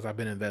watching because I've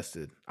been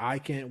invested. I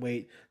can't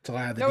wait till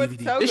I have the No, DVD.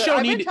 it's so This good. show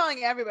I've been need-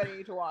 telling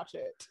everybody to watch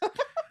it.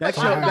 That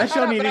show, I'm not that show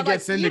caught up, need but to I'm get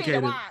like, you need to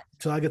syndicated. watch.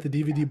 Till I get the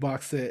DVD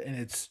box set and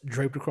it's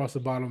draped across the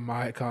bottom of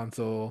my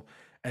console.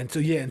 And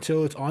so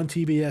until it's on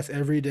TBS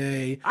every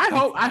day. I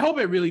hope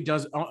it really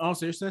does. On all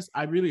seriousness,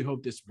 I really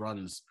hope this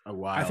runs a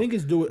while. I think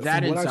it's doing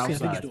That from and what I've seen, I think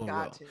Southside. it's doing Got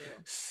well. to.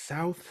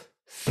 South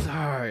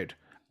Side.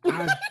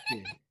 I've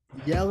been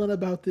yelling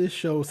about this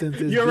show since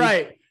it's You're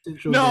right.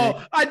 Central No,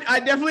 Day. I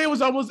definitely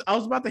was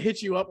about to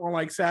hit you up on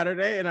like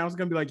Saturday, and I was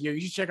gonna be like, yo, you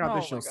should check out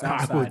this Oh show, my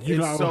God. I would, Southside. you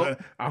know, It's so,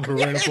 I'm gonna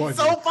write it's a point.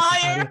 so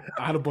fire,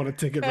 I'd have bought a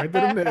ticket right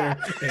then and there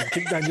and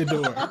kicked down your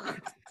door.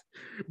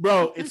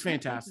 bro. It's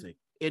fantastic.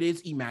 It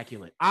is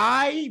immaculate.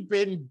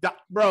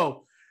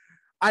 Bro.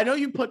 I know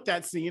you put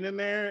that scene in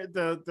there,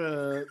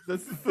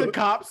 the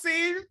cop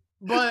scene,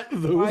 but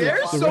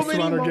there's The so many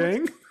Restaurateur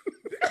moments. gang.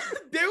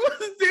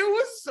 there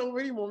was so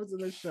many moments in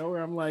the show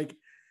where I'm like,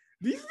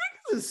 these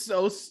niggas are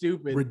so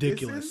stupid.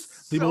 Ridiculous.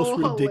 This is The most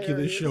so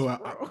ridiculous show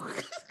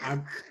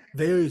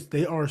hilarious, bro.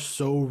 They are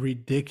so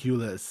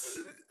ridiculous.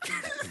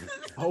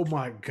 Oh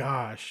my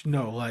gosh.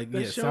 No, like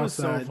The yeah, show is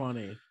so Southside.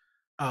 funny.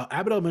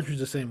 Abbott Elementary is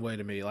the same way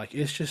to me. Like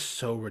it's just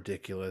so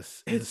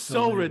ridiculous. in It's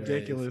so many ways.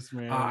 ridiculous,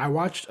 man. I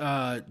watched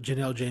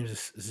Janelle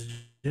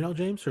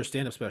James her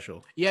stand-up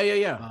special. yeah.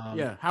 um,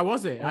 Yeah. How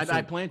was it? Also-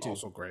 I plan to.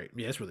 Also great.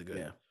 Yeah, it's really good.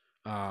 Yeah.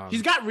 Um,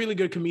 She's got really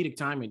good comedic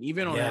timing,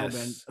 even on yes,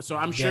 Alabama. So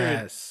I'm sure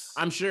yes.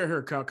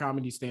 her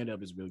comedy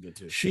stand-up is really good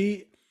too.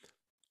 She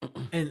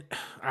and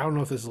I don't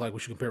know if this is like we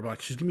should compare, but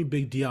like she's giving me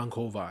big Deion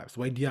Cole vibes. The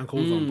way Deion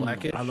Cole's on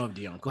Blackish. I love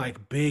Deion Cole.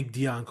 Like big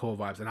Deion Cole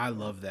vibes, and I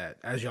love that.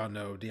 As y'all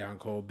know, Deion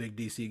Cole, big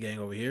DC gang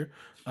over here.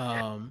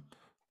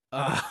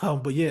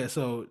 But yeah,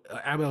 so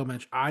Abbott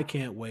Elementary, I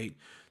can't wait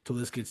till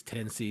this gets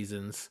 10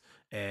 seasons,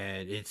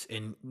 and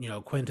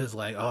Quinta's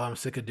like, oh, I'm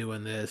sick of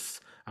doing this.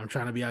 I'm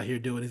trying to be out here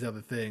doing these other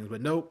things,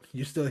 but nope,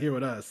 you're still here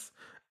with us.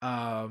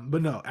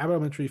 But no, Abbott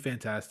Elementary,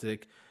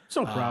 fantastic.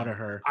 So proud of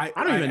her. I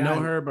don't even know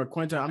I- her, but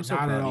Quinta, I'm so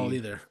Not proud at of all you.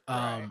 either.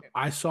 Right.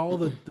 I saw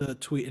the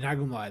tweet, and I'm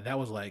gonna lie, that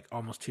was like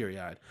almost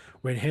teary-eyed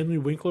when Henry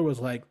Winkler was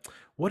like,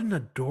 "What an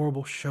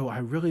adorable show! I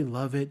really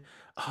love it.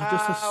 Oh,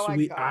 just Oh so my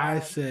sweet." I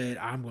God. said,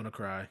 "I'm gonna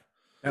cry."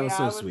 That was Yeah,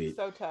 so I was sweet.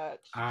 So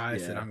touched. I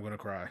said, Yeah. "I'm gonna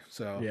cry."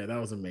 So Yeah, that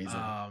was amazing.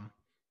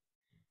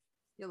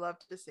 You love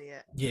to see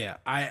it. yeah,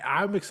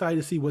 I'm excited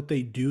to see what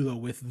they do though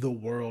with the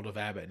world of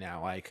Abbott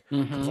now. Like,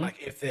 'cause, Mhm. like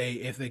if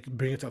they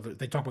bring it to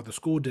they talk about the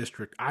school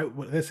district.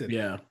 Listen,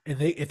 Yeah. and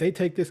if they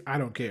take this, I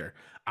don't care.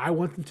 I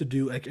want them to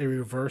do like a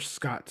reverse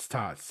Scott's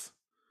Tots,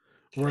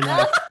 where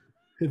like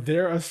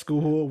they're a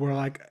school where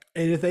like,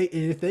 and if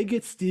they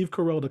get Steve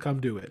Carell to come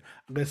do it,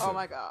 listen. Oh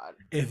my God.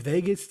 If they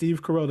get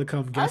Steve Carell to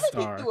come I guest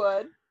think star he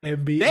would.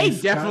 and be They in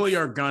definitely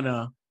Scott's- are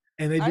gonna.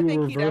 and they I do a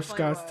think he reverse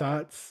definitely Scott's would.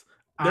 Tots,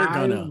 They're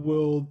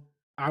gonna.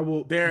 I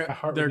will. They're- my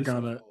heart will they're be so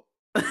gonna. full.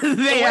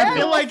 They, I I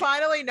feel will like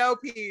finally know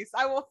peace.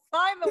 I will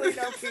finally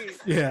know peace.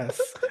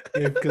 Yes,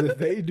 because if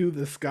they do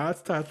the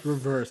Scott's Tots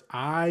reverse,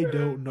 I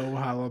don't know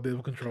how I'll be able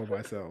to control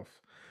myself.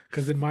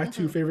 Because in my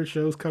two favorite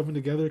shows coming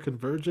together,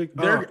 converging,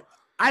 they're.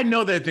 I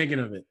know they're thinking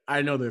of it.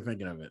 I know they're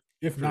thinking of it.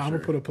 if for not, I'm sure.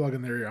 gonna put a plug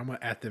in their ear. I'm gonna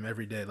at them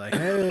every day, like,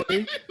 hey,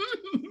 and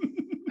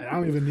I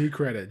don't even need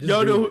credit. Just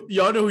y'all do know, it.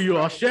 y'all know who you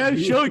are. Share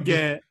Me- show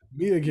again.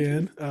 Me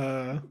again.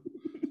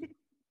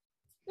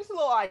 Just a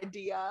little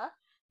idea.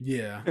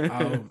 Yeah.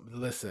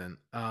 Listen.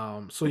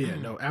 So yeah,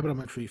 no, Abbott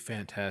Elementary,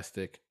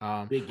 fantastic.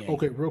 Big game.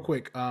 Okay, real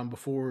quick.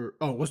 Before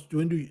let's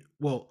do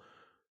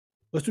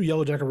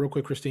Yellow Jacket real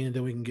quick, Christine, and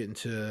then we can get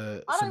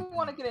into. I don't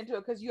want to get into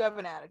it because you have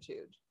an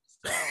attitude.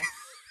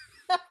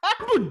 So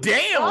Oh,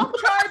 damn. Rob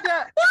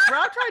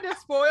tried to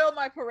spoil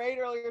my parade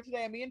earlier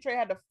today, and me and Trey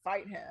had to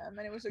fight him,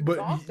 and it was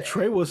exhausting. But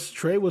Trey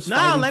was.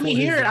 No, let me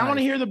hear it. I want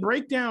to hear the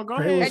breakdown. Go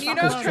ahead. And you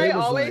know, Trey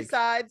always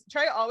sides.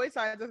 Trey always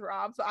sides with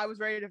Rob, so I was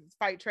ready to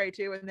fight Trey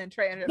too, and then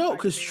Trey ended up. No,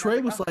 because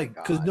Trey was like,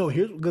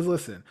 because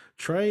listen,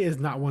 Trey is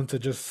not one to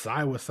just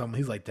side with someone.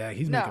 He's like, dang,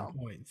 he's making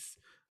points.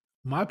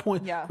 My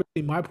point,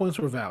 my points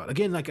were valid.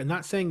 Again, like I'm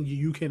not saying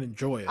you can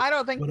enjoy it. I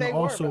don't think they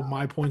also, were. Also,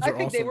 my points are also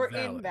valid. I think they were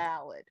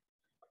invalid.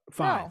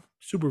 Fine,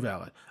 super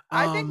valid.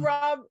 I think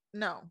Rob.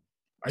 No.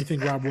 I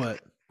think Rob.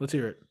 What? Let's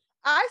hear it.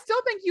 I still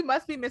think you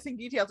must be missing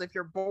details if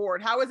you're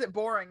bored. How is it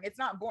boring? It's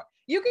not boring.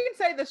 You can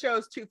say the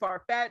show's too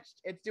far fetched.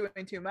 It's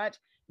doing too much.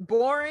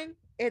 Boring.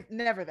 It's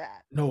never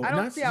that. No, I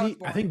don't see how it's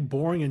boring. I think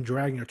boring and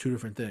dragging are two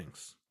different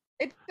things.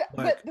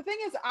 But the thing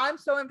is, I'm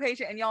so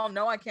impatient, and y'all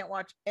know I can't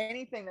watch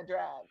anything that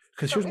drags.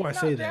 Because here's why I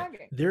say that.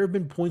 There have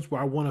been points where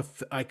I want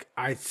to, like,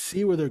 I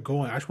see where they're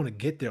going. I just want to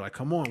get there. Like,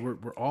 come on,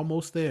 we're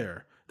almost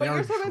there. But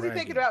you're so busy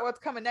thinking about what's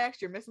coming next.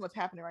 You're missing what's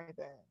happening right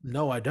there.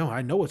 No, I don't.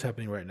 I know what's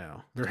happening right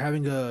now. They're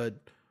having a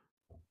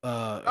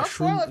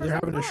shroom. They're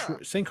having a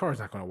shroom. St. Car's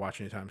not going to watch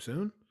anytime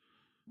soon.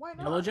 Why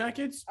not? Yellow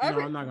Jackets? No,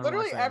 I'm not gonna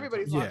literally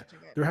everybody's watching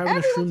it. They're having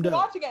Everyone's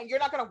watching it. You're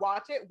not gonna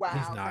watch it. Wow.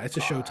 He's not. It's a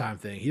Showtime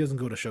thing. He doesn't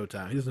go to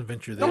Showtime. He doesn't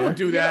venture there. Don't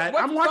do that.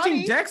 I'm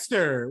watching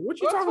Dexter. What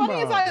you talking about?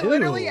 What's funny is I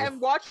literally am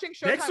watching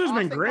Showtime. Dexter's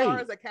been great.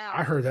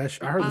 I heard that.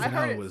 I heard the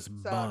finale was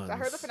buns. I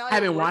heard the finale. I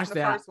haven't watched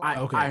that.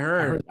 I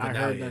heard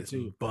that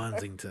too.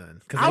 Bunsington.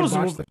 I was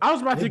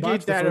about to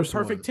get that a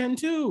perfect 10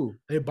 too.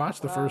 They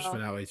botched the first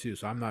finale too,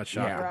 so I'm not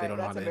shocked that they don't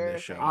know how to end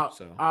this show.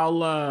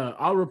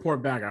 I'll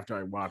report back after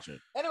I watch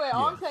it. Anyway,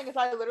 all I'm saying is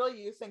I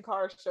literally use St.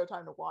 Car's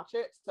Showtime to watch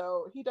it,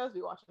 so he does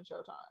be watching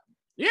Showtime.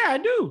 Yeah, I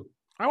do.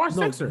 I watch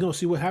Dexter. No,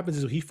 see what happens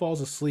is he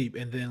falls asleep,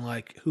 and then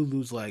like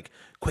Hulu's like,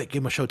 "Quick,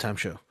 give him a Showtime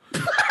show."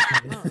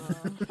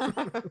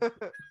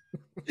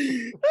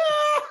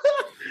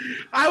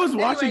 I was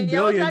watching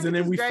Billions, and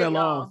then we fell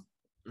off.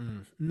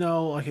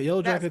 No, like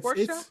Yellow Jackets.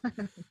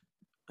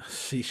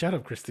 See, shut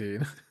up,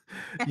 Christine.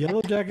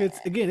 Yellow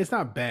Jackets again. It's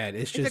not bad.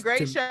 It's just a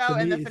great show,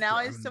 and the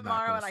finale is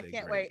tomorrow, and I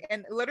can't wait.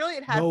 And literally,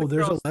 it has. No,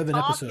 there's 11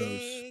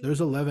 episodes.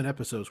 There's 11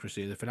 episodes,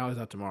 Christine. The finale's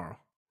not tomorrow.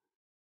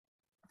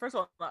 First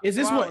of all, is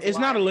this what? It's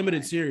not a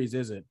limited series,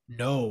 is it?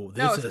 No,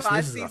 this is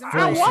 5 seasons.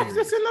 I watched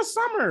this in the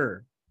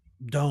summer.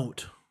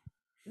 Don't.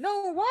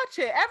 No, watch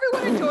it.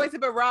 Everyone enjoys it,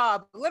 but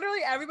Rob. Literally,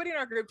 everybody in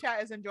our group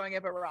chat is enjoying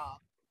it, but Rob.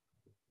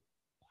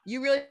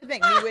 You really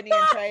think me, Whitney,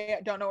 and Trey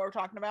don't know what we're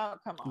talking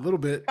about? Come on. A little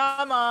bit.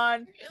 Come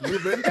on. A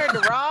little bit. Compared to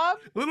Rob?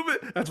 A little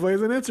bit. That's why he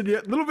hasn't answered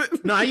yet. A little bit.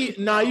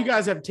 You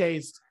guys have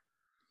taste.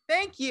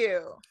 Thank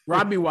you.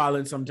 Rob be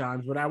wilding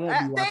sometimes, but I won't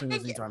be watching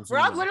this anytime soon.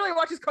 Rob literally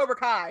watches Cobra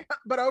Kai,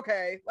 but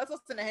okay. Let's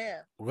listen to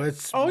him.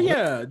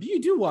 You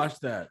do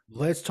watch that.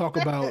 Let's talk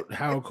about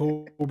how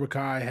Cobra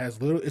Kai has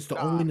it's the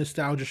only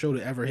nostalgia show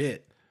to ever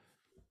hit.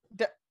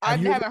 I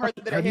haven't heard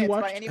that it hits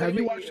by anybody. Have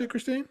you watched it,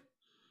 Christine?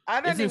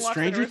 Isn't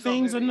Stranger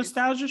Things a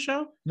nostalgia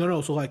show?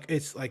 No. So like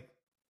it's like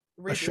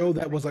a show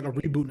that was like a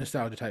reboot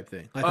nostalgia type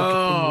thing. Like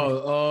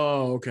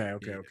okay.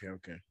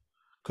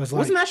 Because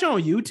wasn't that show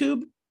on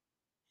YouTube?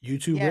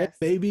 YouTube, yes.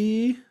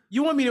 Baby.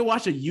 You want me to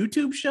watch a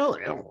YouTube show?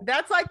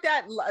 That's like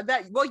that.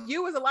 Well,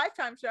 You was a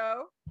Lifetime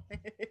show.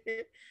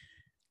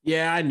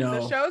 Yeah, I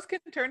know. The shows can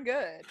turn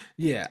good.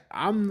 Yeah,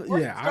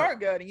 start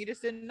good, and you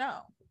just didn't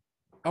know.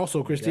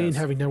 Also, Christine,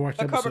 having never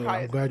watched an episode,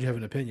 I'm glad you have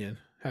an opinion.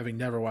 Having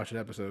never watched an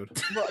episode.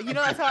 Well,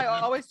 that's how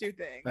I always do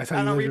things. That's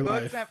how you live your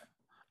life.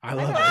 I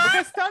love it.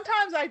 Because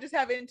sometimes I just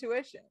have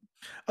intuition.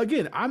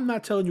 Again, I'm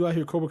not telling you out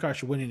here Cobra Kai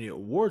should win any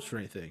awards for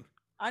anything.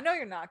 I know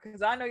you're not,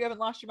 because I know you haven't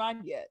lost your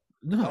mind yet.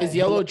 No. Is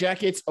Yellow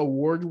Jackets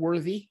award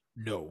worthy?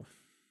 No.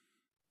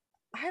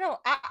 I don't.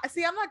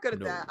 See. I'm not good at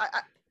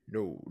that.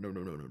 No.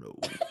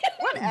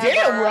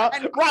 Damn,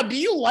 Rob, do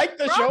you like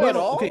the show at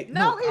all? Okay,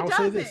 no, he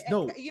doesn't.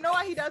 No. You know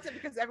why he doesn't?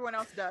 Because everyone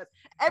else does.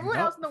 Everyone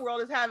else in the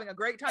world is having a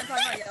great time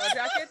talking about Yellow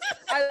Jackets.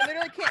 I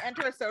literally can't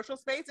enter a social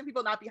space and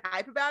people not be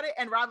hype about it.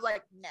 And Rob's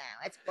like, no,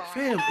 it's fun.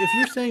 Fam, if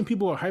you're saying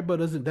people are hype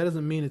about it, that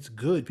doesn't mean it's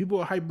good. People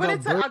are hype about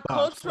it. But it's a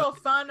cultural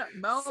fun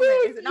moment.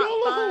 Is it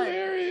not fun?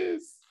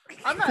 Hilarious.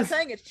 I'm not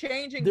saying it's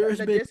changing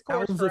the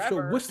discourse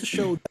forever. What's the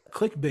show?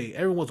 Clickbait.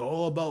 Everyone's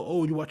all about,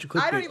 you watch a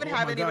clickbait. I don't even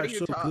have anybody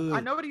who talks.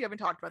 I nobody even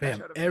talked about that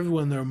show.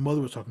 Everyone, their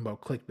mother was talking about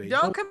clickbait.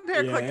 Don't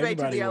compare clickbait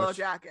to the Yellow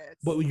Jackets.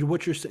 But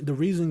what you're saying, the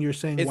reason you're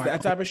saying is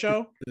that type of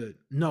show?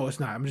 No, it's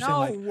not. I'm just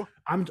saying like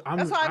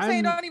That's why I'm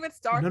saying don't even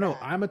start. No,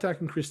 I'm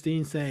attacking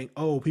Christine saying,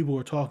 people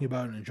were talking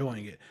about it and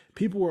enjoying it.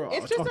 People were.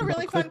 It's just a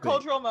really fun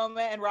cultural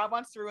moment, and Rob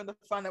wants to ruin the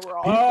fun that we're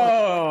all.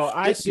 Oh,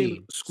 I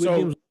see. Squid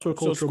Game's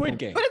Squid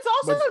Game, but it's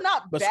also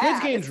not bad. But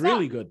Squid Game's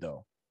really good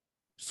though.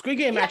 Squid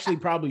Game actually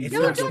probably it's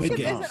not Squid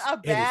Game.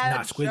 It is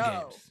not Squid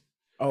Games.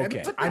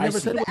 Okay, I never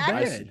said it was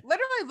bad.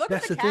 Literally, look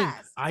at the cast.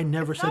 Thing. I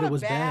never said it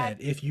was bad.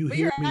 If you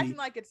hear me, acting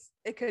like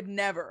it could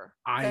never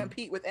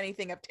compete with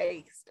anything of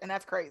taste, and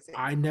that's crazy.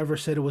 I never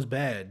said it was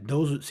bad.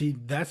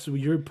 That's what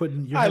you're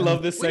putting. I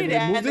love this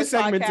segment. Move this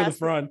segment to the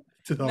front.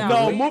 To the No,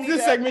 No, we move need this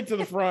to- segment to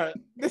the front.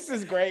 This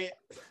is great.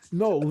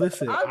 No,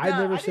 listen, I'm I done.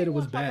 never I said didn't it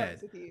was want to talk about bad.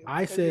 this with you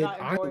I 'cause you're said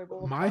not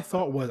enjoyable my talking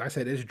thought about. was I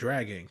said it's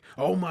dragging.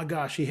 Oh my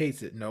gosh, she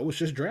hates it. No, it's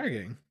just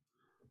dragging.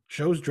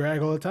 Shows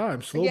drag all the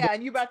time. Slow. Yeah,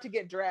 and you about to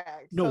get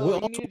dragged. No, so what, you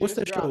also, need to what's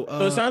just that drop show? it.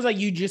 So it sounds like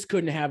you just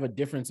couldn't have a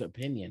different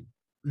opinion.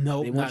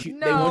 No, They want not you.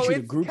 They want No, you to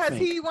it's group because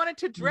think. he wanted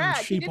to drag.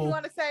 He didn't sheeple.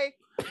 want to say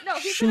no.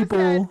 He could have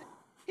said sheeple.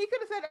 he could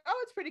have said, "Oh,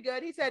 it's pretty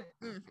good." He said,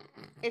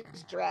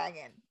 "It's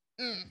dragging."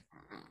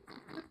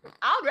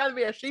 I'd rather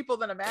be a sheeple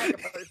than a MAGA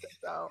person.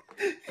 So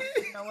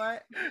you know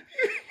what?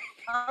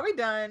 Are we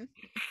done?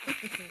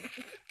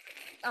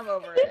 I'm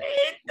over it.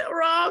 hate the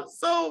Rob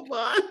so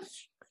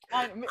much.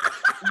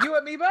 You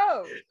and me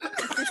both.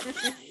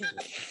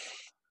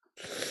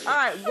 All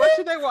right, what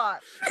should they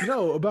watch?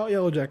 No, about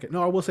Yellow Jacket.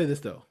 No, I will say this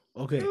though.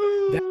 Okay,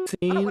 that wanna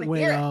scene when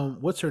hear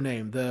it. what's her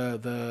name?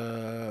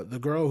 The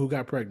girl who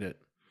got pregnant.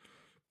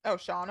 Oh,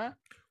 Shauna.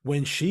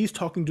 When she's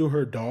talking to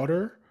her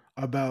daughter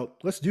about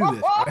let's do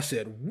this, I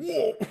said,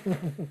 "Whoa!"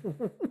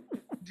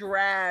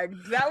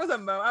 Dragged. That was a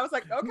moment. I was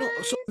like, okay. No,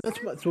 so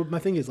that's my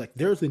thing is like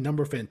there's the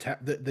number of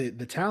fantastic.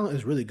 The talent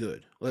is really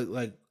good.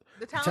 Like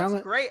The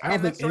talent's great, I don't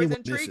and the think story's anyone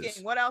intriguing.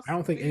 misses. What else? I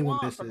don't think do you anyone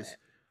want from misses. it?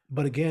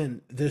 But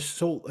again,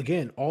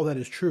 all that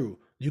is true.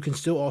 You can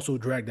still also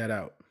drag that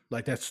out.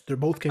 Like they're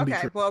both can be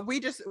Okay, true. well, we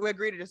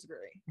agree to disagree.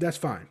 That's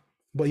fine.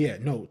 But yeah,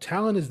 no,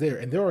 talent is there,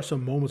 and there are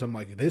some moments I'm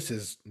like, this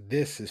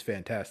is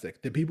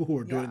fantastic. The people who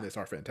are doing Yeah. this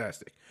are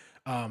fantastic.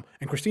 And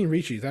Christine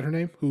Ricci, is that her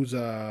name? Who's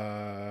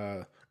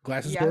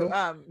Glasses Girl?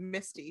 Yeah,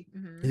 Misty.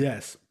 Mhm.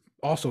 Yes,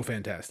 also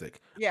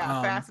fantastic.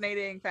 Yeah,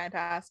 fascinating,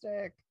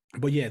 fantastic.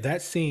 But yeah,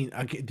 that scene,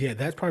 yeah,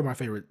 that's probably my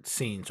favorite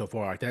scene so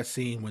far. Like that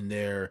scene when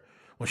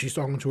she's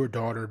talking to her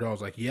daughter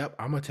was like, "Yep,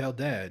 I'm gonna tell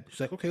Dad." She's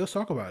like, "Okay, let's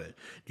talk about it.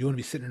 Do you want to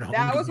be sitting in a home?"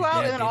 That was giving your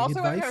wild. dad And then dating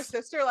also when her advice?"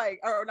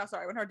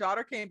 sister, when her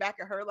daughter came back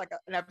at her like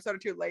an episode or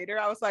two later,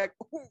 I was like,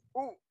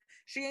 ooh,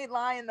 she ain't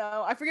lying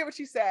though. I forget what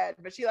she said,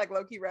 but she like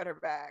low key read her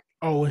back.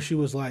 Oh, and she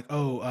was like,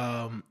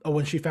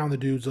 when she found the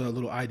dude's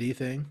little ID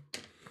thing.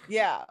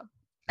 Yeah.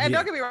 And Yeah.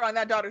 don't get me wrong,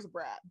 that daughter's a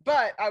brat.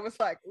 But I was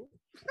like, ooh.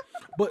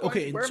 But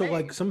okay, We're so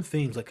like made. some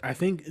things, like I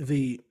think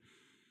the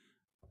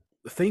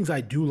things I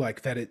do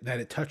like that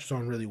it touches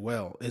on really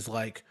well is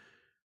like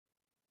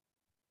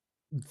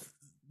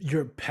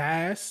your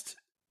past,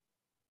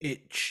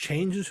 it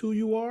changes who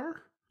you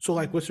are. So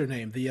like, what's her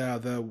name?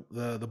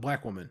 The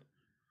black woman,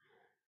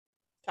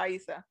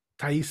 Thaisa.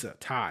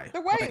 Ty. The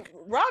way Like,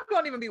 Rob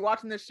don't even be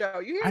watching this show.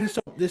 You hear I me? just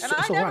don't. It's And I a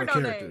lot never of know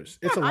characters. names.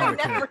 It's a I lot of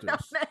never know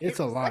characters. It's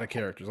a names. lot of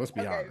characters. Let's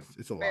be Okay, honest.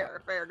 It's a lot.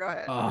 Fair. Go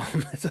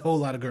ahead. It's a whole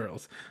lot of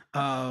girls.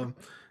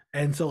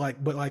 And so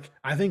like, but like,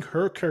 I think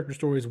her character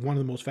story is one of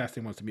the most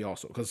fascinating ones to me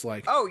also, because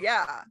like, Oh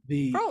yeah,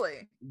 the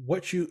fully.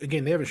 what you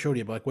again they haven't showed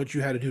you, but like what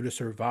you had to do to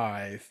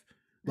survive,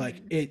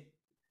 like it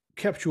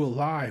kept you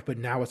alive, but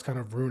now it's kind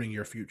of ruining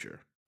your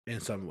future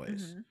in some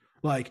ways.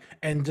 Like,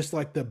 and just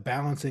like the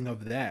balancing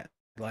of that,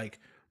 like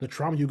the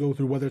trauma you go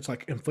through, whether it's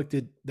like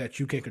inflicted that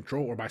you can't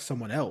control or by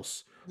someone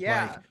else,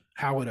 Yeah. like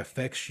how it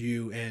affects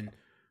you. And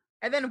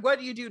then what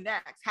do you do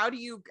next? How do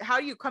you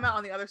come out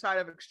on the other side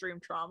of extreme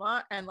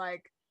trauma? And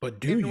like, but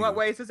do in you? what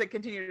ways does it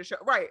continue to show?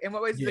 Right. In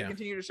what ways does Yeah. it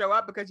continue to show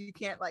up? Because you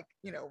can't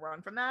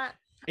run from that.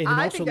 And then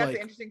I also think that's like,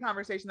 an interesting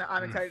conversation that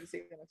I'm excited to see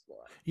them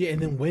explore. yeah,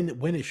 and then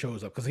when it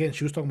shows up, because again,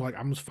 she was talking about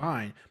like I was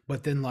fine,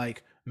 but then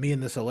like me in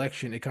this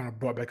election, it kind of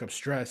brought back up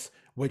stress,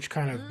 which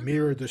kind of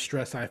mirrored the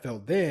stress I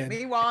felt then.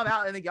 Meanwhile, I'm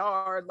out in the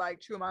yard, like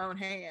chewing my own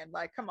hand.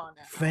 Like, come on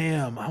now.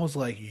 Fam, I was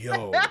like,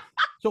 yo.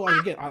 So like,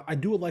 again, I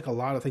do like a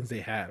lot of things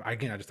they have.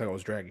 Again, I just thought I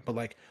was dragging, but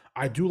like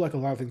I do like a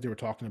lot of things they were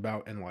talking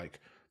about, and like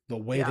the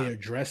way they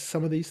address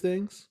some of these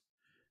things,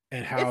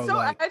 and how It's so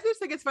like I just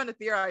think it's fun to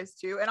theorize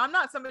too. And I'm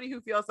not somebody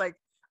who feels like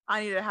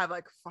I need to have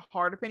like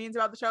hard opinions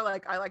about the show.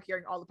 Like I like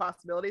hearing all the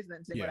possibilities and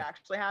then seeing what Yeah.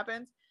 actually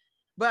happens.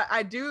 But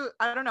I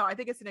don't know. I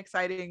think it's an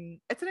exciting.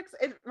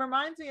 It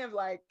reminds me of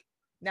like,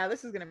 now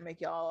this is gonna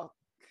make y'all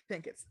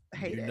think it's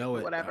hate you it know or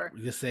it, whatever.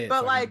 just say it.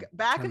 But so I like can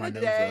back turn in my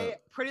the nose day, up.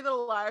 Pretty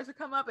Little Liars would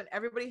come up and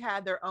everybody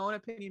had their own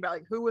opinion about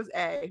like who was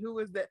A, who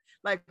was the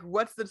like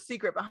what's the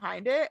secret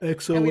behind it,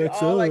 and we'd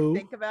all like XOXO.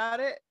 think about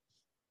it.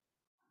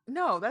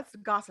 No, that's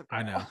Gossip Girl.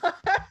 I know.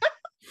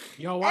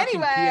 Y'all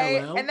watching Anyway,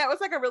 PLL? and that was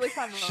like a really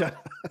fun Shut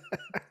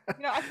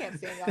moment. I can't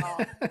stand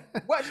y'all.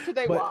 What should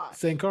they But watch?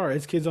 Sankara,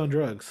 it's kids on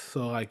drugs,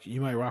 so like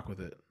you might rock with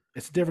it.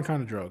 It's a different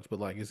kind of drugs, but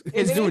like it's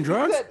Kids doing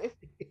drugs?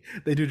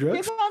 they do drugs.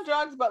 Kids on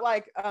drugs, but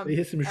like They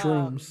hit some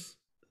shrooms.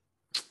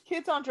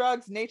 Kids on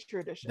Drugs Nature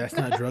Edition. That's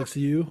not drugs to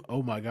you?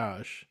 Oh my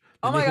gosh.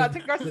 The Oh my god,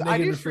 Naked- Tinker the says, I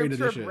Naked do and Afraid shrooms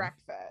for edition.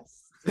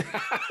 breakfast.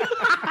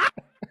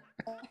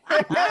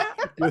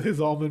 With his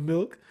almond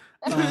milk.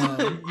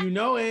 You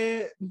know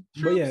it.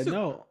 But yeah,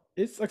 no,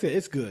 it's like I said,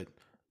 it's good.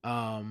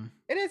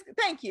 It is.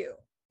 Thank you.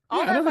 Yeah,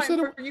 I never said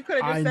it- you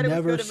could have just I said it was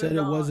never good and said moved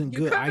it on. wasn't You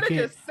good. I coulda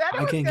can't. just said it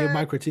I was can't give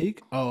my good.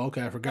 critique. Oh,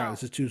 okay. I forgot. No.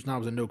 This is two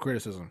snobs and no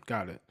criticism.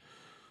 Got it.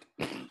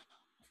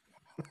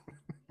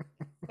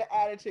 The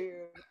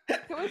attitude. Can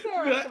we say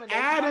our The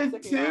recommendations?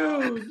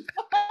 attitude.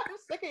 I'm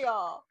sick of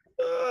y'all.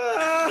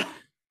 I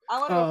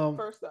want to go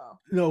first though.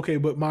 No, okay,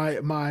 but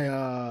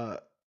my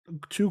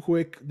two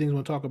quick things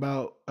we'll talk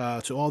about.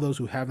 To all those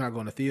who have not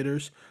gone to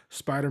theaters,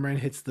 Spider-Man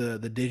hits the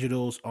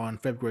digitals on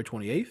February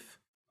 28th.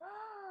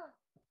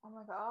 Oh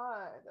my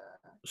god.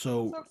 I'm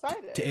So so to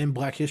excited. end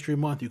Black History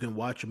Month, you can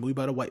watch a movie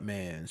about a white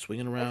man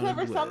swinging around Except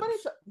in for somebody,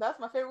 webs. that's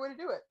my favorite way to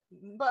do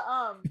it. But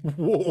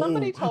Whoa!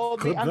 somebody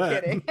told me, Clip I'm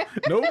that. kidding.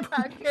 Nope.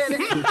 I'm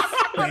kidding. I'm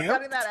Stamped.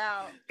 cutting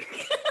that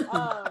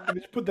out.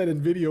 Just put that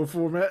in video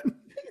format.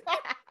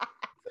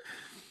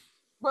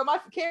 But my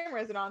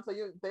camera isn't on, so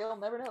they'll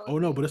never know. Oh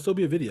no, but it'll still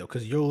be a video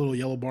because your little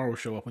yellow bar will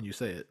show up when you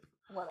say it.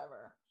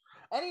 Whatever.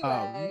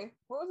 Anyway,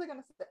 what was I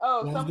gonna say?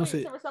 Oh, well, I was gonna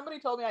say- somebody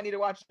told me I need to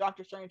watch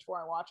Doctor Strange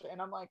before I watch it,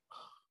 and I'm like,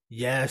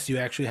 Yes, you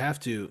actually have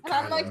to. and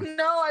I'm like,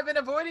 no, I've been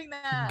avoiding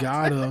that.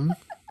 Got him.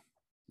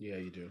 Yeah,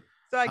 you do.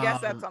 So I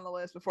guess that's on the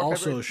list before.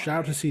 Also, February shout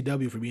out to 28th.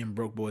 CW for being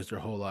broke boys their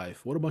whole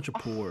life. What a bunch of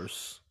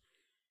pores.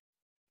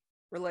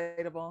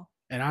 Relatable.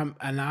 And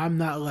I'm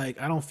not like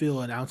I don't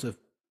feel an ounce of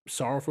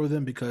sorrow for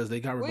them because they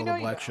got rid We of know all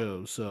you black don't.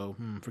 shows. So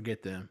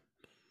forget them.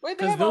 Wait,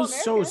 they Because have All those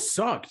shows American.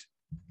 sucked.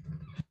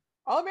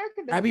 All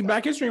American. Happy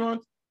Black History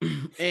Month.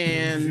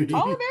 And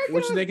All American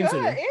what should they is good.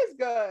 consider? Is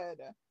good.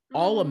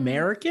 All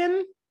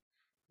American?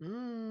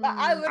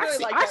 I literally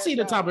like. I that see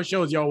the show. type of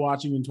shows y'all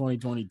watching in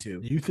 2022.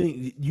 You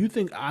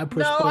think I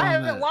push No, play I on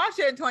haven't that? watched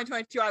it in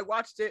 2022. I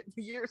watched it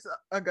years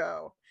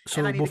ago.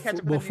 So I need to catch up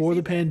with the new before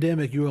the season.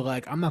 pandemic, you were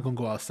like, I'm not gonna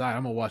go outside.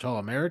 I'm gonna watch All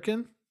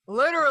American.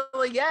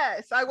 Literally,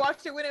 yes. I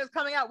watched it when it was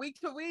coming out week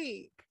to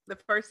week. The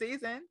first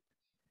season.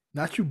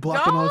 Not you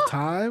blocking No. off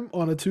time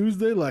on a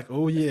Tuesday. Like,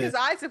 oh yeah, Because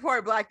I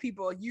support Black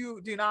people.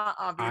 You do not,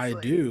 obviously.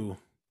 I do.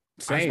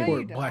 I Same. No,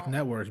 support you Black don't.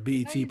 networks, No,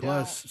 BET you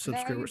Plus, don't. No,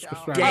 you don't.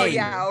 subscriber. Oh Game.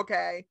 yeah,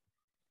 okay.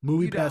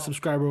 Movie You Pass don't.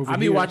 subscriber over I'll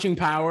be here. watching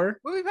Power.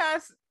 Movie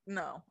Pass,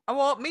 no. Oh,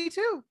 well, me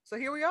too. So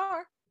here we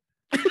are.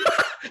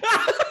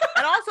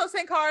 And also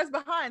Sankara's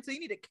behind, so you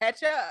need to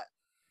catch up.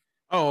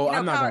 Oh, You know,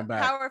 I'm not Power, going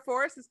back. Power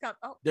Force is coming.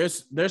 Oh,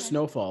 There's okay.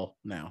 Snowfall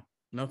now.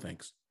 No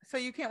thanks. So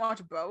you can't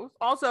watch both.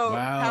 Also,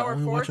 Wow, Power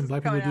only Force watching is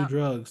black people coming do out.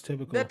 drugs.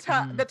 Typical.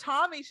 The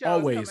Tommy show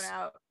is Always. coming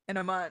out in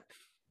a month.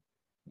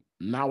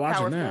 Not watching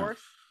Power that. Force.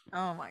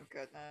 Oh my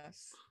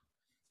goodness.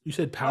 You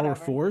said Power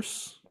Whatever.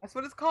 Force. That's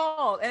what it's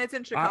called, and it's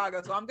in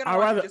Chicago. So I'm gonna I'd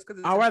watch rather it just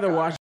because. I'd rather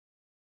watch.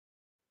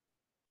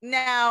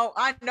 Now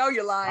I know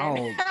you're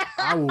lying.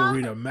 I will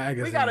read a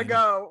magazine. We gotta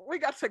go. We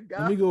got to go.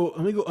 Let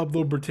me go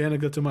upload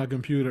Britannica to my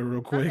computer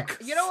real quick.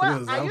 Okay. You know what?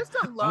 'cause I I'm- used to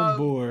I'm love.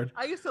 bored.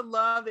 I used to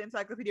love the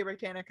Encyclopedia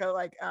Britannica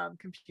like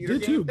computer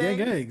Did game too. thing.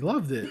 Gang gang.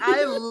 Loved it.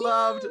 I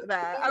loved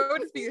that. I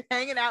would just be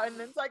hanging out in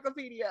the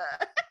encyclopedia.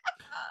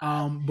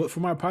 But for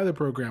my pilot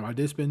program, I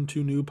did spin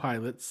 2 new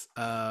pilots.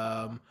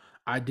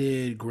 I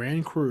did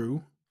Grand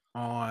Crew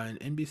on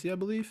NBC, I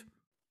believe.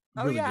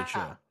 Oh, Really yeah. good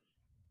show.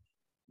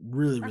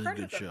 Really, My really friend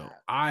good has done show.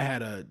 that. I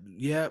had a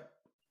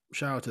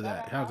shout out to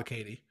that. Shout out to out.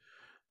 Katie.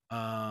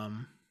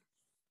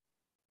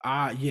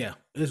 Yeah,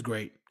 it's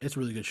great. It's a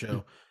really good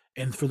show.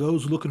 And for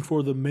those looking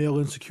for the male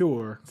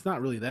insecure, it's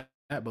not really that,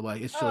 but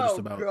like it's still just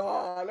about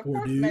God! Of 4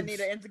 course, men need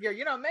dudes. an insecure.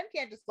 You know, men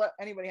can't just let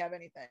anybody have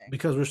anything.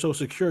 Because we're so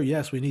secure.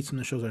 Yes, we need something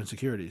that shows our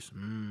insecurities.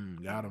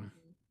 Got him.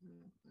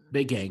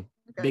 Big gang.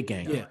 Okay. Big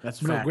gang. Yeah,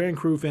 That's a no, fact. Grand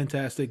Crew,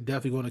 fantastic.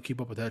 Definitely going to keep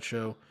up with that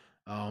show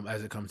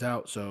as it comes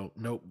out. So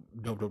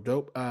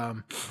dope.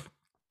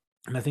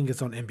 And I think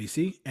it's on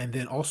NBC. And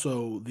then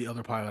also the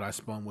other pilot I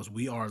spun was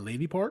We Are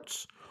Lady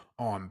Parts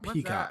on What's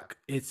Peacock.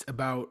 It's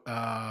about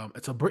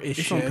it's a British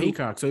It's show. on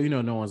Peacock, so you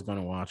know no one's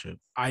gonna watch it.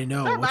 I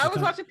know. Yeah, which but is I was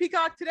kinda- watching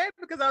Peacock today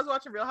because I was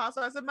watching Real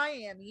Housewives of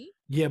Miami.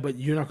 Yeah, but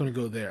you're not going to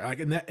go there. Like,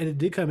 and it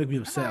did kind of make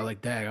me upset. Okay.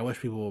 Like, dang, I wish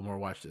people would more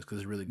watch this because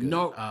it's really good.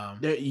 No,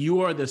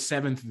 you are the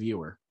 7th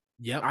viewer.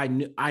 Yep.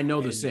 I know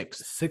the And 6th.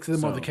 6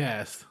 of them are the so-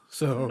 cast.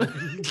 So,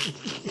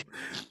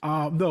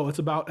 no, it's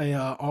about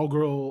a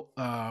all-girl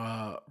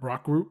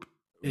rock group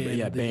in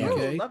Yeah, the band. Ooh,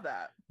 UK. love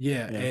that.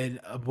 Yeah, Yeah.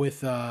 and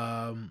with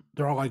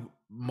they're all like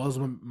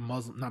Muslim,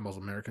 not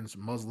Muslim Americans,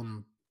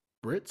 Muslim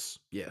Brits.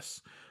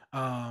 Yes,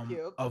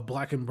 Cute. of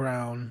black and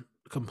brown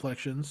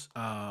complexions.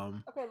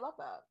 Okay, love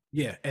that.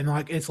 Yeah, and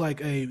like it's like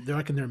they're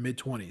like in their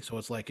mid-20s, so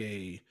it's like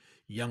a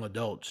young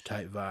adults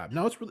type vibe.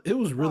 No, it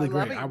was really Oh, I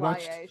love great. a I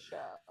watched. YA show.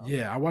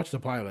 Yeah, I watched the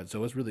pilot,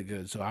 so it's really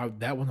good. So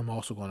that one I'm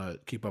also gonna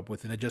keep up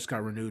with, and it just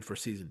got renewed for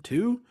season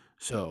 2.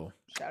 So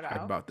Shout hype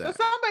out. about So that.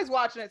 somebody's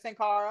watching it,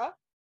 Sankara.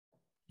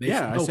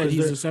 Yeah, I said 'cause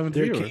he's their- the 7th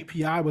Their viewer.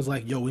 KPI was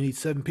like, "Yo, we need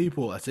 7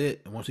 people. That's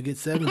it. And once we get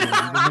 7, then we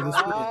can make this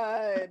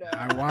split." God.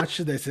 I watched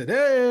it. They said,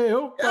 "Hey,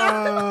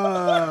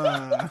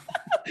 Opa!"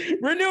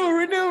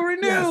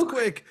 renew. Yes,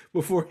 quick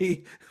before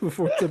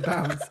the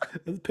bounce,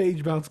 the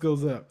page bounce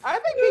goes up. I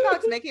think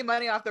Peacock's making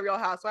money off the Real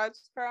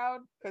Housewives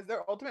crowd because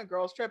their Ultimate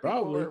Girls Trip people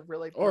Probably. are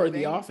really Or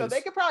The floating. So Office.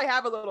 they could probably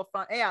have a little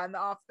fun. Yeah, in The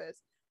Office.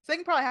 So they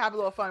can probably have a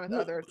little fun with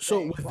Well, other. so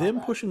things with while them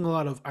that- pushing a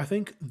lot of, I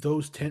think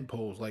those tent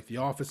poles like The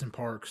Office and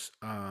Parks.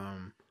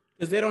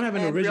 Because they don't have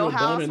an and original Real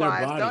bone in their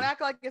Housewives. body. Don't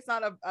act like it's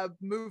not a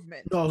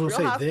movement. No, I was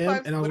gonna Real say them,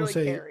 Housewives and I was gonna literally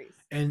say carries.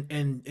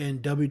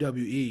 and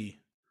WWE,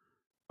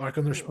 like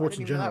on their Ooh, I sports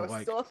in didn't even know general, that was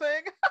like still a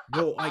thing.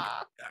 well, like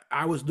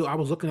I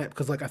was looking at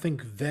because like I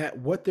think that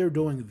what they're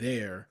doing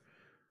there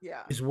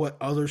Yeah. is what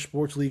other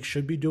sports leagues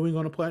should be doing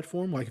on a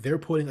platform. Like they're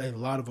putting a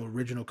lot of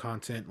original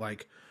content,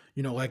 like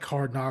like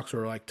Hard Knocks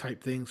or like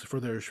type things for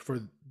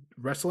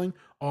wrestling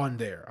on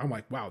there. I'm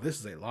like, wow, this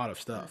is a lot of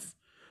stuff.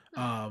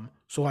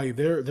 So like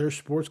their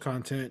sports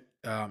content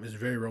is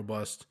very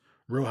robust.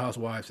 Real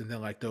Housewives, and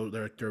then like those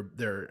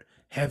their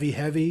heavy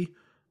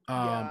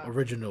Yeah.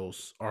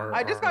 originals are.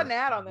 I just got an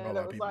ad on a there lot that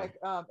of was people.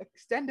 like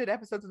extended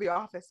episodes of The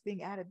Office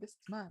being added this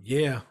month.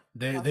 Yeah, I was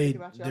they thinking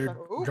about you. I was they're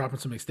like, ooh, dropping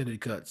some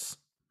extended cuts.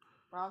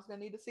 Rob's gonna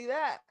need to see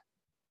that.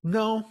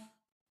 No,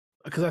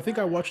 because I think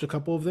I watched a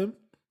couple of them,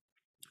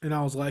 and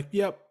I was like,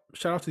 "Yep."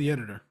 Shout out to the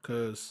editor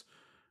because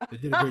they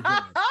did a great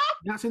job.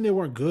 Not saying they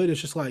weren't good.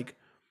 It's just like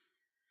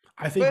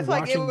I But think it's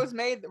like it watching. was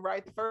made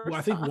right the first Well,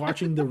 I think time.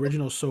 watching the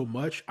original so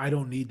much, I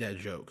don't need that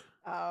joke.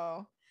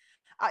 Oh,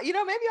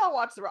 maybe I'll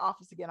watch The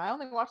Office again. I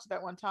only watched it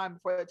that one time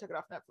before they took it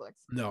off Netflix.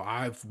 No,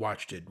 I've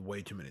watched it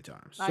way too many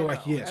times. I So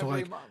like, know, yeah. So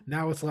every like month.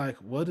 now it's like,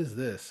 what is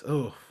this?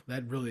 Oh,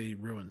 that really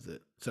ruins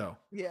it. So,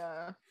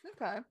 Yeah.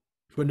 Okay.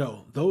 but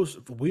no, those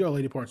We Are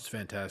Lady Parts is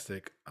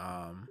fantastic.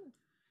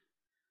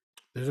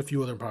 There's a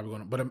few other probably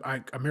going, but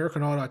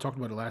American Auto. I talked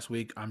about it last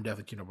week. I'm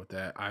definitely keeping up with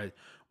that. I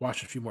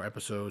watched a few more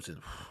episodes, and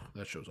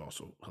that show's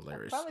also I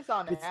hilarious. finally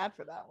saw an ad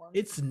for that one.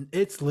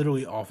 It's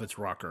literally off its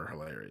rocker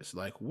hilarious.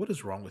 Like, what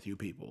is wrong with you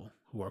people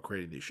who are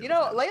creating these shows?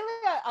 now? Lately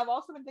I've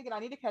also been thinking I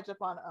need to catch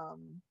up on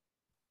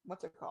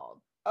what's it called?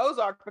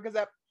 Ozark, because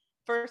that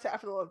first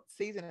half of the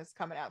season is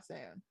coming out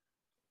soon.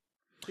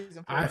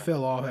 Season 4. I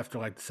fell off after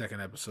like the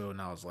second episode,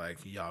 and I was like,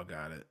 y'all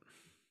got it.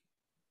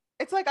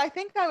 It's like I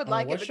think I would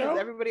like it what because show?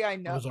 everybody I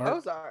know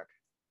Ozark.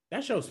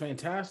 That show's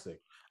fantastic.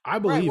 I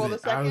believe well,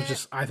 it. the I was second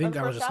just, I or think the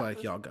I was first just half like,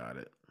 was- y'all got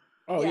it.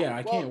 Oh Yeah, yeah,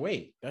 I well- can't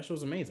wait. That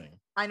show's amazing.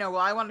 I know. Well,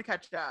 I wanted to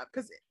catch up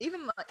because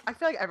even like I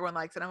feel like everyone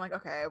likes it. I'm like,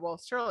 okay,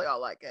 well, surely I'll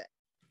like it.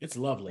 It's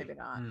lovely. Maybe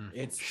not.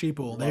 It's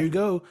Sheeple. There you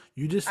go.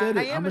 You just said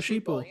I it. am I'm a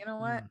sheeple. sheeple. You know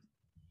what?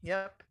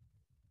 Yep.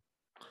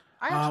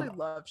 I Um, actually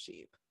love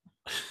sheep.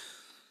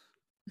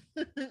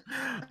 I'm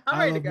I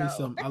ready to love go. me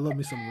some. I love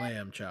me some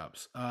lamb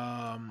chops.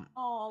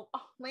 Oh,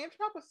 lamb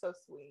chop was so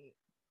sweet.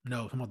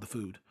 No, I'm talking about the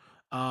food.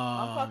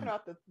 I'm talking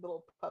about the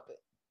little puppet.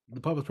 The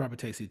puppet's probably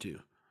tasty too.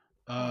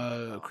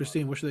 God.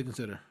 Christine, what should they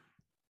consider?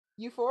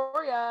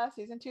 Euphoria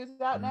season 2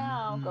 is out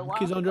now. Go watch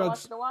Kids it. on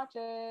drugs. Go watch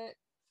it.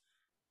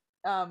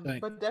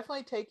 But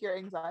definitely take your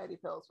anxiety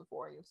pills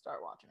before you start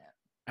watching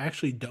it.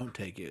 Actually, don't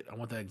take it. I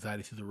want that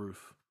anxiety through the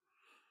roof.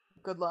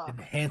 Good luck.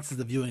 Enhances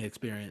the viewing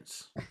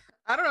experience.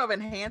 I don't know if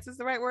enhance is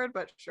the right word,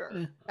 but sure.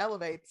 Eh.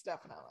 Elevates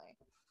definitely.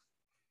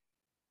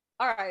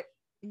 All right.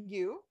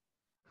 You.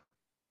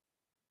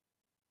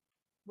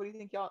 What do you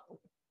think, y'all?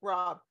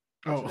 Rob.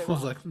 what Oh, should I they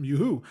was watch? like,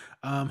 you.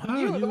 Hi,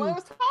 You, the one you. that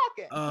was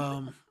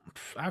talking.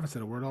 I haven't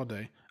said a word all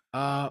day.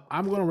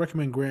 I'm gonna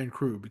recommend Grand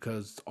Crew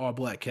because it's all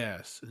black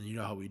cast, and you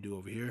know how we do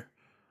over here.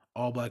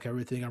 All black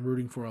everything. I'm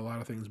rooting for a lot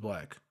of things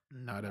black,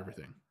 not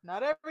everything.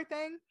 Not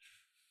everything,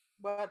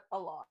 but a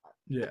lot.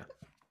 Yeah.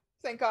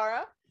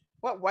 Sankara,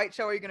 what white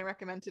show are you going to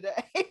recommend today?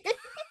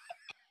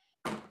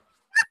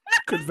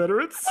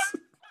 Confederates.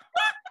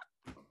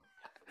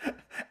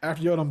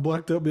 After y'all done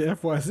blacked up the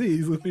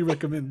FYCs, let me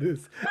recommend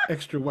this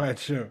extra wide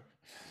show.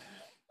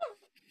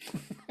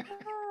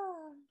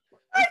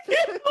 I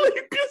can't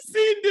believe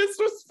Christine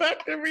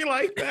disrespected me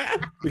like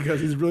that. Because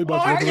he's really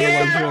about to Are recommend a you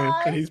white show,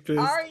 surprised? and he's pissed.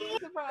 Are you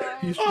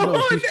surprised? He's, Oh, no,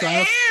 he's, on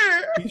trying to,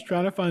 air. he's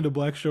trying to find a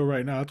black show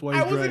right now. That's why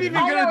he's I wasn't dragging.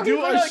 even gonna he's do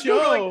a literally Googling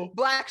show.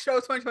 Black Show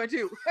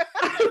 2022.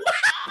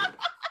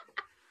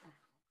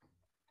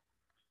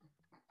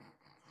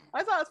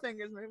 I saw his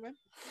fingers moving.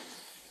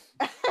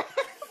 What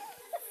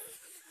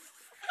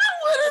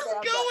is Okay,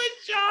 I'm done. going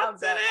John I'm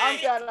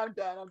done.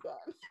 today? I'm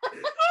done.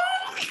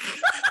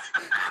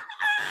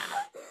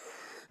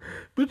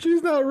 But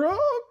she's not wrong.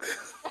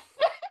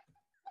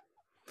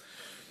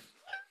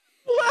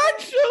 Black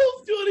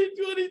Shows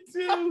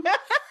 2022.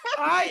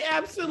 I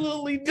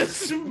absolutely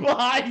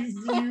despise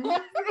you.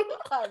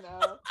 I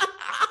know.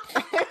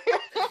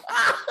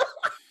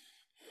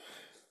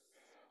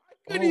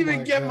 Couldn't Oh even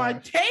my get my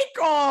gosh.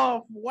 take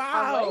off. I'm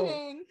Wow.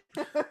 waiting.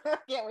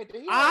 Can't wait to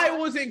hear. I it.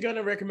 wasn't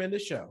gonna recommend the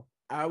show.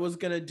 I was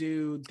gonna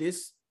do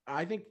this.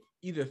 I think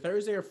either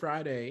Thursday or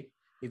Friday,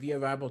 if you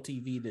have Apple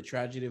TV, the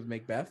Tragedy of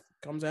Macbeth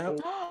comes out.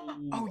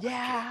 Oh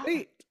yeah.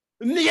 Wait.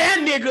 Yeah,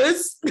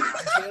 niggas.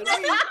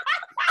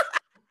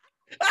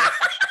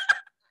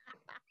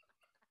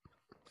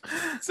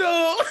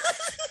 So,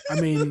 I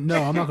mean,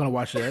 no, I'm not gonna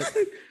watch that.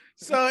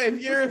 so if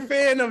you're a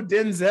fan of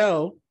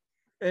Denzel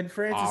and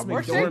Francis Or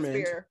Or McDormand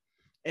Shakespeare.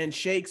 and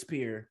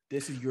Shakespeare,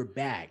 this is your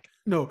bag.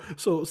 No,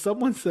 so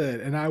someone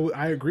said, and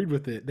I agreed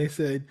with it. They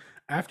said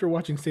after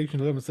watching Station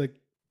 11, it's like,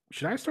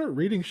 should I start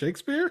reading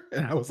Shakespeare?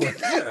 And I was like,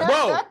 yeah.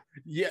 Whoa,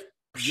 yeah.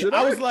 Should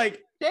I I? was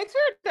like,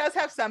 Shakespeare does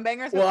have some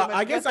bangers. but well, the-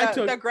 I guess but I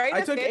took the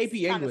greatest AP hits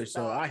kinda English,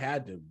 so suck. I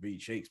had to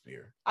read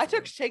Shakespeare. I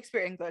took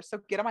Shakespeare English, so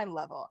get on my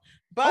level.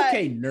 But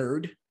Okay,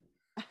 nerd.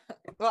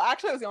 well,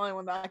 actually, it was the only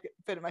one that I could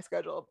fit in my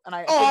schedule, and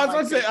I. Oh, I didn't was like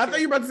about to say. I thought you Shakespeare.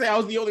 were about to say I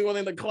was the only one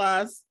in the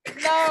class. No,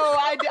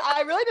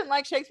 I really didn't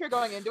like Shakespeare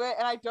going into it,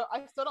 and I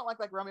still don't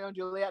like Romeo and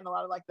Juliet and a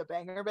lot of like the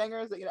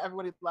bangers that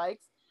everybody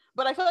likes.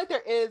 But I feel like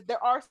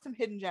there are some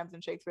hidden gems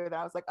in Shakespeare that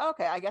I was like,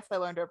 okay, I guess I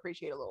learned to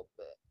appreciate a little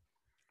bit.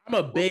 I'm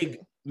a big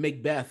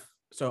Macbeth,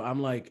 so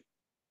I'm like,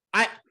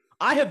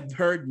 I have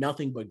heard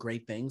nothing but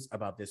great things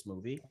about this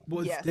movie.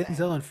 Well, it's Yeah, Denzel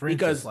same. and Francis,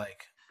 Because-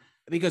 like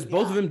Because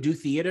both of Yeah. them do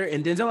theater,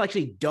 and Denzel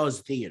actually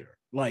does theater.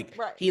 Like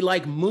Right. he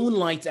like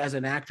moonlights as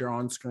an actor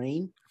on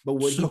screen, but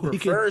what so he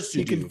prefers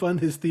he to do. can fund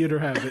his theater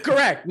habit.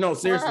 Correct. No,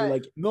 seriously, Right.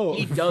 like No,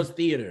 he does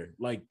theater.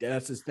 Like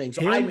that's his thing.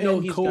 So him I know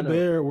and he's Colbert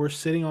gonna. were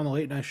sitting on the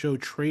late night show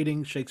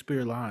trading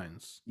Shakespeare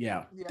lines.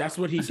 Yeah, Yeah. that's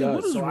what he I said, does.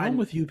 what is so wrong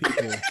with you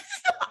people?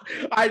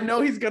 I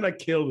know he's gonna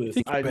kill this.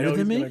 Think you're I better know he's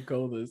than me? gonna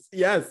kill this.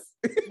 Yes.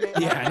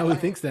 Yeah, I know he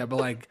thinks that, but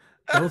like,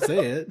 don't say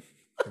it.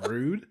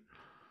 Rude.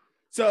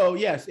 So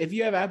yes, if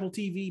you have Apple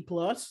TV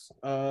Plus,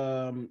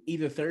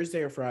 either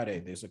Thursday or Friday,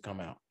 this will come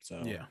out.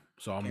 So Yeah,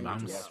 so Can't wait I'm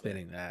to watch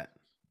spinning that.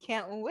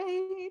 Can't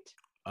wait.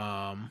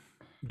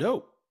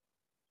 Dope.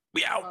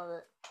 We out. Love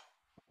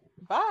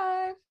it.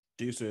 Bye.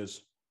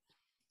 deuces.